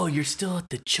courthouse. Oh, you're still at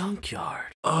the junkyard.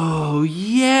 Oh,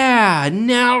 yeah,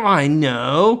 now I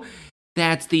know.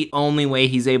 That's the only way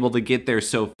he's able to get there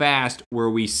so fast, where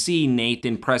we see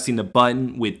Nathan pressing the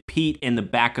button with Pete in the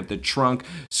back of the trunk,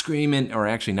 screaming, or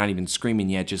actually not even screaming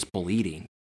yet, just bleeding.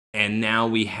 And now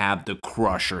we have the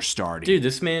Crusher starting. Dude,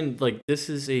 this man, like, this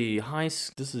is a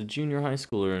junior high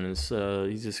schooler, and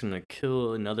he's just gonna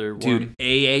kill another Dude, one.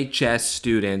 AHS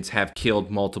students have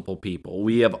killed multiple people.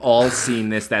 We have all seen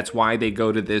this. That's why they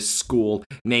go to this school.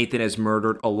 Nathan has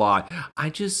murdered a lot.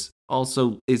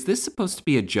 Is this supposed to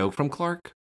be a joke from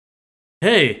Clark?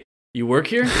 Hey, you work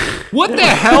here? What the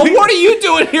hell? What are you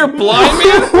doing here, blind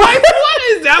man? What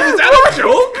is that? Was that a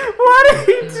joke? Why did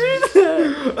he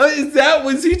do that?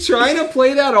 Was he trying to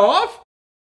play that off?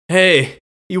 Hey,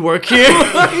 you work here?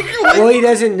 Well, he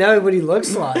doesn't know what he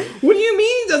looks like. What do you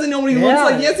mean he doesn't know what he looks Yeah.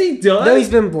 like? Yes, he does. No, he's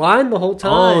been blind the whole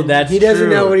time. Oh, that's he doesn't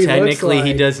true. know what he Technically, looks like.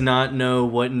 he does not know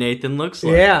what Nathan looks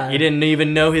like. Yeah. He didn't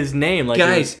even know his name. Like,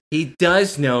 Guys, he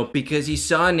does know because he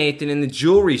saw Nathan in the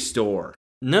jewelry store.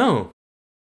 no.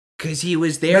 Because he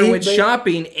was there But he-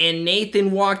 shopping, and Nathan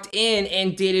walked in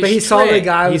and did his But he saw the trick.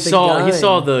 guy He with the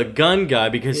saw gun. the gun guy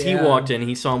because he Yeah. walked in.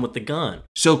 He saw him with the gun.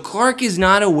 So Clark is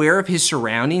not aware of his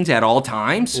surroundings at all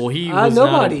times? Well, he was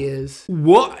Nobody is.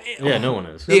 What? Yeah, no one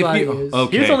is. Nobody is.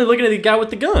 Okay. He was only looking at the guy with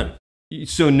the gun.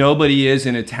 So nobody is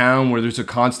in a town where there's a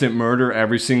constant murder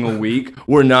every single week.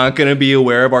 We're not going to be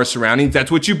aware of our surroundings. That's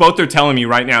what you both are telling me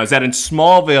right now, is that in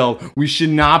Smallville, we should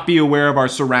not be aware of our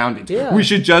surroundings. Yeah. We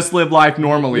should just live life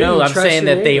normally. No, You I'm trust saying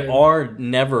your that they neighbor. are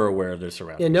never aware of their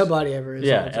surroundings. Yeah, nobody ever is.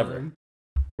 Yeah, all the ever. time.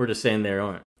 We're just saying they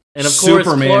aren't. And of course,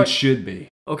 Superman Clark, should be.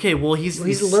 okay, well, he's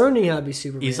learning how to be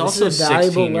Superman. he's This also is a valuable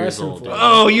 16 years lesson old. for him.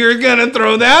 Oh, you're going to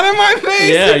throw that in my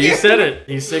face? Yeah, you again? said it.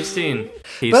 He's 16.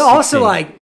 He's But also, 16.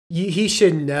 like, he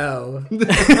should know.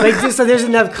 Like, just so there's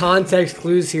enough context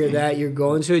clues here that you're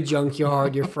going to a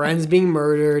junkyard, your friend's being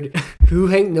murdered.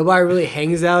 Nobody really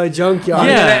hangs out at a junkyard.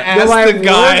 Yeah. Nobody Ask the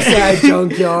guy. works at a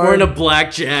junkyard. wearing a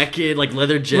black jacket, like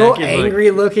leather a little jacket. like-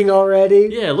 angry looking already.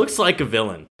 yeah, it looks like a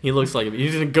villain. He looks like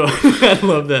he's gonna go. I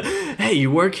love that. Hey,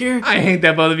 you work here? I hate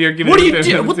that both of you are giving What do me you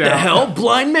do? thumbs What the down. hell,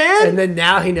 blind man? And then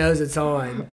now he knows it's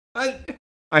on.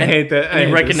 I hate that. And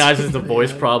he recognizes the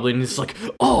voice probably, and he's like,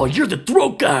 "Oh, you're the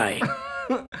throat guy."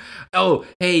 Oh,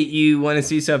 hey, you want to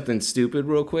see something stupid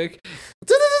real quick?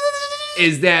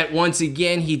 Is that once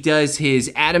again he does his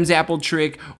Adam's apple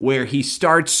trick where he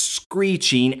starts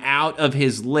screeching out of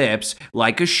his lips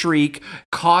like a shriek,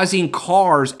 causing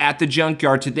cars at the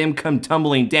junkyard to then come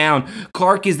tumbling down.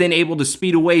 Clark is then able to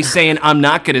speed away saying, I'm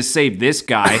not going to save this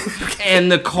guy. And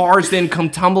the cars then come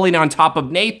tumbling on top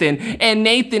of Nathan, and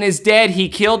Nathan is dead. He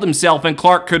killed himself, and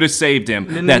Clark could have saved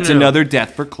him. That's no. another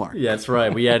death for Clark. Yeah, that's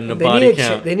right. We added a They body need, to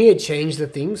count. they need to change the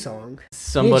theme song.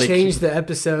 Somebody they need to change the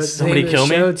episode. Somebody name of kill the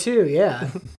me? show too. Yeah.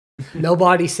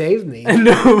 Nobody saved me. And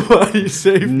nobody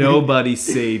saved me. Nobody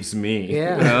saves me.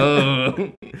 Yeah.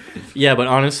 Oh. Yeah, but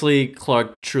honestly,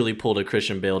 Clark truly pulled a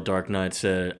Christian Bale Dark Knight,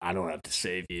 said, I don't have to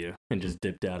save you, and just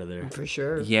dipped out of there. For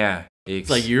sure. Yeah. It's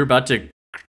like you're about to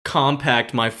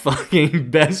compact my fucking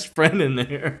best friend in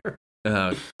there.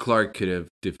 Clark could have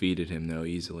defeated him, though,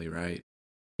 easily, right?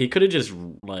 He could have just,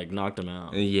 like, knocked him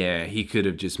out. Yeah, he could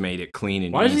have just made it clean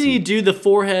and Why easy. doesn't he do the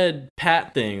forehead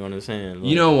pat thing on his hand?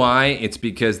 You know why? It's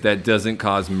because that doesn't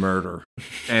cause murder.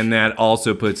 And that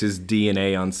also puts his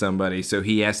DNA on somebody, so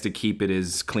he has to keep it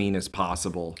as clean as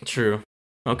possible. True.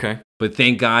 Okay. But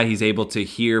thank God he's able to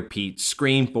hear Pete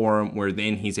scream for him, where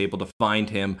then he's able to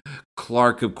find him.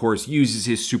 Clark, of course, uses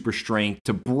his super strength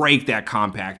to break that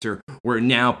compactor, where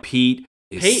now Pete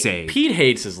is saved. Pete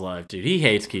hates his life, dude. He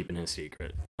hates keeping his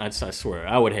secret. I swear.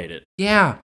 I would hate it.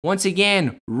 Yeah. Once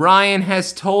again, Ryan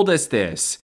has told us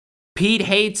this. Pete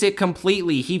hates it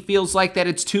completely. He feels like that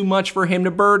it's too much for him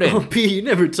to burden. Oh, Pete, you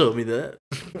never told me that.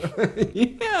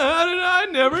 Yeah, how did I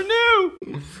never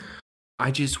knew?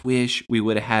 I just wish we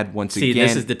would have had See,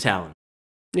 this is the talent.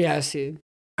 Yeah, I see.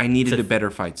 I needed a better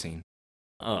fight scene.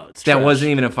 Oh, it's That trash. wasn't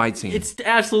even a fight scene. It's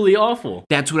absolutely awful.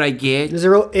 That's what I get. There's a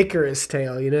real Icarus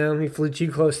tale, you know? He flew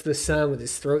too close to the sun with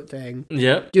his throat thing.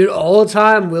 Yep. Dude, all the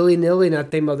time, willy-nilly,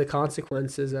 not thinking about the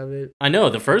consequences of it. I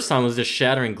know. The first time was just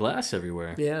shattering glass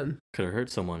everywhere. Yeah. Could have hurt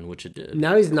someone, which it did.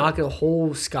 Now he's knocking a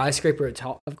whole skyscraper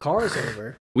of cars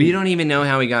over. We don't even know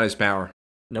how he got his power.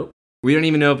 Nope. We don't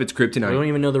even know if it's We kryptonite. don't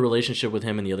even know the relationship with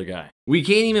him and the other guy. We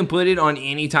can't even put it on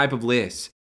any type of list.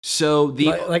 So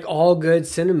Like all good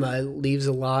cinema, it leaves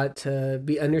a lot to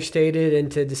be understated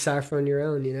and to decipher on your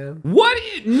own, you know? What?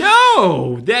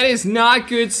 No, that is not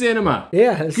good cinema.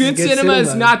 Yeah, this Good is cinema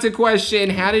is not to question.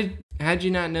 How'd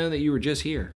you not know that you were just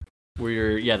here?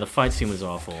 The fight scene was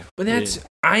awful. But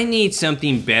I need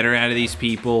something better out of these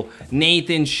people.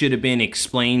 Nathan should have been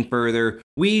explained further.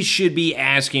 We should be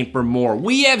asking for more.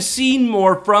 We have seen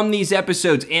more from these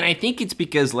episodes, and I think it's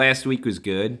because last week was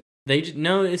good.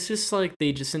 It's just like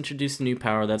they just introduced a new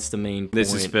power. That's the main point.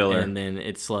 This is filler. And then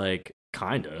it's like,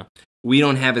 kinda. We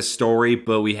don't have a story,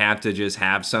 but we have to just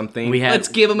have something. Let's Let's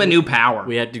give them a new power.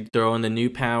 We had to throw in the new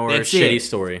power. That's shitty it.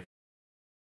 story.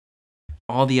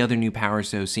 All the other new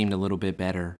powers, though, seemed a little bit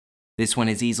better. This one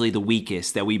is easily the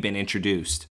weakest that we've been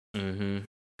introduced. Mm-hmm.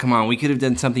 Come on, we could have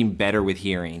done something better with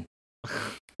hearing.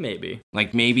 Maybe.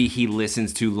 Like maybe he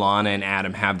listens to Lana and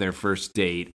Adam have their first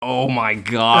date. Oh my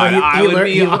God.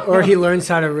 Or he learns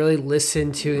how to really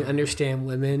listen to and understand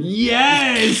women.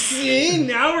 Yes! See,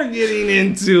 now we're getting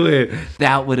into it.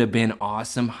 That would have been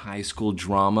awesome high school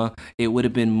drama. It would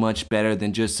have been much better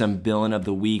than just some villain of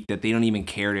the week that they don't even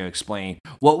care to explain.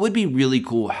 What would be really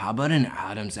cool? How about an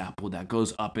Adam's apple that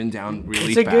goes up and down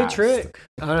really fast? It's a good trick.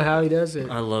 I don't know how he does it.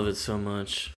 I love it so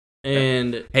much.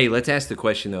 And hey, let's ask the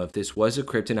question though. If this was a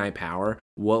kryptonite power,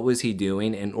 what was he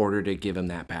doing in order to give him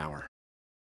that power?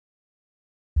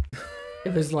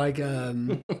 It was like a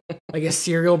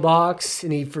cereal box,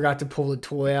 and he forgot to pull the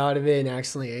toy out of it and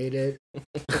accidentally ate it.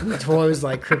 And the toy was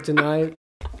like kryptonite,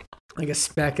 like a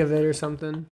speck of it or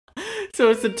something. so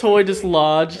it's the toy just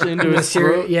lodged into his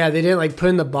throat. Yeah, they didn't like put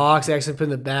in the box. They actually put in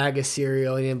the bag of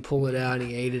cereal. He didn't pull it out, and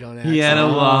he ate it on accident. He had a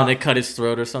lot. And they cut his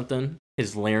throat or something.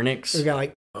 His larynx. We got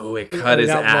like it cut his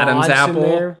Adam's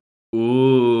apple.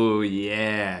 Ooh,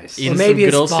 yes. Or maybe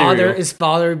his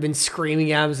father had been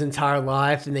screaming at him his entire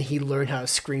life, and then he learned how to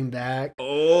scream back.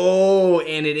 Oh,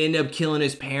 and it ended up killing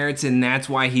his parents, and that's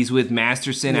why he's with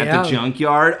Masterson at the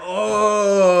junkyard.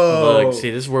 Oh, look,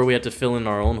 see, this is where we have to fill in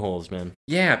our own holes, man.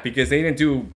 Yeah, because they didn't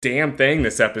do a damn thing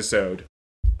this episode.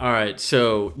 All right,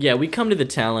 so yeah, we come to the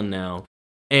Talon now.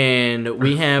 And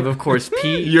we have, of course,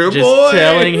 Pete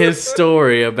telling his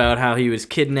story about how he was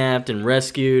kidnapped and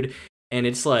rescued. And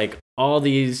it's like all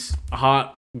these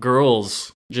hot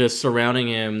girls just surrounding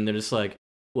him. They're just like,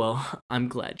 well, I'm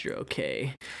glad you're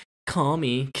okay. Call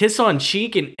me. Kiss on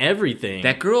cheek and everything.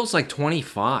 That girl's like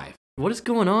 25. What is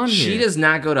going on here? She does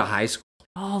not go to high school.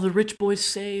 Oh, the rich boy's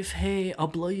safe. Hey, I'll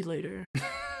blow you later.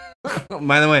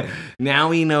 By the way, now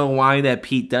we know why that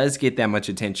Pete does get that much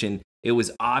attention. It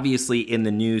was obviously in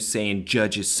the news saying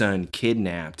Judge's son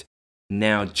kidnapped.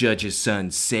 Now Judge's son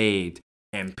saved.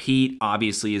 And Pete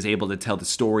obviously is able to tell the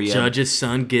story of Judge's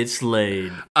son gets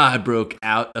laid. I broke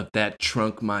out of that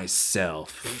trunk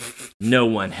myself. No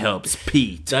one helps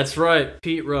Pete. That's right,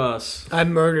 Pete Ross. I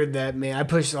murdered that man. I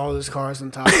pushed all those cars on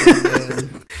top of him,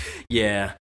 man.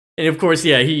 Yeah. And of course,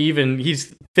 yeah,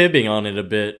 he's fibbing on it a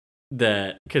bit.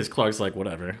 Because Clark's like,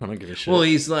 whatever, I don't give a shit. Well,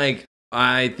 he's like,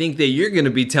 I think that you're going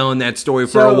to be telling that story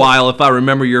for a while if I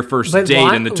remember your first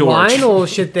date in the torch. Lionel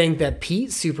should think that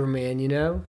Pete's Superman, you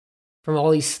know? from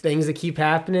all these things that keep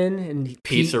happening. And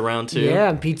Pete's around too? Yeah,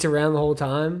 and Pete's around the whole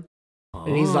time.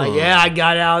 And he's like, yeah, I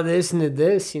got out of this and did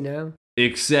this,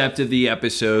 Except of the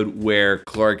episode where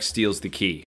Clark steals the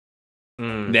key.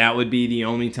 That would be the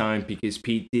only time because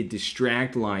Pete did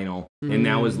distract Lionel, and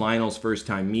that was Lionel's first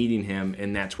time meeting him,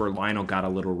 and that's where Lionel got a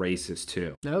little racist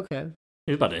too. Okay.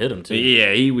 He was about to hit him too.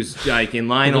 Yeah, he was like, and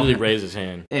Lionel He raised his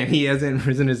hand. and he hasn't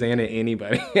risen his hand at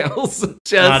anybody else.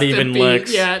 Just Not even Pete.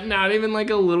 Lex. Yeah, not even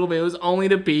like a little bit. It was only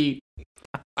to Pete.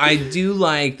 I do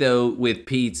like, though, with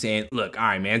Pete saying, look, all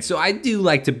right, man, so I do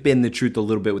like to bend the truth a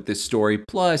little bit with this story.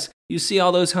 Plus, you see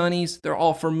all those honeys? They're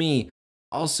all for me.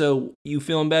 Also, you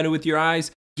feeling better with your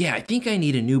eyes? Yeah, I think I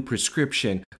need a new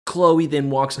prescription. Chloe then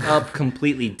walks up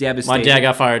completely devastated. My dad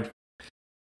got fired.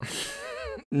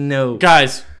 No.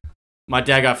 Guys, my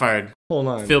dad got fired. Hold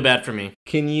on. Feel bad for me.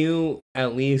 Can you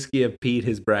at least give Pete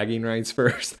his bragging rights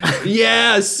first?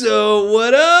 Yeah, so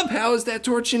what up? How was that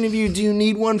torch interview? Do you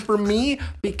need one for me?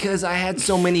 Because I had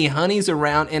so many honeys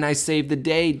around and I saved the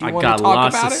day. Do you want to talk about it?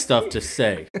 I got lots of stuff to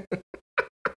say.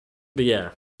 But yeah,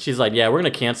 she's like, yeah, we're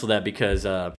going to cancel that because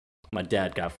my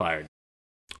dad got fired.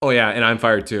 Oh yeah, and I'm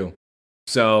fired too.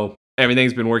 So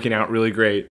everything's been working out really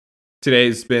great.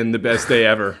 Today's been the best day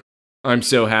ever. I'm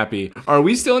so happy. Are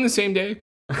we still in the same day?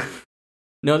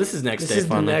 No, this is next day. This is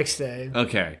finally. the next day.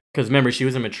 Okay. Because remember, she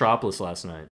was in Metropolis last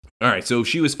night. All right, so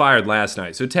she was fired last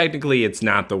night. So technically, it's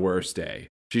not the worst day.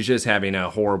 She's just having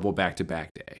a horrible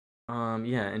back-to-back day.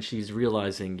 Yeah, and she's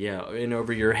realizing, in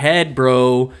over your head,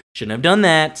 bro. Shouldn't have done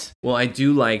that. Well, I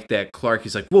do like that Clark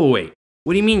is like, whoa, wait.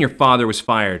 What do you mean your father was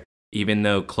fired? Even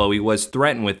though Chloe was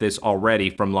threatened with this already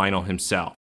from Lionel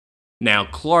himself. Now,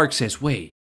 Clark says,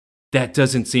 wait, that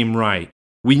doesn't seem right.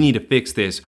 We need to fix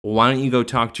this. Why don't you go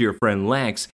talk to your friend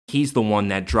Lex? He's the one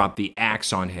that dropped the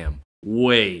axe on him.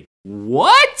 Wait,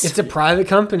 what? It's a private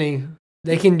company.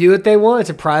 They can do what they want.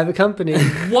 It's a private company.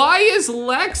 Why is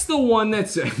Lex the one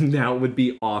that's... Now, it would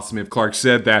be awesome if Clark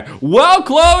said that. Well,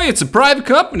 Chloe, it's a private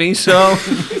company, so...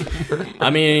 I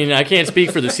mean, I can't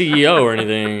speak for the CEO or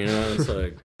anything. It's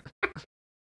like...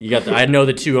 I know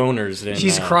the two owners. And,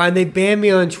 She's crying. They banned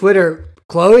me on Twitter.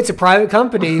 Chloe, it's a private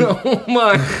company. Oh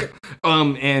my.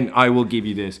 And I will give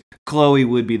you this. Chloe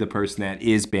would be the person that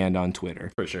is banned on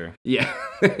Twitter. For sure. Yeah.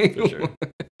 For sure.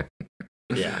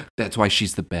 Yeah. That's why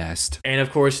she's the best. And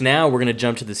of course, now we're going to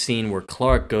jump to the scene where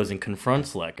Clark goes and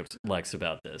confronts Lex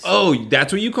about this. Oh,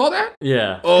 that's what you call that?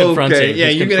 Yeah. Oh, okay. Yeah,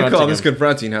 you're going to call this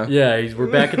confronting, huh? Yeah, we're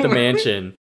back at the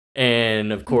mansion.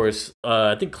 And of course,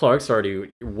 I think Clark's already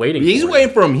waiting. He's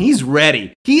waiting for him. He's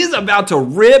ready. He is about to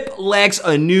rip Lex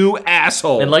a new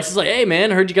asshole. And Lex is like, "Hey,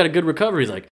 man, I heard you got a good recovery."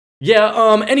 He's like,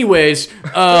 "Yeah. Anyways,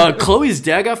 Chloe's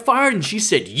dad got fired, and she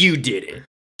said you did it.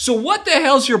 So what the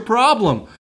hell's your problem?"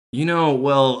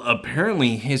 Well,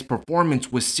 apparently his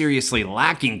performance was seriously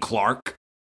lacking, Clark.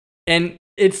 And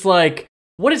it's like,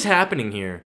 what is happening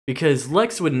here? Because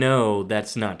Lex would know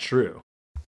that's not true.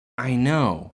 I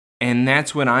know. And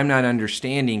that's what I'm not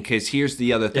understanding, because here's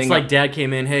the other thing. It's like dad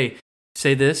came in, hey,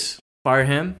 say this, fire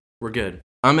him, we're good.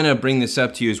 I'm going to bring this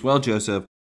up to you as well, Joseph,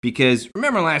 because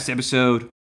remember last episode,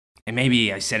 and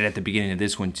maybe I said it at the beginning of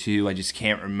this one too, I just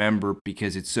can't remember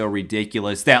because it's so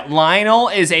ridiculous, that Lionel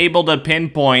is able to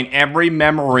pinpoint every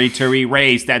memory to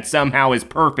erase that somehow is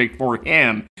perfect for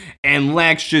him. And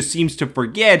Lex just seems to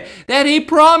forget that he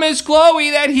promised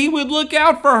Chloe that he would look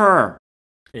out for her.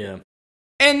 Yeah.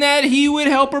 And that he would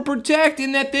help her protect,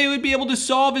 and that they would be able to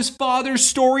solve his father's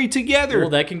story together. Well,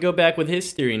 that can go back with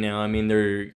his theory now. I mean,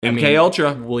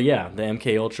 Ultra. Well, yeah, the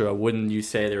MK Ultra. Wouldn't you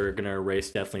say they're going to erase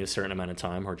definitely a certain amount of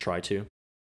time, or try to?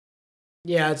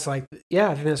 Yeah, it's like,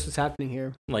 I think that's what's happening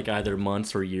here. Like either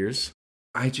months or years.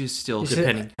 I just still...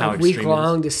 Depending how a extreme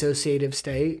week-long dissociative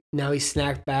state. Now he's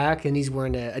snapped back, and he's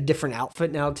wearing a different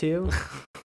outfit now, too.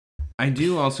 I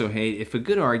do also hate, if a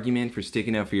good argument for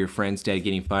sticking up for your friend's dad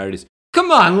getting fired is, come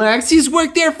on, Lex, he's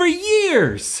worked there for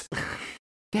years.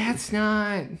 That's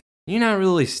not... You're not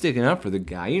really sticking up for the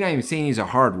guy. You're not even saying he's a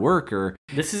hard worker.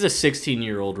 This is a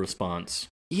 16-year-old response.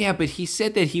 Yeah, but he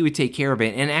said that he would take care of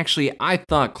it, and actually, I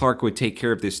thought Clark would take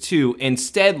care of this too.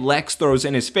 Instead, Lex throws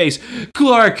in his face,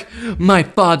 Clark, my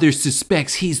father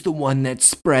suspects he's the one that's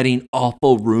spreading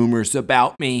awful rumors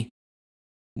about me.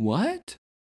 What?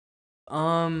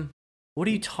 What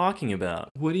are you talking about?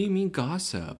 What do you mean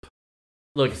gossip?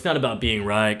 Look, it's not about being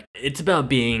right. It's about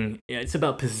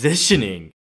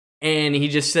positioning. And he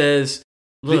just says,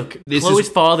 look, Chloe's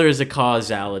father is a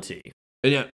causality.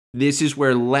 Yeah, this is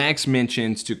where Lex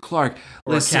mentions to Clark.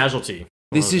 Or a casualty.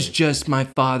 This is just my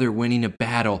father winning a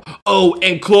battle. Oh,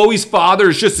 and Chloe's father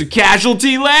is just a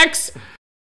casualty, Lex?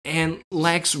 And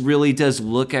Lex really does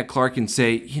look at Clark and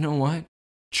say, you know what?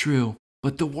 True.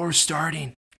 but the war's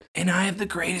starting, and I have the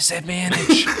greatest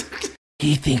advantage.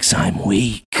 He thinks I'm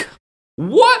weak.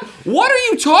 What? What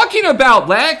are you talking about,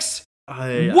 Lex?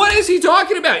 What is he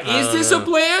talking about? Is this a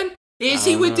plan? Is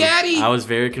he with Daddy? I was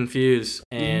very confused,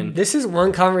 and this is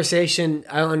one conversation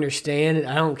I don't understand and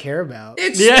I don't care about.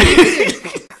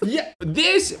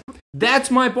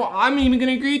 That's my point. I'm even going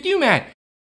to agree with you, Matt.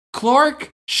 Clark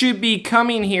should be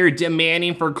coming here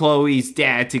demanding for Chloe's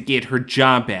dad to get her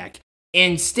job back.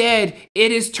 Instead,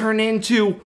 it has turned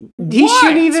into He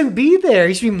shouldn't even be there.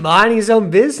 He should be minding his own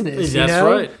business. That's you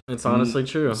know? right. It's honestly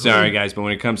true. Sorry, guys, but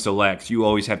when it comes to Lex, you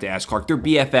always have to ask Clark. They're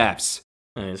BFFs.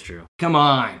 That is true. Come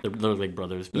on. They're like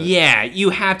brothers. But. Yeah, you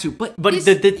have to. But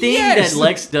the thing that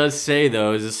Lex does say,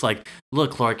 though, is it's like,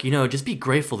 look, Clark, just be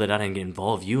grateful that I didn't get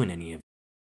involve you in any of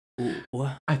it.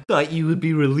 What? I thought you would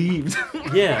be relieved.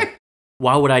 Yeah.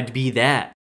 Why would I be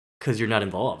that? Because you're not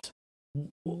involved.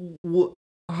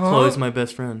 Chloe's my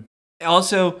best friend.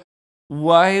 Also,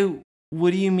 why...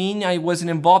 What do you mean I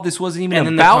wasn't involved? This wasn't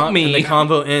even about me. And the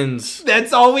convo ends.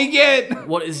 That's all we get.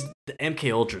 What is the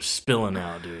MK Ultra spilling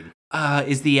out, dude?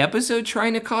 Is the episode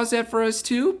trying to cause that for us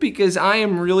too? Because I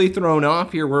am really thrown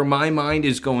off here where my mind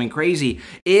is going crazy.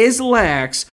 Is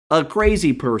Lex a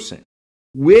crazy person?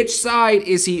 Which side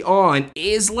is he on?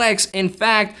 Is Lex, in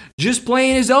fact, just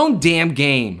playing his own damn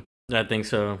game? I think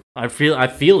so. I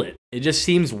feel it. It just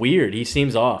seems weird. He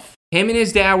seems off. Him and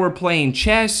his dad were playing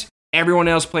chess. Everyone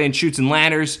else playing shoots and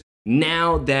ladders.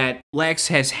 Now that Lex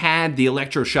has had the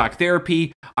electroshock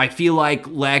therapy, I feel like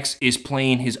Lex is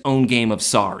playing his own game of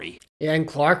sorry. Yeah, and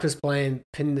Clark was playing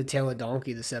Pin the Tail of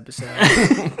Donkey this episode.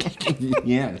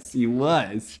 Yes, he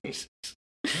was.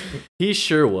 He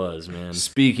sure was, man.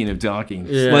 Speaking of donkeys,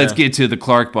 let's get to the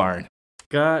Clark barn.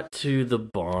 Got to the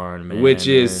barn, man. Which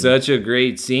is such a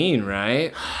great scene,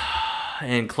 right?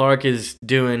 And Clark is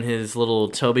doing his little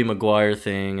Tobey Maguire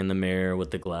thing in the mirror with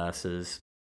the glasses.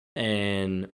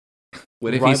 And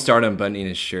what if he started unbuttoning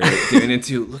his shirt, doing it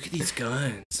too? Look at these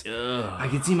guns. Ugh. I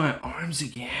can see my arms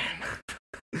again.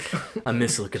 I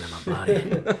miss looking at my body.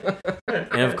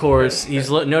 And of course,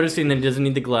 he's noticing that he doesn't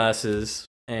need the glasses.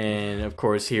 And of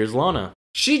course, here's Lana.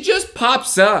 She just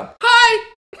pops up.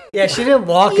 Hi! Yeah, she didn't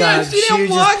walk up. She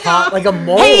just popped like a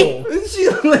mole. Hey!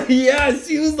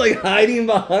 She was like hiding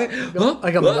behind.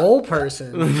 Like a mole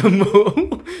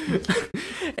person.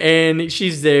 And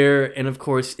she's there. And of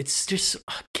course, it's just,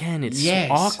 again, it's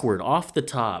awkward off the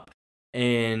top.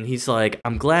 And he's like,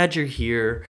 I'm glad you're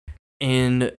here.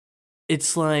 And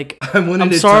it's like,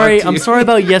 I'm sorry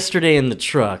about yesterday in the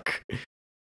truck.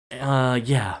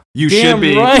 Yeah. You damn should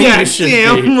be. Right, yeah, you should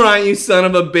damn be. right, you son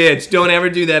of a bitch. Don't ever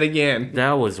do that again.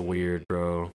 That was weird,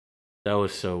 bro. That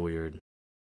was so weird.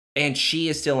 And she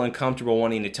is still uncomfortable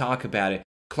wanting to talk about it.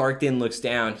 Clark then looks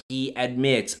down. He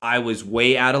admits, I was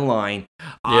way out of line.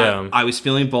 Yeah. I was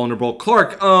feeling vulnerable.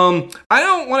 Clark, I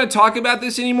don't want to talk about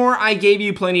this anymore. I gave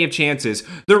you plenty of chances.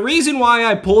 The reason why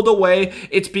I pulled away,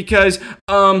 it's because,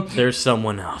 there's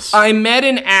someone else. I met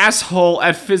an asshole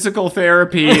at physical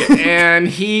therapy, and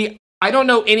I don't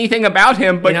know anything about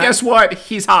him, but guess what?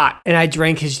 He's hot. And I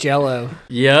drank his Jell-O.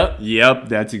 Yep,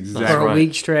 that's exactly for a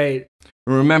week straight.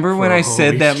 Remember when I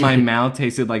said that my mouth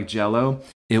tasted like Jell-O?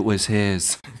 It was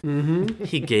his. Mm-hmm.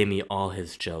 He gave me all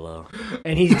his Jell-O.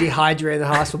 And he's dehydrated in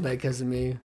the hospital bed because of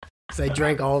me. Because I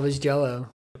drank all of his Jell-O.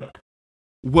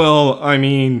 Well, I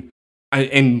mean,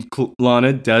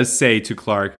 Lana does say to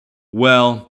Clark,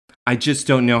 well, I just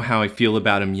don't know how I feel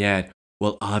about him yet.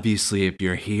 Well, obviously, if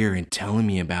you're here and telling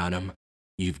me about him,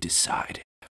 you've decided.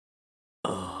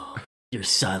 Oh, your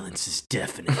silence is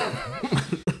deafening.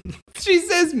 She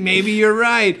says, maybe you're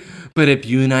right. But if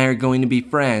you and I are going to be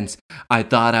friends, I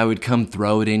thought I would come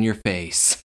throw it in your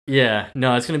face. Yeah,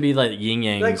 no, it's going to be like yin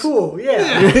yang. Like, cool,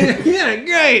 yeah. Yeah,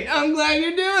 great. I'm glad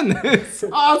you're doing this.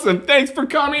 Awesome. Thanks for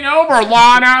coming over,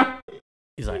 Lana.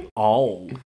 He's like, oh,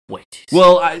 wait.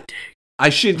 Well, I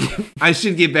should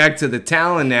get back to the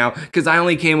Talon now, because I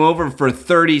only came over for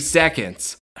 30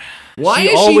 seconds. Why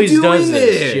is she doing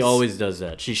this? She always does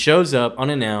that. She shows up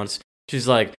unannounced. She's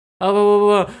like,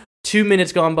 oh, 2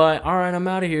 minutes gone by. All right, I'm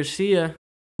out of here. See ya.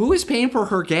 Who is paying for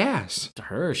her gas? To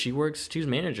her. She's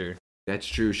manager. That's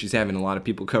true. She's having a lot of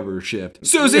people cover her shift.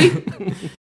 Susie!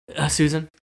 Susan?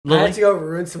 I had to go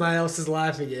ruin somebody else's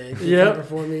life again. Yeah.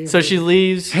 So she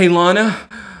leaves. Hey, Lana.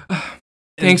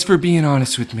 Thanks for being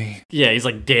honest with me. Yeah, he's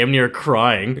like damn near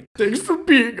crying. Thanks for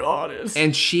being honest.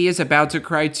 And she is about to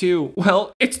cry too.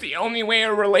 Well, it's the only way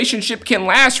a relationship can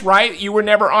last, right? You were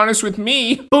never honest with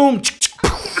me. Boom.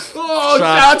 Oh, Oh,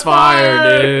 shots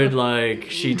fired, dude. Like,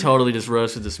 she totally just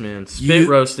roasted this man. Spit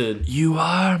roasted. You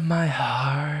are my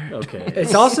heart. Okay.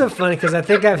 It's also funny because I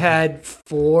think I've had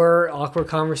 4 awkward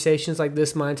conversations like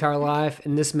this my entire life,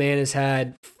 and this man has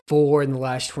had 4 in the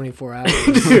last 24 hours.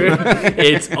 Dude,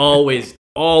 it's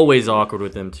always awkward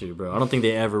with them too, bro. I don't think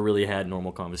they ever really had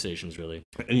normal conversations, really.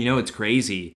 And you know what's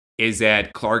crazy is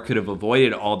that Clark could have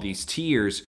avoided all these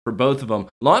tears for both of them.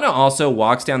 Lana also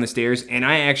walks down the stairs, and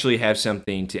I actually have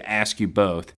something to ask you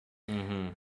both. Mm-hmm.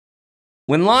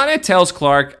 When Lana tells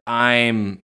Clark,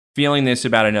 I'm feeling this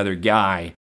about another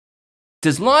guy,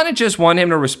 does Lana just want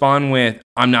him to respond with,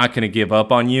 I'm not going to give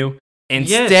up on you?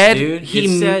 Instead, yes,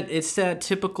 dude. It's that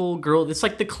typical girl. It's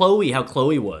like how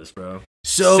Chloe was, bro.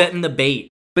 So setting the bait.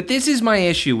 But this is my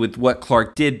issue with what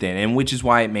Clark did then, and which is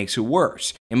why it makes it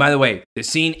worse. And by the way, the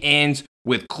scene ends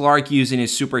with Clark using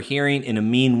his super hearing in a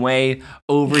mean way,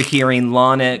 overhearing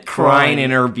Lana crying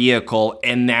in her vehicle,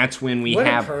 and that's when we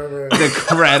have the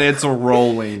credits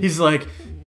rolling. He's like,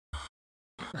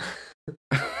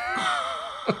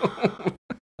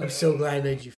 I'm so glad I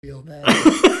made you feel bad.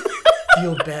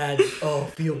 Feel bad. Oh,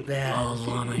 feel bad. oh,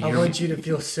 Lana, I want you to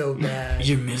feel so bad.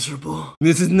 you're miserable.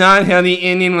 This is not how the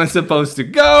ending was supposed to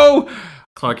go.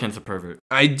 Clark Kent's a pervert.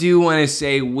 I do want to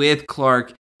say with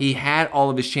Clark, he had all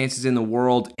of his chances in the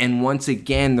world, and once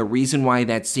again, the reason why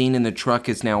that scene in the truck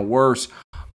is now worse.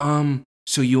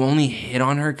 So you only hit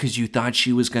on her because you thought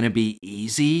she was going to be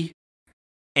easy?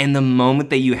 And the moment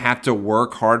that you have to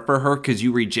work hard for her because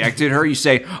you rejected her, you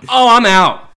say, oh, I'm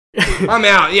out. I'm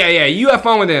out. Yeah, you have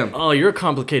fun with him. Oh, you're a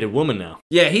complicated woman now.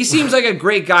 Yeah, he seems like a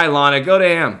great guy, Lana. Go to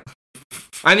him.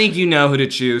 I think you know who to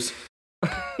choose.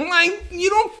 Like, you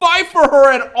don't fight for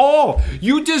her at all.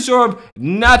 You deserve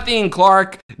nothing,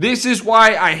 Clark. This is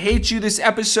why I hate you this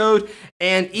episode.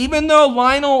 And even though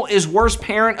Lionel is worst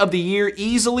parent of the year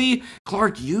easily,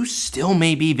 Clark, you still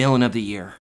may be villain of the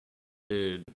year.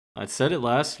 Dude, I said it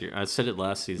last year. I said it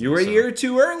last season. You were a year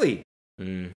too early.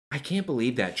 Mm. I can't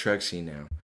believe that truck scene now.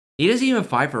 He doesn't even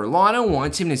fight for her. Lana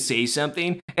wants him to say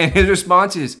something, and his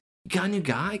response is, you got a new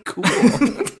guy? Cool.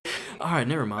 All right,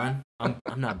 never mind. I'm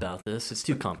not about this. It's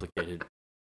too complicated.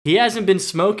 He hasn't been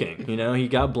smoking, you know? He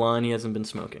got blind. He hasn't been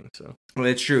smoking, so. Well,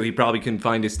 that's true. He probably couldn't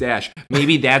find his stash.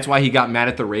 Maybe that's why he got mad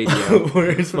at the radio.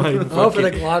 Where's my fucking... Oh, for the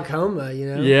glaucoma,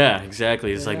 you know? Yeah,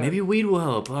 exactly. It's like, maybe weed will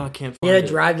help. Oh, I can't find it. it.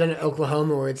 Drive down to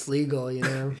Oklahoma where it's legal, you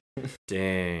know?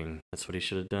 Dang. That's what he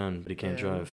should have done, but he can't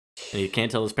drive. And he can't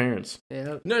tell his parents.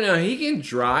 Yeah. No, he can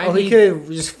drive. Oh, he could have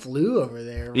just flew over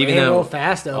there. Even ran though... real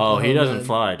fast to Oklahoma. Oh, he doesn't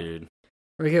fly, dude.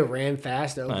 Or he could ran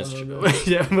fast to Oklahoma. That's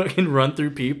true. Yeah, fucking run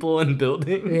through people and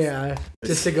buildings. Yeah,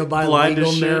 just to go buy Blind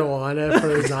legal as shit. marijuana for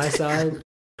his eyesight.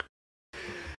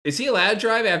 Is he allowed to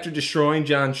drive after destroying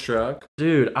John's truck?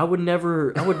 Dude, I would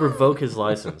revoke his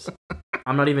license.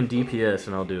 I'm not even DPS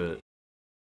and I'll do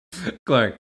it.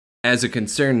 Clark, as a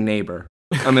concerned neighbor,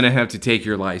 I'm going to have to take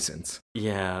your license.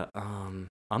 Yeah, I'm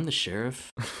the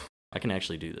sheriff. I can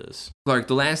actually do this. Clark,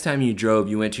 the last time you drove,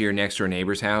 you went to your next door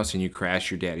neighbor's house and you crashed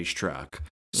your daddy's truck.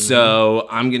 Mm-hmm. So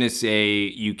I'm going to say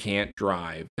you can't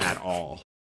drive at all.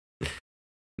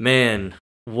 Man,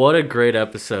 what a great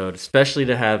episode, especially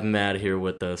to have Matt here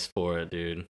with us for it,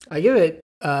 dude. I give it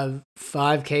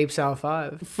 5 capes out of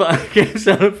 5. 5 capes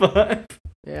out of 5?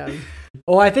 Yeah.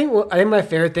 Well, I think my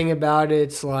favorite thing about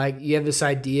it's like you have this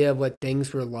idea of what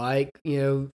things were like,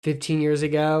 15 years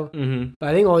ago. Mm-hmm. But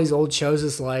I think all these old shows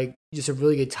is like just a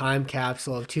really good time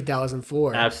capsule of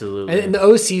 2004. Absolutely. And the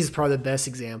OC is probably the best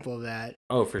example of that.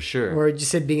 Oh, for sure. Where it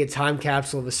just said being a time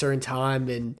capsule of a certain time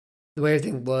and the way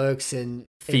everything looks and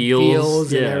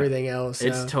feels and everything else. So.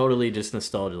 It's totally just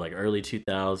nostalgia, like early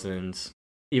 2000s.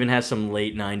 Even has some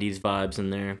late 90s vibes in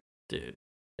there. Dude,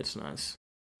 it's nice.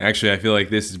 Actually, I feel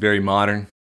like this is very modern.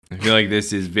 I feel like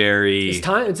this is very... It's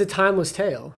a timeless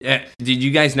tale. Yeah. Did you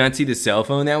guys not see the cell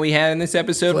phone that we had in this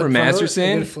episode from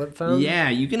Masterson? Flip phone? Yeah,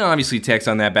 you can obviously text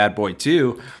on that bad boy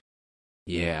too.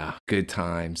 Yeah, good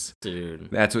times.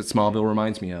 Dude. That's what Smallville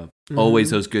reminds me of. Mm-hmm.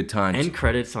 Always those good times. And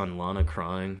credits on Lana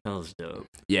crying. That was dope.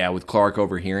 Yeah, with Clark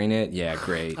overhearing it. Yeah,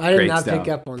 great. I did great not stuff.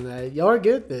 pick up on that. Y'all are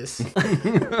good at this.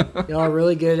 Y'all are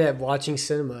really good at watching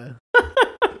cinema.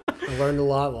 I learned a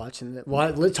lot watching it.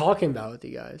 Talking about it with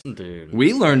you guys. Dude.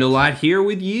 We learned a lot here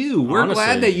with you. We're Honestly.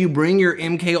 glad that you bring your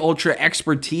MK Ultra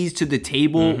expertise to the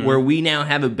table where we now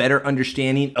have a better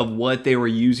understanding of what they were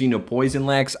using to poison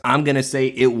Lex. I'm going to say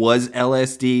it was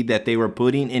LSD that they were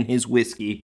putting in his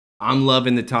whiskey. I'm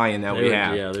loving the tie-in that we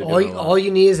have. Yeah, all you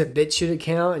need is a BitChute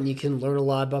account and you can learn a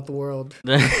lot about the world.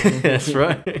 That's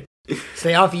right.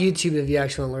 Stay off YouTube if you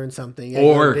actually want to learn something.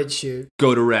 Or BitChute.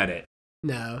 go to Reddit.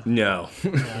 No. No.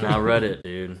 Not Reddit,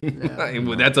 dude.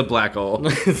 No. That's a black hole.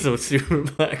 So super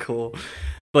black hole.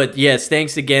 But yes,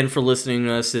 thanks again for listening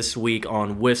to us this week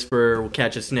on Whisper. We'll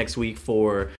catch us next week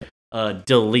for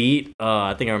Delete.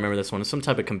 I think I remember this one. It's some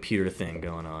type of computer thing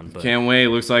going on. But Can't wait.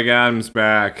 Looks like Adam's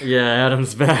back. yeah,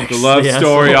 Adam's back. The love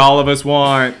story all of us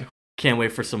want. Can't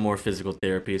wait for some more physical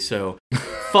therapy. So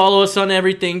follow us on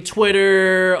everything,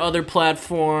 Twitter, other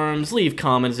platforms. Leave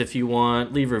comments if you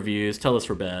want. Leave reviews. Tell us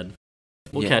we're bad.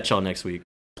 We'll catch y'all next week.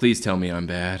 Please tell me I'm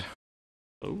bad.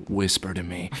 Oh. Whisper to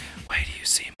me. Wait till you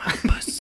see my pussy.